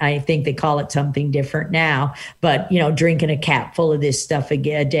 I think they call it something different now, but drinking a cap full of this stuff a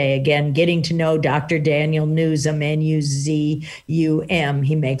day. Again, getting to know Dr. Daniel Nuzum, Nuzum.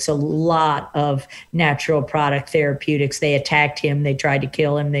 He makes a lot of natural product therapeutics. They attacked him. They tried to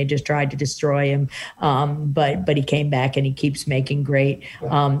kill him. They just tried to destroy him. But he came back, and he keeps making great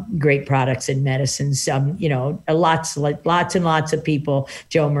products and medicines. Lots and lots of people,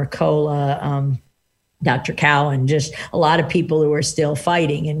 Joe Mercola, Dr. Cowan, just a lot of people who are still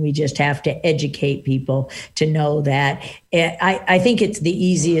fighting, and we just have to educate people to know that. I think it's the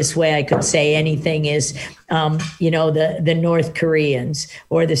easiest way I could say anything is, the North Koreans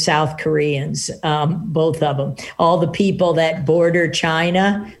or the South Koreans, both of them, all the people that border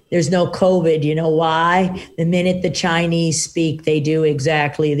China, there's no COVID. You know why? The minute the Chinese speak, they do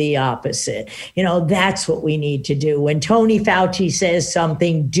exactly the opposite. That's what we need to do. When Tony Fauci says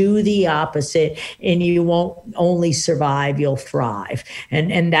something, do the opposite, and you won't only survive, you'll thrive.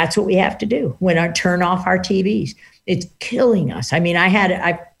 And that's what we have to do. Turn off our TVs. It's killing us. I mean,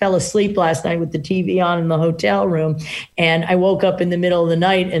 I fell asleep last night with the TV on in the hotel room, and I woke up in the middle of the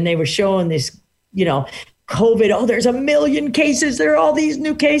night and they were showing this, COVID. Oh, there's 1 million cases. There are all these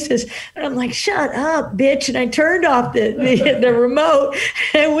new cases. And I'm like, shut up, bitch. And I turned off the remote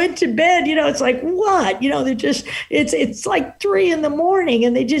and went to bed. It's like, what? They're just, it's like 3 a.m.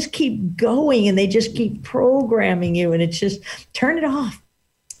 and they just keep going and they just keep programming you. And it's just, turn it off.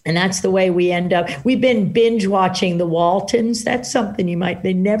 And that's the way we end up. We've been binge watching the Waltons. That's something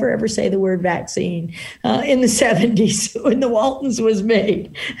they never ever say the word vaccine in the 70s when the Waltons was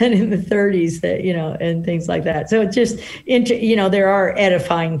made, and in the 30s and things like that. So it's just, there are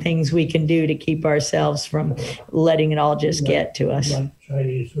edifying things we can do to keep ourselves from letting it all just get to us.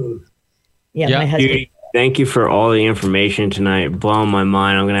 Chinese food. Yeah, my husband. Thank you for all the information tonight. Blowing my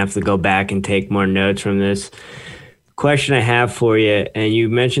mind. I'm going to have to go back and take more notes from this. Question I have for you, and you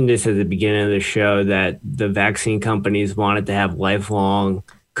mentioned this at the beginning of the show, that the vaccine companies wanted to have lifelong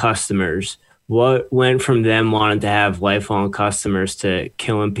customers. What went from them wanting to have lifelong customers to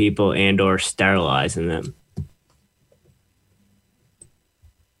killing people and or sterilizing them?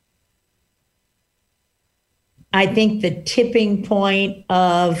 I think the tipping point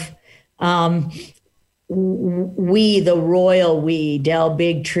of the royal we, Del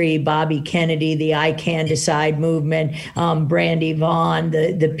Bigtree, Bobby Kennedy, the I Can Decide movement, Brandy Vaughn,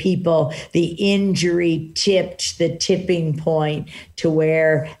 the people, the injury tipped the tipping point to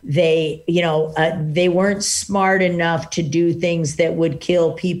where they weren't smart enough to do things that would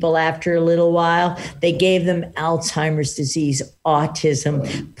kill people after a little while. They gave them Alzheimer's disease,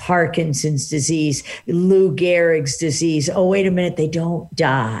 autism, Parkinson's disease, Lou Gehrig's disease. Oh, wait a minute, they don't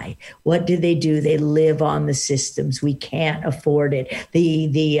die. What do? They live on the systems. We can't afford it.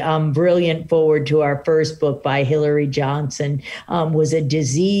 The brilliant foreword to our first book by Hillary Johnson was a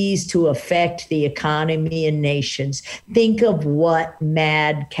disease to affect the economy and nations. Think of what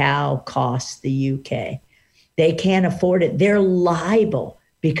mad cow costs the UK. They can't afford it. They're liable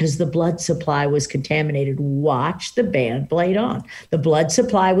because the blood supply was contaminated. Watch the band played on. The blood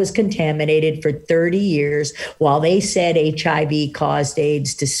supply was contaminated for 30 years while they said HIV caused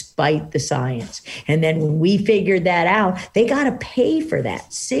AIDS despite the science. And then when we figured that out, they got to pay for that.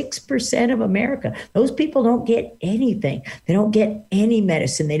 6% of America. Those people don't get anything. They don't get any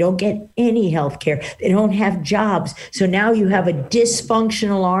medicine. They don't get any health care. They don't have jobs. So now you have a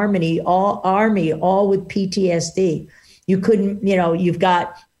dysfunctional army, all with PTSD. You couldn't, you've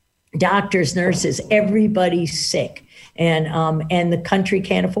got doctors, nurses, everybody's sick, and the country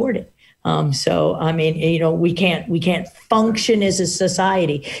can't afford it. So I mean, we can't function as a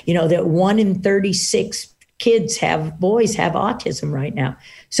society. That 1 in 36 boys have autism right now.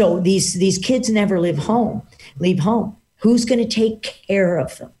 So these kids never leave home. Who's going to take care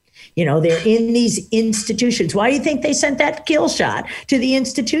of them? They're in these institutions. Why do you think they sent that kill shot to the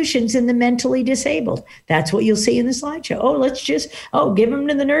institutions and the mentally disabled? That's what you'll see in the slideshow. Give them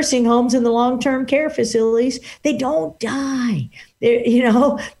to the nursing homes and the long-term care facilities. They don't die.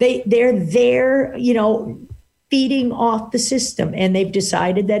 They're there, feeding off the system. And they've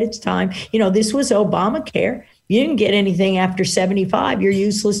decided that it's time. This was Obamacare. You didn't get anything after 75. You're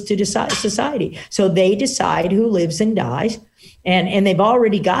useless to society. So they decide who lives and dies. And they've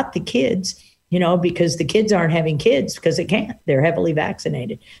already got the kids, because the kids aren't having kids because they can't. They're heavily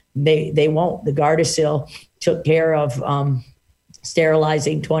vaccinated. They won't. The Gardasil took care of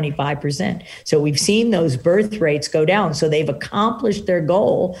sterilizing 25%. So we've seen those birth rates go down. So they've accomplished their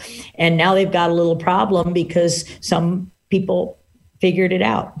goal. And now they've got a little problem because some people figured it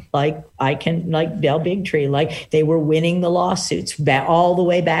out, like Del Bigtree, like they were winning the lawsuits all the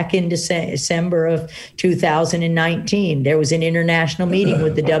way back in December of 2019. There was an international meeting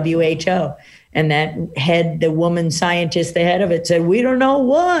with the WHO, and the woman scientist, the head of it, said, we don't know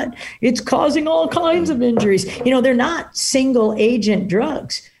what. It's causing all kinds of injuries. They're not single agent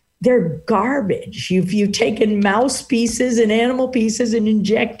drugs. They're garbage. You've taken mouse pieces and animal pieces and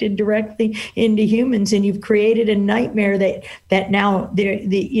injected directly into humans, and you've created a nightmare that now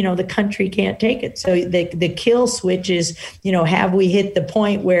the country can't take it. So the kill switch is, have we hit the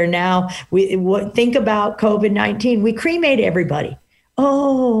point where now think about COVID-19? We cremate everybody.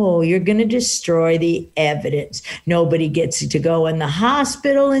 Oh, you're going to destroy the evidence. Nobody gets to go in the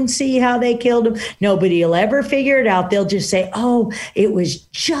hospital and see how they killed him. Nobody will ever figure it out. They'll just say, oh, it was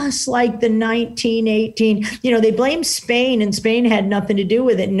just like the 1918. They blame Spain, and Spain had nothing to do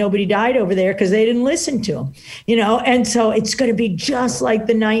with it. And nobody died over there because they didn't listen to them, And so it's going to be just like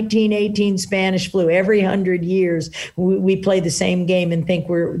the 1918 Spanish flu. Every 100 years, we play the same game and think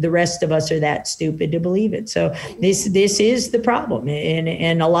the rest of us are that stupid to believe it. So this is the problem.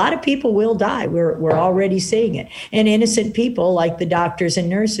 and a lot of people will die. We're already seeing it. And innocent people like the doctors and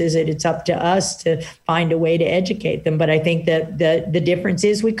nurses, it's up to us to find a way to educate them. But I think that the difference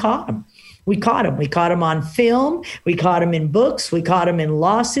is we caught them. We caught him. We caught him on film. We caught him in books. We caught him in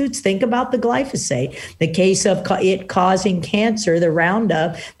lawsuits. Think about the glyphosate, the case of it causing cancer, the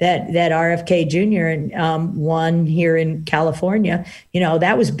Roundup that RFK Jr. Won here in California.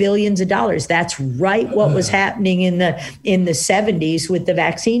 That was billions of dollars. That's right what was happening in the 70s with the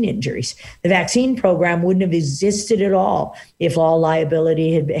vaccine injuries. The vaccine program wouldn't have existed at all if all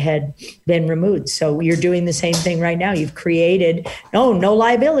liability had been removed. So you're doing the same thing right now. You've created, no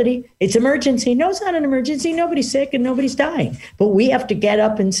liability. It's emergency. No, it's not an emergency. Nobody's sick and nobody's dying. But we have to get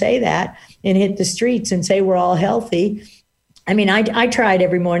up and say that and hit the streets and say we're all healthy. I mean, I tried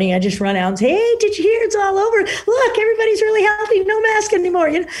every morning. I just run out and say, hey, did you hear? It's all over. Look, everybody's really healthy. No mask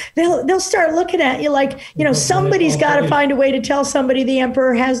anymore. They'll start looking at you like, somebody's got to find a way to tell somebody the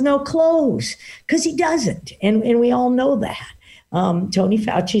emperor has no clothes, because he doesn't. And we all know that. Tony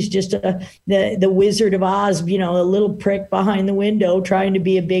Fauci's just the Wizard of Oz, a little prick behind the window trying to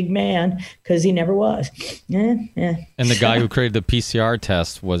be a big man, because he never was. And the guy who created the PCR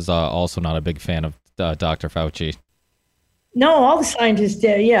test was also not a big fan of Dr. Fauci. No, all the scientists,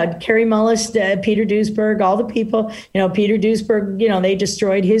 Carrie Mullis, Peter Duesberg, all the people, Peter Duesberg, they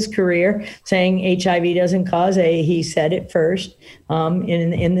destroyed his career saying HIV doesn't cause AIDS. He said it first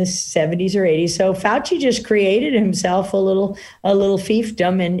in the 70s or 80s. So Fauci just created himself a little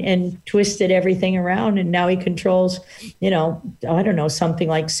fiefdom and twisted everything around. And now he controls, something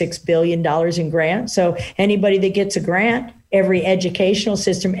like $6 billion in grants. So anybody that gets a grant, every educational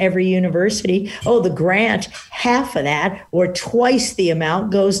system, every university, the grant, half of that or twice the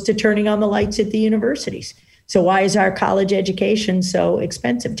amount goes to turning on the lights at the universities. So why is our college education so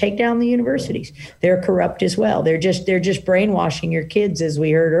expensive? Take down the universities. They're corrupt as well. They're just brainwashing your kids, as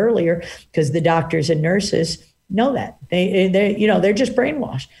we heard earlier, because the doctors and nurses know that. They're just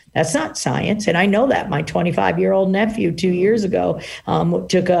brainwashed. That's not science. And I know that. My 25-year-old nephew 2 years ago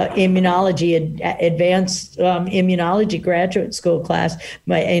took a advanced immunology graduate school class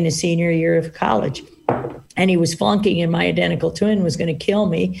in a senior year of college. And he was flunking, and my identical twin was going to kill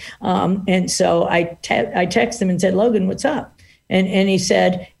me. And so I texted him and said, Logan, what's up? And he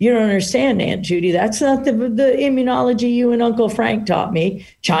said, you don't understand, Aunt Judy. That's not the immunology you and Uncle Frank taught me.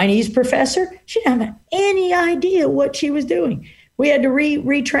 Chinese professor? She didn't have any idea what she was doing. We had to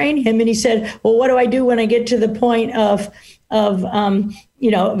retrain him. And he said, well, what do I do when I get to the point of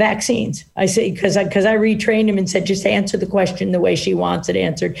vaccines? I say, because I retrained him and said, just answer the question the way she wants it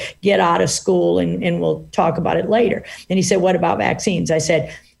answered. Get out of school and we'll talk about it later. And he said, what about vaccines? I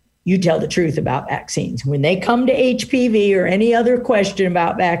said, you tell the truth about vaccines. When they come to HPV or any other question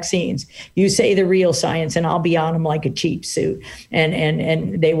about vaccines, you say the real science, and I'll be on them like a cheap suit.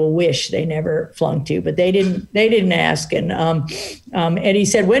 And they will wish they never flunked you, but they didn't ask. And he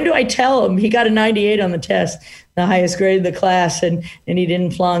said, when do I tell him? He got a 98 on the test, the highest grade of the class, and he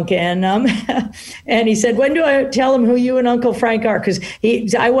didn't flunk. And and he said, when do I tell him who you and Uncle Frank are? Because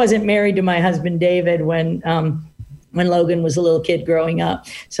I wasn't married to my husband David when Logan was a little kid growing up.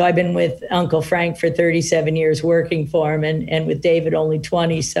 So I've been with Uncle Frank for 37 years working for him, and with David only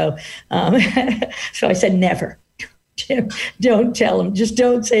 20. So so I said, never. Don't tell him. Just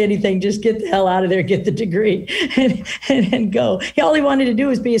don't say anything. Just get the hell out of there, get the degree, and go. All he wanted to do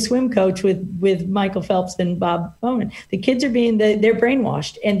was be a swim coach with Michael Phelps and Bob Bowman. The kids are they're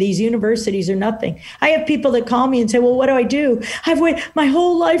brainwashed, and these universities are nothing. I have people that call me and say, well, what do I do? I've waited my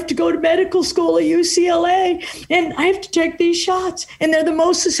whole life to go to medical school at UCLA, and I have to take these shots, and they're the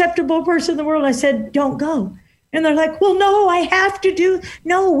most susceptible person in the world. I said, don't go. And they're like, well, no, I have to do.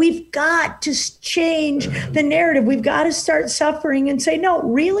 No, we've got to change the narrative. We've got to start suffering and say, no,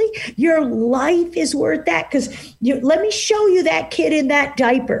 really? Your life is worth that? Because let me show you that kid in that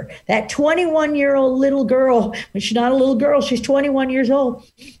diaper, that 21-year-old little girl. She's not a little girl. She's 21 years old.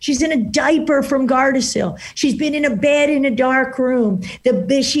 She's in a diaper from Gardasil. She's been in a bed in a dark room.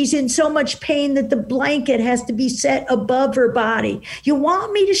 She's in so much pain that the blanket has to be set above her body. You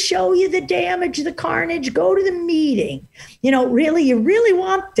want me to show you the damage, the carnage? Go to the meeting. You really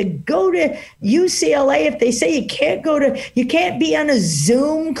want to go to UCLA if they say you can't be on a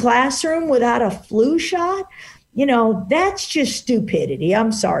Zoom classroom without a flu shot? That's just stupidity.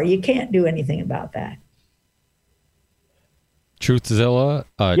 I'm sorry. You can't do anything about that. Truthzilla,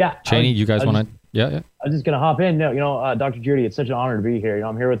 Cheney, you guys want to? Yeah. I was just going to hop in. No, Dr. Judy, it's such an honor to be here.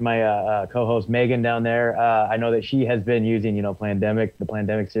 I'm here with my co-host Megan down there. I know that she has been using, the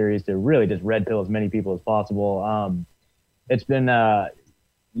Plandemic series to really just red pill as many people as possible. It's been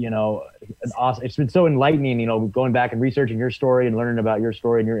it's been so enlightening, going back and researching your story and learning about your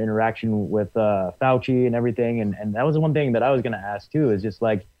story and your interaction with Fauci and everything. And that was the one thing that I was going to ask too, is just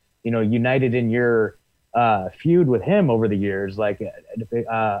like, united in your feud with him over the years, like,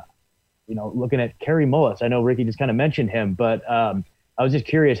 looking at Kerry Mullis. I know Ricky just kind of mentioned him, but I was just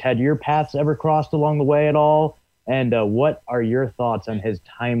curious, had your paths ever crossed along the way at all? And what are your thoughts on his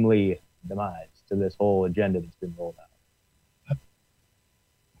timely demise to this whole agenda that's been rolled out?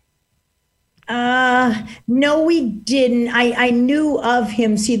 No, we didn't. I knew of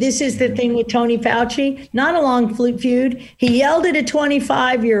him. See, this is the thing with Tony Fauci, not a long feud. He yelled at a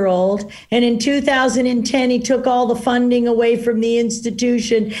 25-year-old, and in 2010, he took all the funding away from the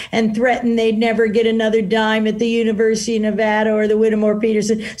institution and threatened they'd never get another dime at the University of Nevada or the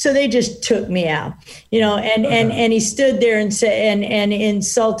Whittemore-Peterson. So they just took me out, and he stood there and said, and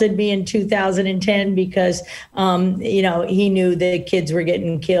insulted me in 2010 because, he knew the kids were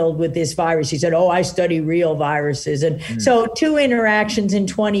getting killed with this virus. He said, I study real viruses. And so 2 interactions in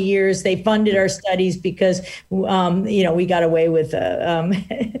 20 years, they funded our studies because, we got away with,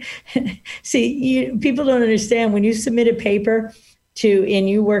 people don't understand when you submit a paper and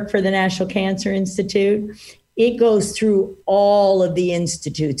you work for the National Cancer Institute, it goes through all of the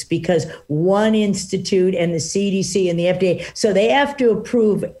institutes because one institute and the CDC and the FDA, so they have to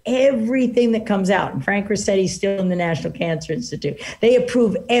approve everything that comes out. And Frank Rossetti's still in the National Cancer Institute. They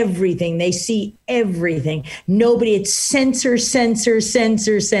approve everything. They see everything. It's censor.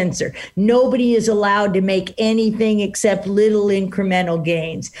 Nobody is allowed to make anything except little incremental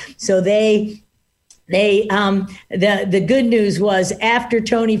gains. So the good news was after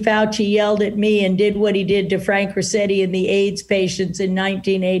Tony Fauci yelled at me and did what he did to Frank Rossetti and the AIDS patients in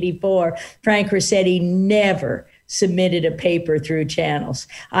 1984, Frank Rossetti never submitted a paper through channels.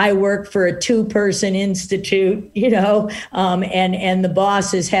 I work for a 2-person institute, and the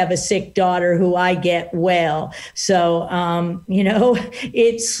bosses have a sick daughter who I get well. So,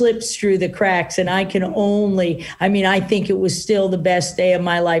 it slips through the cracks, and I think it was still the best day of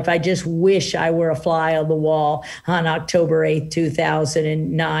my life. I just wish I were a fly on the wall on October 8th,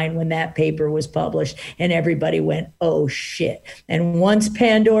 2009, when that paper was published and everybody went, oh shit. And once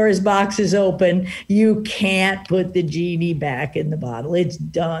Pandora's box is open, you can't put the genie back in the bottle. It's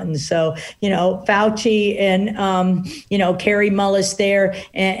done. So, Fauci and, Kerry Mullis there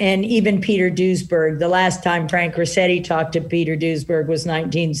and even Peter Duesberg. The last time Frank Rossetti talked to Peter Duesberg was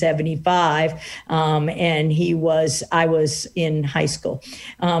 1975. And I was in high school.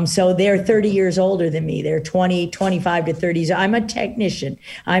 So they're 30 years older than me. They're 25 to 30. I'm a technician.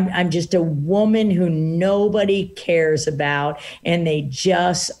 I'm just a woman who nobody cares about. And they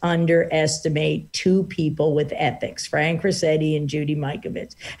just underestimate 2 people with ethics, Frank Rossetti and Judy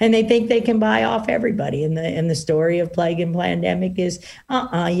Mikovits. And they think they can buy off everybody. And the story of plague and pandemic is,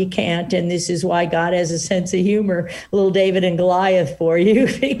 you can't. And this is why God has a sense of humor, little David and Goliath for you,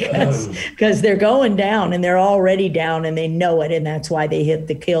 because they're going down and they're already down and they know it. And that's why they hit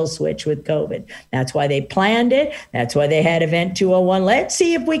the kill switch with COVID. That's why they planned it. That's why they had Event 201. Let's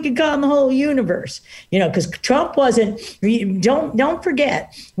see if we could calm the whole universe, because Trump don't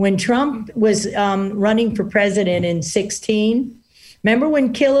forget when Trump was running for president in 2016. Remember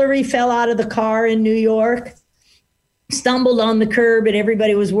when Hillary fell out of the car in New York, stumbled on the curb, and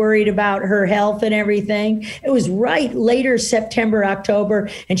everybody was worried about her health and everything? It was right later, September, October.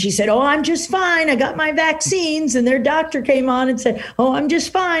 And she said, I'm just fine. I got my vaccines. And their doctor came on and said, I'm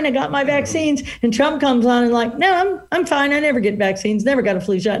just fine. I got my vaccines. And Trump comes on and like, no, I'm fine. I never get vaccines, never got a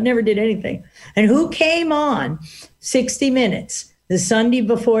flu shot, never did anything. And who came on 60 Minutes the Sunday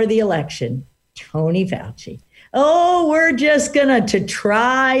before the election? Tony Fauci. We're just going to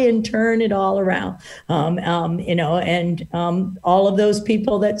try and turn it all around. And all of those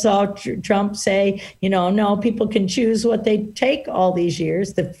people that saw Trump say, no, people can choose what they take all these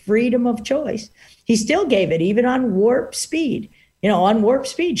years, the freedom of choice. He still gave it, even on warp speed. On warp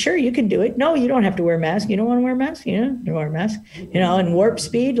speed, sure, you can do it. No, you don't have to wear a mask. You don't want to wear a mask? You don't wear a mask. And warp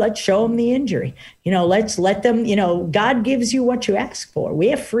speed, let's show them the injury. Let's let them, God gives you what you ask for. We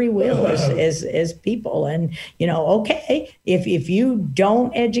have free will as people. And, okay, if you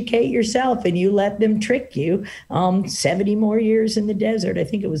don't educate yourself and you let them trick you, 70 more years in the desert. I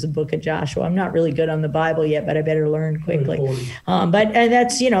think it was the book of Joshua. I'm not really good on the Bible yet, but I better learn quickly. But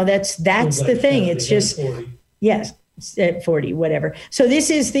that's the thing. It's just, yes. At 40, whatever. So this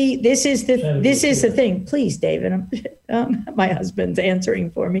is the thing. Please, David, my husband's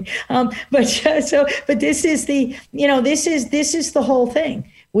answering for me. But this is the, this is the whole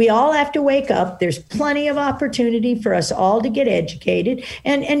thing. We all have to wake up. There's plenty of opportunity for us all to get educated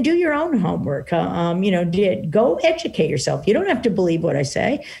and do your own homework. Go educate yourself. You don't have to believe what I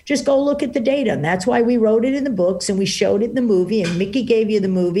say. Just go look at the data. And that's why we wrote it in the books and we showed it in the movie, and Mickey gave you the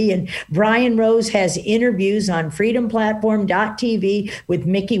movie, and Brian Rose has interviews on freedomplatform.tv with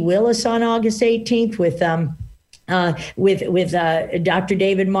Mickey Willis on August 18th with Dr.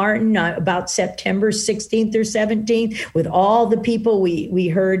 David Martin about September 16th or 17th, with all the people we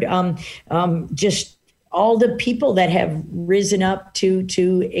heard, just all the people that have risen up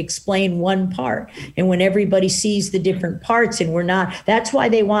to explain one part. And when everybody sees the different parts and we're not, that's why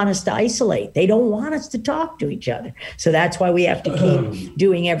they want us to isolate. They don't want us to talk to each other. So that's why we have to keep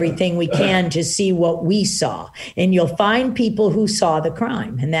doing everything we can to see what we saw. And you'll find people who saw the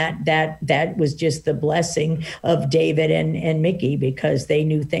crime. And that was just the blessing of David and Mickey, because they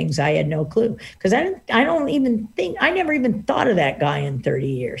knew things I had no clue. Because I never even thought of that guy in 30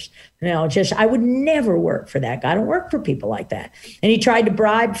 years. I would never work for that guy. I don't work for people like that. And he tried to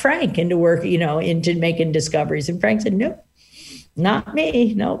bribe Frank into work, into making discoveries. And Frank said, nope, not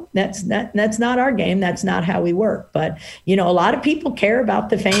me. No, that's not our game. That's not how we work. But, a lot of people care about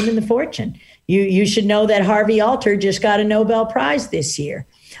the fame and the fortune. You should know that Harvey Alter just got a Nobel Prize this year.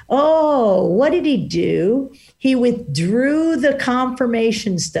 Oh, what did he do? He withdrew the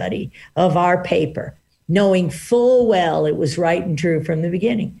confirmation study of our paper, knowing full well it was right and true from the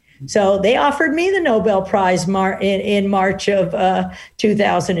beginning. So they offered me the Nobel Prize in March of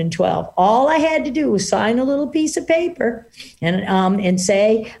 2012. All I had to do was sign a little piece of paper and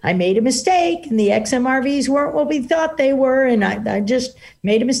say, I made a mistake and the XMRVs weren't what we thought they were. And I just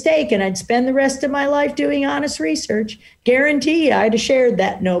made a mistake, and I'd spend the rest of my life doing honest research. Guarantee you I'd have shared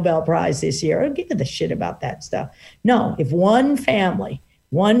that Nobel Prize this year. I don't give a shit about that stuff. No, if one family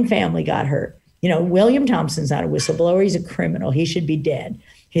got hurt, William Thompson's not a whistleblower. He's a criminal. He should be dead.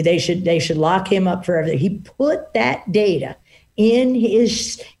 They should lock him up forever. He put that data in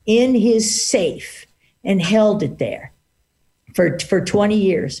his safe and held it there for 20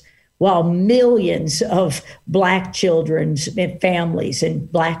 years, while millions of Black children's families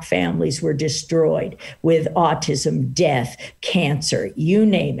and Black families were destroyed with autism, death, cancer, you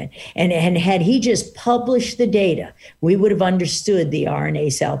name it. And had he just published the data, we would have understood the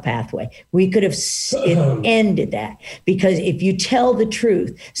RNA cell pathway. We could have ended that, because if you tell the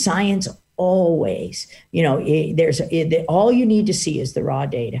truth, science always, all you need to see is the raw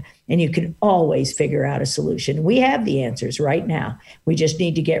data, and you can always figure out a solution. We have the answers right now. We just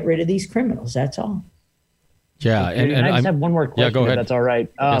need to get rid of these criminals. That's all. Yeah. And I just have one more question, yeah, go ahead. if that's all right.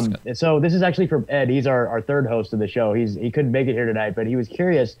 So this is actually from Ed. He's our third host of the show. He couldn't make it here tonight, but he was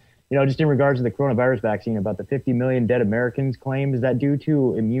curious, just in regards to the coronavirus vaccine, about the 50 million dead Americans claim. Is that due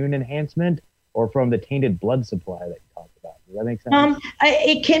to immune enhancement or from the tainted blood supply that you talked about? Does that make sense?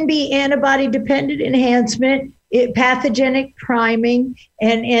 It can be antibody-dependent enhancement, pathogenic priming,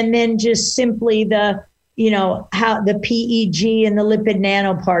 and then just simply the, how the PEG and the lipid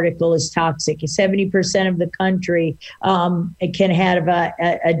nanoparticle is toxic. 70% of the country it can have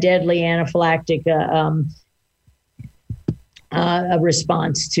a deadly anaphylactic a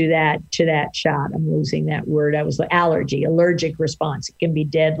response to that shot. I'm losing that word. I was like allergic response. It can be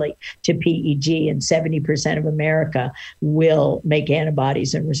deadly to PEG, and 70% of America will make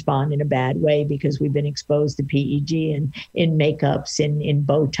antibodies and respond in a bad way because we've been exposed to PEG in makeups, in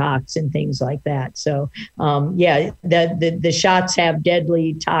Botox and things like that. So the shots have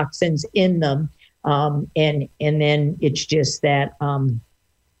deadly toxins in them. And then it's just that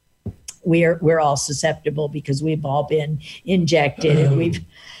we're all susceptible because we've all been injected, and we've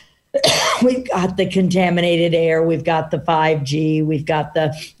got the contaminated air, we've got the 5G, we've got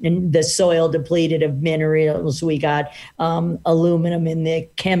the soil depleted of minerals, we got aluminum in the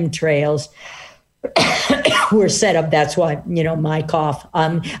chemtrails. We're set up. That's why, my cough,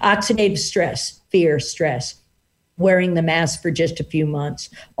 oxidative stress, fear, stress, wearing the mask for just a few months,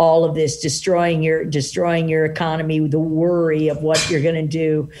 all of this destroying your economy, the worry of what you're going to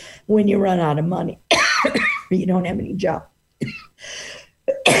do when you run out of money. You don't have any job.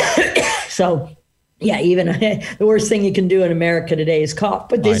 So, even the worst thing you can do in America today is cough.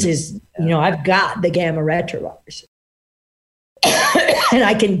 But this is, I've got the gamma retrovirus. And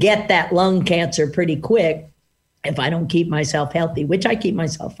I can get that lung cancer pretty quick if I don't keep myself healthy, which I keep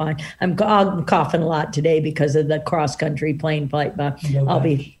myself fine. I'm coughing a lot today because of the cross-country plane flight, but I'll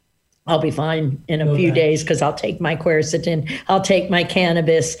be fine in a few days because I'll take my quercetin, I'll take my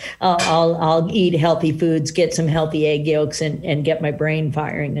cannabis, I'll eat healthy foods, get some healthy egg yolks, and get my brain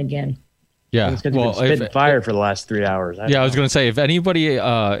firing again. Yeah. It's because you've been spitting fire for the last 3 hours. I was going to say, if anybody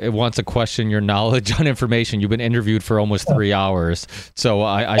wants to question your knowledge on information, you've been interviewed for almost 3 hours. So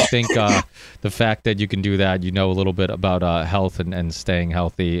I think the fact that you can do that, you know a little bit about health and staying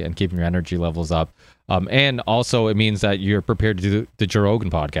healthy and keeping your energy levels up. And also it means that you're prepared to do the Joe Rogan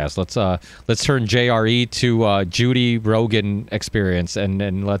podcast. Let's turn JRE to Judy Rogan experience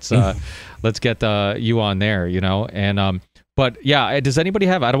and let's get you on there, you know, and but yeah, does anybody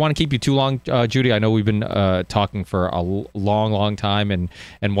have? I don't want to keep you too long, Judy. I know we've been talking for a long time and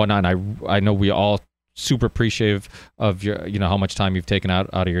whatnot. And I know we all super appreciative of your, you know, how much time you've taken out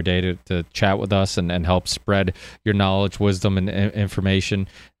of your day to chat with us and help spread your knowledge, wisdom, and information.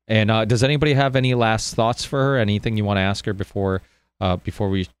 And does anybody have any last thoughts for her? Anything you want to ask her before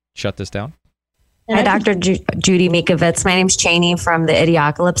we shut this down? Hi, Dr. Judy Mikovits. My name's Cheney from the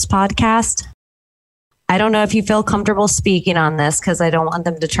Idiocalypse podcast. I don't know if you feel comfortable speaking on this because I don't want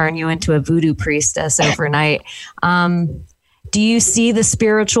them to turn you into a voodoo priestess overnight. Do you see the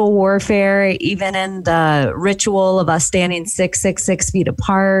spiritual warfare even in the ritual of us standing 6 feet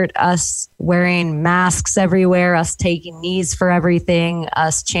apart, us wearing masks everywhere, us taking knees for everything,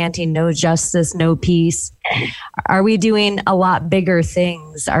 us chanting no justice, no peace? Are we doing a lot bigger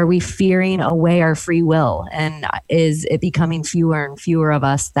things? Are we fearing away our free will? And is it becoming fewer and fewer of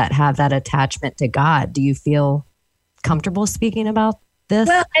us that have that attachment to God? Do you feel comfortable speaking about this?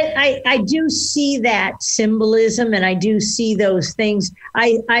 Well, I do see that symbolism and I do see those things.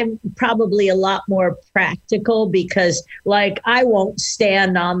 I'm probably a lot more practical because, like, I won't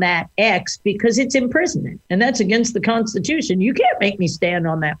stand on that X because it's imprisonment and that's against the Constitution. You can't make me stand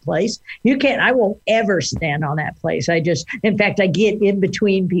on that place. You can't. I won't ever stand on that place. In fact, I get in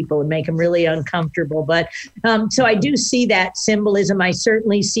between people and make them really uncomfortable. But so I do see that symbolism. I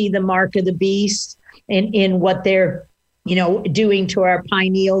certainly see the mark of the beast in what they're, you know, doing to our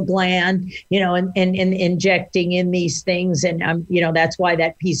pineal gland, you know, and injecting in these things. And, you know, that's why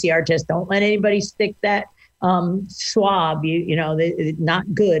that PCR test, don't let anybody stick that swab, you know,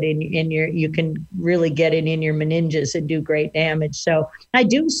 not good. And you can really get it in your meninges and do great damage. So I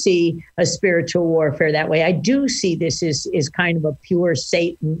do see a spiritual warfare that way. I do see this is kind of a pure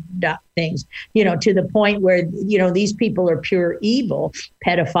Satan things, you know, to the point where, you know, these people are pure evil,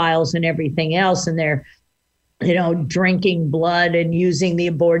 pedophiles and everything else. And they're, you know, drinking blood and using the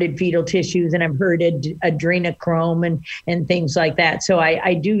aborted fetal tissues. And I've heard adrenochrome and things like that. So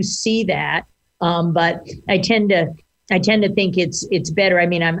I do see that. But I tend to think it's better. I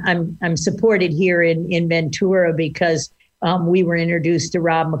mean, I'm supported here in Ventura because we were introduced to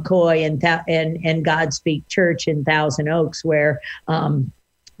Rob McCoy and Godspeak Church in Thousand Oaks, where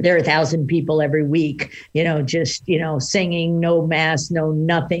there are 1,000 people every week, you know, just, you know, singing, no mask, no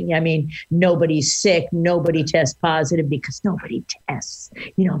nothing. I mean, nobody's sick, nobody tests positive because nobody tests.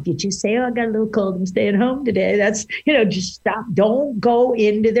 You know, if you just say, oh, I got a little cold, I'm staying home today, that's, you know, just stop. Don't go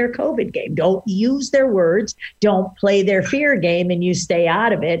into their COVID game. Don't use their words. Don't play their fear game, and you stay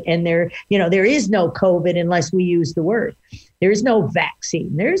out of it. And there is no COVID unless we use the word. There is no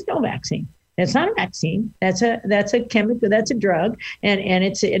vaccine. There is no vaccine. It's not a vaccine. That's a chemical. That's a drug, and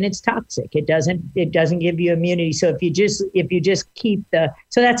it's toxic. It doesn't give you immunity. So if you just keep so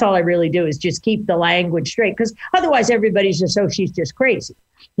that's all I really do is just keep the language straight, because otherwise everybody's just, oh, she's just crazy,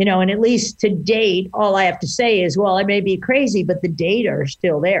 you know. And at least to date, all I have to say is, well, I may be crazy, but the data are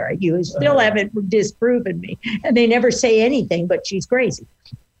still there. You still haven't disproven me, and they never say anything but she's crazy.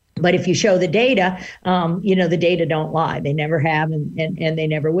 But if you show the data, you know, the data don't lie. They never have, and they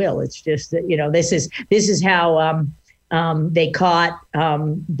never will. It's just that, you know, this is how they caught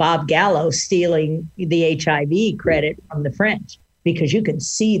Bob Gallo stealing the HIV credit from the French, because you can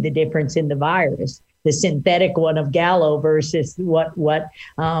see the difference in the virus. The synthetic one of Gallo versus what Luc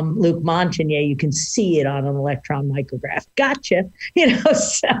Montagnier, you can see it on an electron micrograph. Gotcha. You know,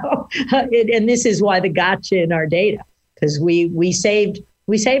 so and this is why the gotcha in our data, because we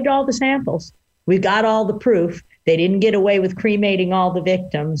saved all the samples. We got all the proof. They didn't get away with cremating all the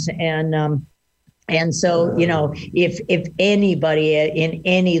victims. And so, you know, if anybody in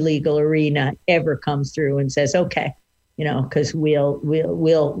any legal arena ever comes through and says, okay, you know, because we'll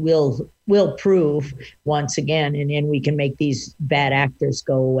prove once again, and we can make these bad actors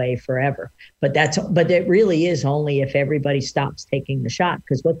go away forever. But it really is only if everybody stops taking the shot,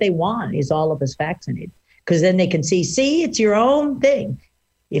 because what they want is all of us vaccinated, because then they can see it's your own thing.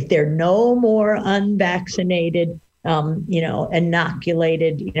 If there are no more unvaccinated, you know,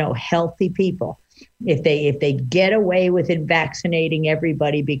 inoculated, you know, healthy people, if they get away with vaccinating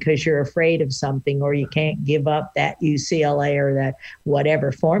everybody because you're afraid of something, or you can't give up that UCLA or that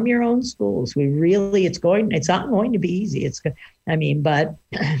whatever, form your own schools. It's not going to be easy. But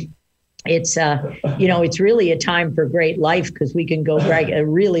it's it's really a time for great life because we can go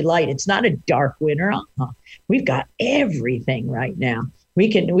really light. It's not a dark winter. We've got everything right now. We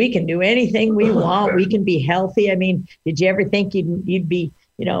can do anything we want. We can be healthy. I mean, did you ever think you'd be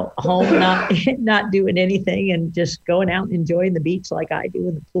home not doing anything and just going out and enjoying the beach like I do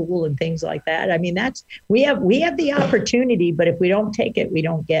in the pool and things like that? I mean, we have the opportunity, but if we don't take it, we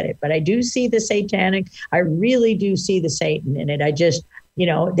don't get it. But I do see the satanic. I really do see the Satan in it. I just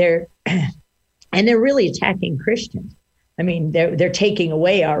they're really attacking Christians. I mean, they're taking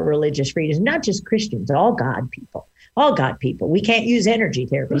away our religious freedoms, not just Christians, all God people. We can't use energy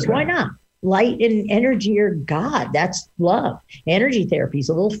therapies. Why not? Light and energy are God. That's love. Energy therapies,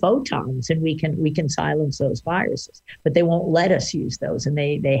 little photons, and we can silence those viruses. But they won't let us use those, and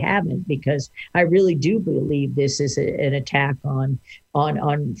they haven't, because I really do believe this is an attack on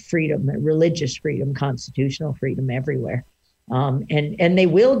freedom, religious freedom, constitutional freedom everywhere. And they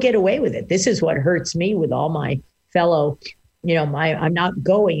will get away with it. This is what hurts me with all my fellow, I'm not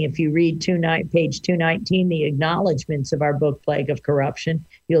going. If you read page 219, the acknowledgments of our book, Plague of Corruption,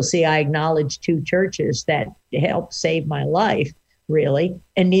 you'll see I acknowledge 2 churches that helped save my life, really,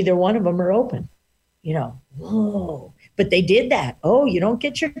 and neither one of them are open. Whoa. But they did that. Oh, you don't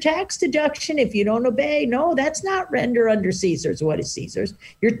get your tax deduction if you don't obey. No, that's not render under Caesar's. What is Caesar's?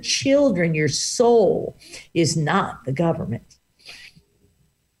 Your children, your soul is not the government.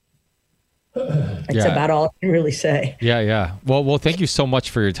 That's about all I can really say. Yeah. Well, thank you so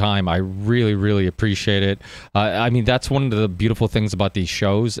much for your time. I really, really appreciate it. I mean, that's one of the beautiful things about these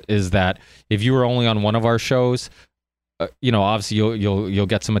shows is that if you were only on one of our shows, obviously you'll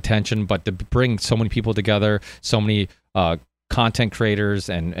get some attention, but to bring so many people together, so many content creators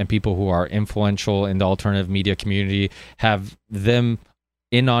and people who are influential in the alternative media community, have them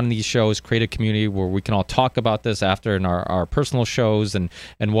in on these shows, create a community where we can all talk about this after in our personal shows and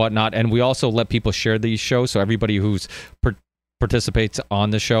whatnot. And we also let people share these shows, so everybody who's participates on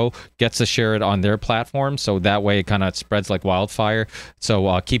the show gets to share it on their platform, so that way it kind of spreads like wildfire.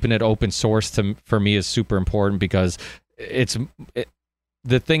 So keeping it open source for me is super important, because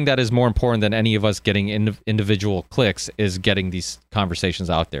the thing that is more important than any of us getting individual clicks is getting these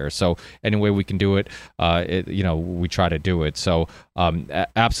conversations out there. So any way we can do it, we try to do it. So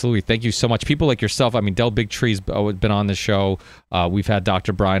absolutely, thank you so much. People like yourself, I mean, Del Bigtree's been on the show. We've had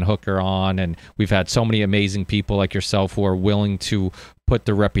Dr. Brian Hooker on, and we've had so many amazing people like yourself who are willing to put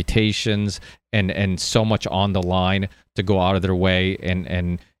their reputations and so much on the line to go out of their way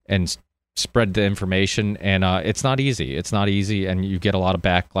and spread the information. And it's not easy. And you get a lot of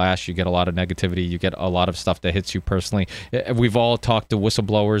backlash, you get a lot of negativity, you get a lot of stuff that hits you personally. We've all talked to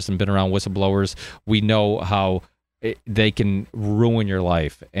whistleblowers and been around whistleblowers. We know how they can ruin your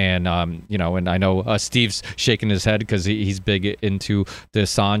life. And and I know Steve's shaking his head because he's big into the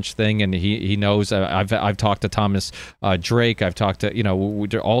Assange thing, and he knows. I've talked to Thomas Drake. I've talked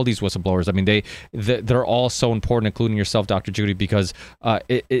to all these whistleblowers. I mean, they're all so important, including yourself, Dr. Judy, because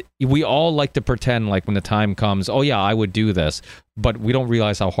we all like to pretend like when the time comes, oh yeah, I would do this, but we don't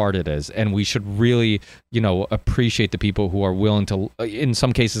realize how hard it is. And we should really appreciate the people who are willing to, in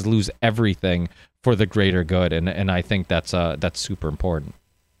some cases, lose everything for the greater good. And I think that's super important.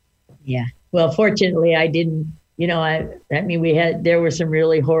 Yeah. Well, fortunately I didn't, there were some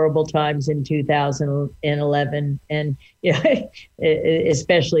really horrible times in 2011, and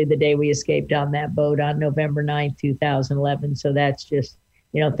especially the day we escaped on that boat on November 9th, 2011. So that's just,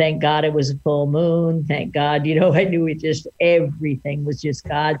 thank God it was a full moon. Thank God, I knew everything was just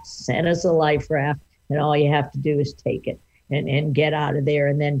God sent us a life raft, and all you have to do is take it and get out of there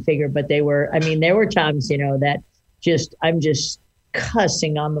and then figure. But there were times, that I'm just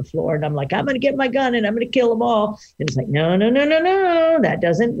cussing on the floor, and I'm like, I'm going to get my gun and I'm going to kill them all. And it's like, no, that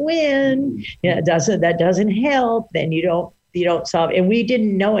doesn't win. That doesn't help. Then you don't solve. And we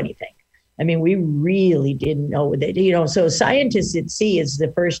didn't know anything. I mean, we really didn't know what they do. So Scientists at Sea is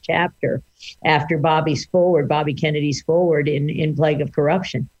the first chapter after Bobby Kennedy's forward in Plague of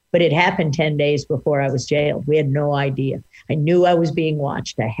Corruption. But it happened 10 days before I was jailed. We had no idea. I knew I was being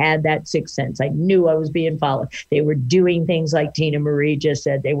watched. I had that sixth sense. I knew I was being followed. They were doing things like Tina Marie just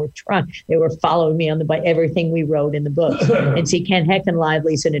said. They were following me by everything we wrote in the book. And see, Ken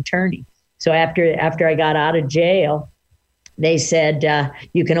Heckenlively's an attorney. So after I got out of jail, they said,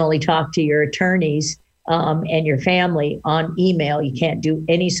 you can only talk to your attorneys and your family on email. You can't do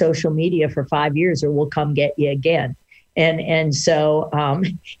any social media for 5 years or we'll come get you again. And so,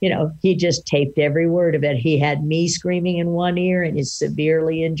 he just taped every word of it. He had me screaming in one ear and his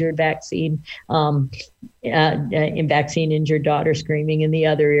severely injured vaccine injured daughter screaming in the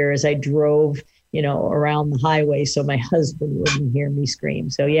other ear as I drove around the highway so my husband wouldn't hear me scream.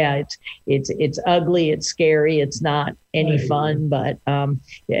 So yeah, it's ugly, it's scary, it's not any fun, but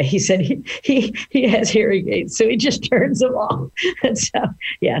yeah, he said he has hearing aids, so he just turns them off. And so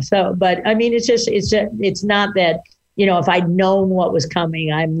yeah, but I mean, it's not that, if I'd known what was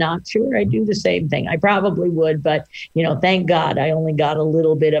coming, I'm not sure I'd do the same thing. I probably would, but, thank God I only got a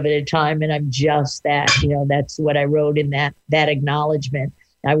little bit of it at a time. And I'm just that, that's what I wrote in that acknowledgement.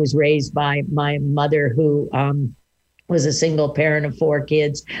 I was raised by my mother who was a single parent of 4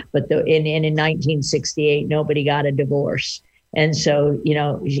 kids, but in 1968, nobody got a divorce. And so,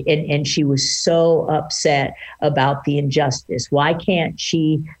 and she was so upset about the injustice. Why can't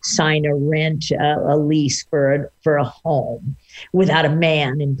she sign a lease for a home without a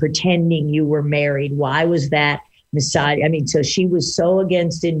man and pretending you were married? Why was that misogyny? I mean, so she was so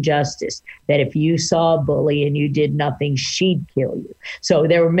against injustice that if you saw a bully and you did nothing, she'd kill you. So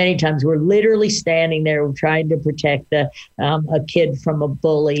there were many times we're literally standing there trying to protect a kid from a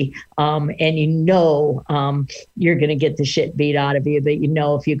bully, and you're going to get the shit beat out of you. But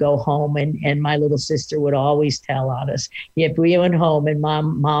if you go home, and my little sister would always tell on us, if we went home and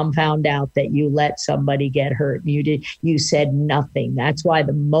mom found out that you let somebody get hurt, you said nothing. That's why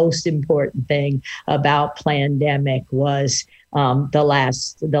the most important thing about pandemic was the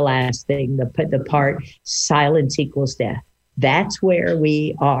last thing, the part silence equals death. That's where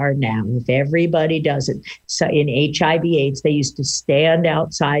we are now. If everybody does it, so in HIV/AIDS, they used to stand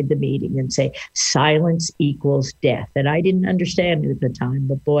outside the meeting and say silence equals death. And I didn't understand it at the time,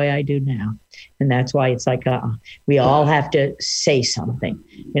 but boy, I do now. And that's why it's like we all have to say something,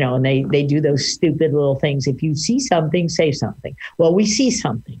 and they do those stupid little things. If you see something, say something. Well, we see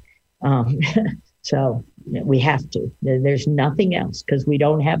something. So we have to. There's nothing else, because we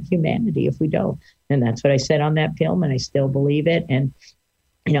don't have humanity if we don't. And that's what I said on that film, and I still believe it. And,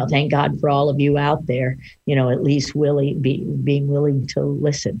 thank God for all of you out there, at least being willing to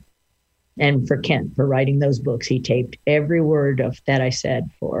listen. And for Kent, for writing those books. He taped every word of that I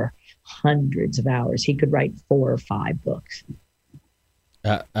said for hundreds of hours. He could write 4 or 5 books.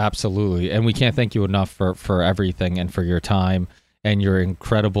 Absolutely. And we can't thank you enough for everything and for your time and your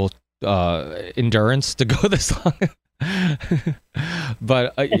incredible endurance to go this long.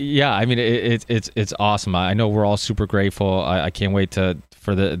 But yeah, I mean, it's awesome. I know we're all super grateful. I can't wait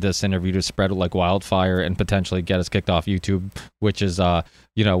for this interview to spread like wildfire and potentially get us kicked off YouTube, which is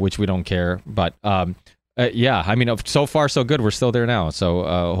which we don't care. But yeah, I mean, so far so good. We're still there now, so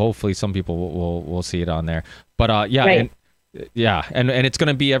hopefully some people will see it on there. But yeah. Right. And it's going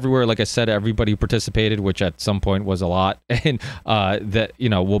to be everywhere. Like I said, everybody who participated, which at some point was a lot, and that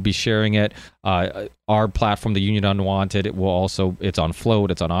we'll be sharing it. Our platform, the Union Unwanted, it's on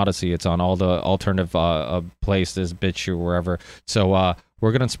Float, it's on Odyssey, it's on all the alternative places, BitChute, wherever. So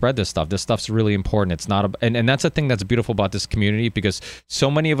we're going to spread this stuff. This stuff's really important. It's not and that's the thing that's beautiful about this community, because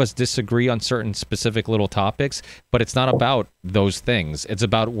so many of us disagree on certain specific little topics, but it's not about those things. It's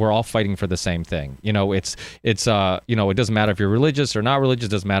about we're all fighting for the same thing. It's it doesn't matter if you're religious or not religious.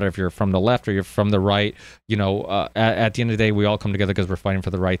 It doesn't matter if you're from the left or you're from the right. At the end of the day, we all come together because we're fighting for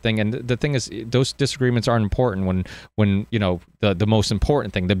the right thing. And the thing is, those disagreements aren't important when the most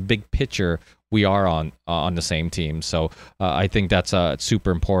important thing, the big picture, we are on the same team. So I think that's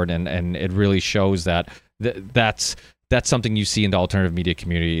super important, and it really shows that's something you see in the alternative media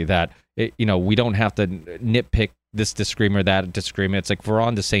community, that we don't have to nitpick this disagreement or that disagreement. It's like we're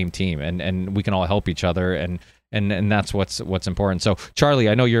on the same team, and we can all help each other, and that's what's important. So Charlie,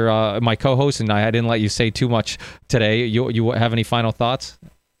 I know you're my co-host, and I didn't let you say too much today. You have any final thoughts?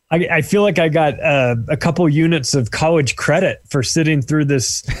 I feel like I got a couple units of college credit for sitting through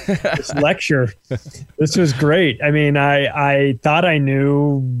this lecture. This was great. I mean, I thought I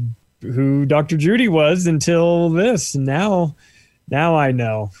knew who Dr. Judy was until this. Now I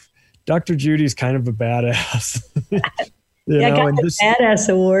know. Dr. Judy's kind of a badass. I got the Badass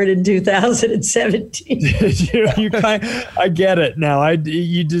Award in 2017. I get it now.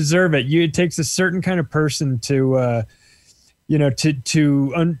 You deserve it. It takes a certain kind of person to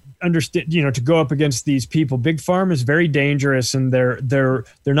understand, to go up against these people. Big Pharma is very dangerous, and they're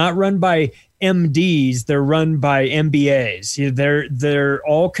not run by MDs. They're run by MBAs. They're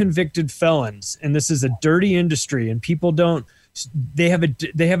all convicted felons, and this is a dirty industry. And people they have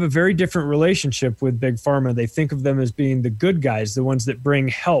a very different relationship with Big Pharma. They think of them as being the good guys, the ones that bring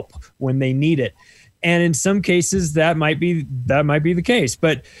help when they need it. And in some cases that might be the case,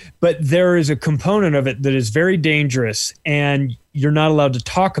 but there is a component of it that is very dangerous, and you're not allowed to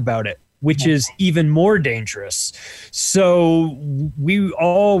talk about it, which is even more dangerous. So we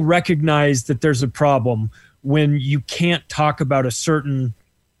all recognize that there's a problem when you can't talk about a certain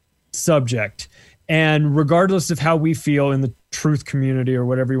subject. And regardless of how we feel in the truth community or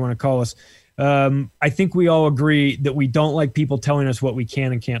whatever you want to call us, I think we all agree that we don't like people telling us what we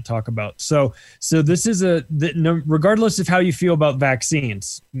can and can't talk about. So this is regardless of how you feel about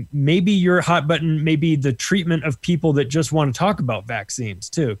vaccines, maybe your hot button may be the treatment of people that just want to talk about vaccines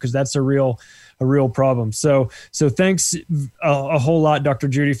too, because that's a real problem. So thanks a whole lot, Dr.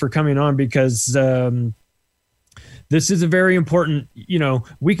 Judy, for coming on, because this is a very important,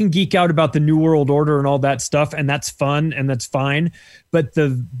 we can geek out about the New World Order and all that stuff, and that's fun and that's fine. But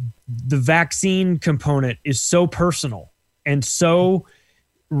the vaccine component is so personal and so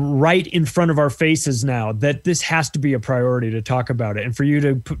right in front of our faces now that this has to be a priority to talk about it. And for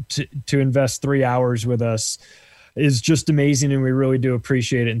you to invest 3 hours with us is just amazing. And we really do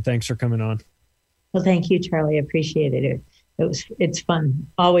appreciate it. And thanks for coming on. Well, thank you, Charlie. I appreciated it. It's fun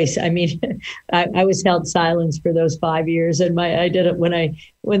always. I mean, I was held silence for those 5 years, and I did it when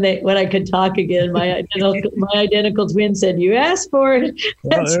I could talk again. My identical twin said, "You asked for it."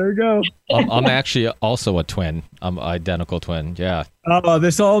 Well, there we go. I'm actually also a twin. I'm an identical twin. Yeah. Oh,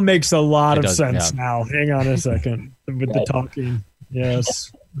 this all makes a lot of sense now. Hang on a second with the talking.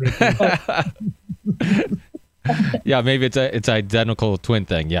 Yes. Yeah, maybe it's identical twin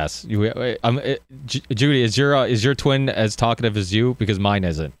thing. Yes, Judy, is your twin as talkative as you? Because mine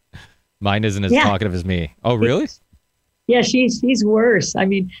isn't. Mine isn't as talkative as me. Oh, really? Yeah, she's worse. I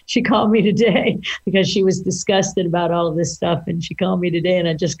mean, she called me today because she was disgusted about all of this stuff, and she called me today, and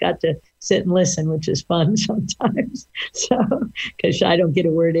I just got to sit and listen, which is fun sometimes. So, because I don't get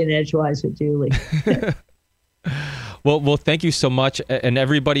a word in edgewise with Julie. Well, thank you so much, and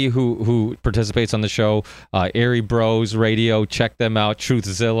everybody who participates on the show, Airy Bros Radio, check them out.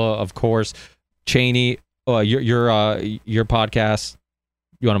 Truthzilla, of course. Cheney, your podcast.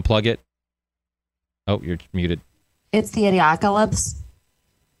 You want to plug it? Oh, you're muted. It's the Idiocalypse.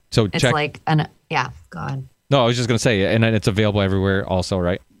 So it's check. like go on. No, I was just gonna say, and it's available everywhere, also,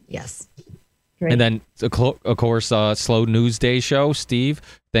 right? Yes. Great. And then, of course, Slow News Day show. Steve,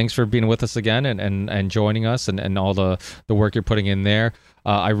 thanks for being with us again and joining us and all the work you're putting in there.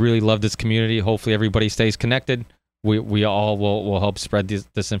 I really love this community. Hopefully, everybody stays connected. We all will help spread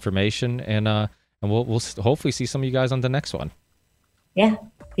this information, and we'll hopefully see some of you guys on the next one. Yeah,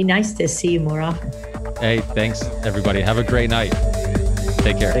 be nice to see you more often. Hey, thanks everybody. Have a great night.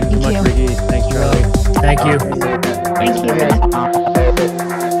 Take care. Thank you so much, Ricky. Thanks, Charlie. Thank you. Thank you.